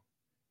people,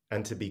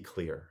 and to be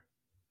clear,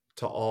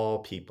 to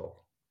all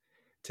people,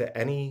 to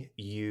any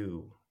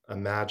you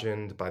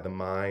imagined by the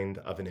mind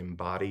of an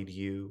embodied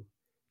you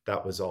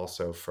that was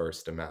also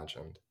first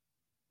imagined.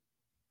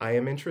 I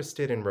am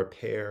interested in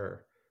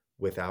repair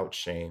without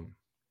shame.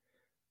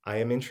 I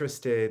am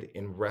interested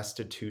in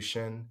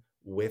restitution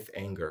with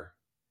anger.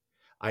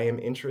 I am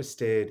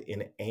interested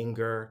in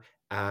anger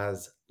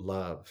as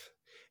love,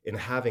 in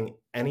having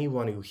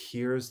anyone who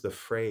hears the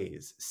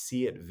phrase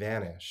see it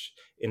vanish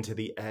into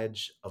the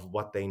edge of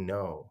what they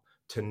know,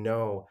 to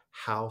know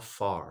how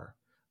far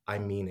I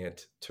mean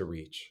it to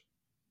reach.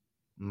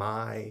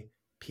 My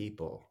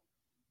people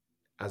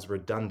as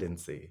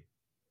redundancy,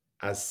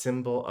 as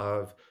symbol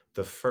of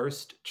the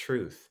first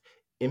truth,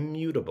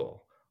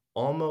 immutable,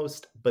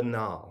 almost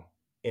banal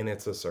in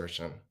its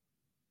assertion.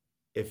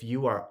 If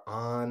you are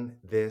on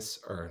this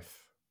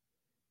earth,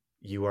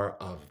 you are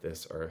of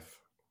this earth.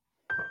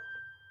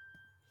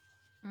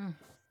 Charif.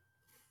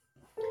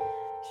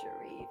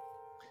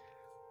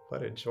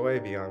 What a joy,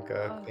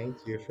 Bianca. Oh,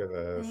 Thank you for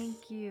this.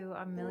 thank you.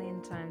 A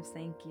million times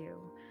thank you.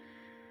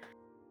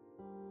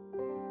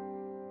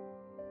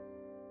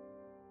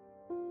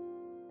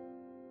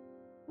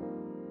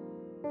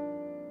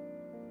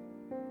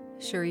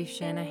 Charif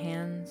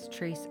Shanahan's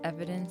Trace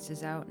Evidence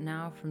is out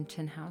now from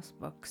Tin House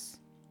Books.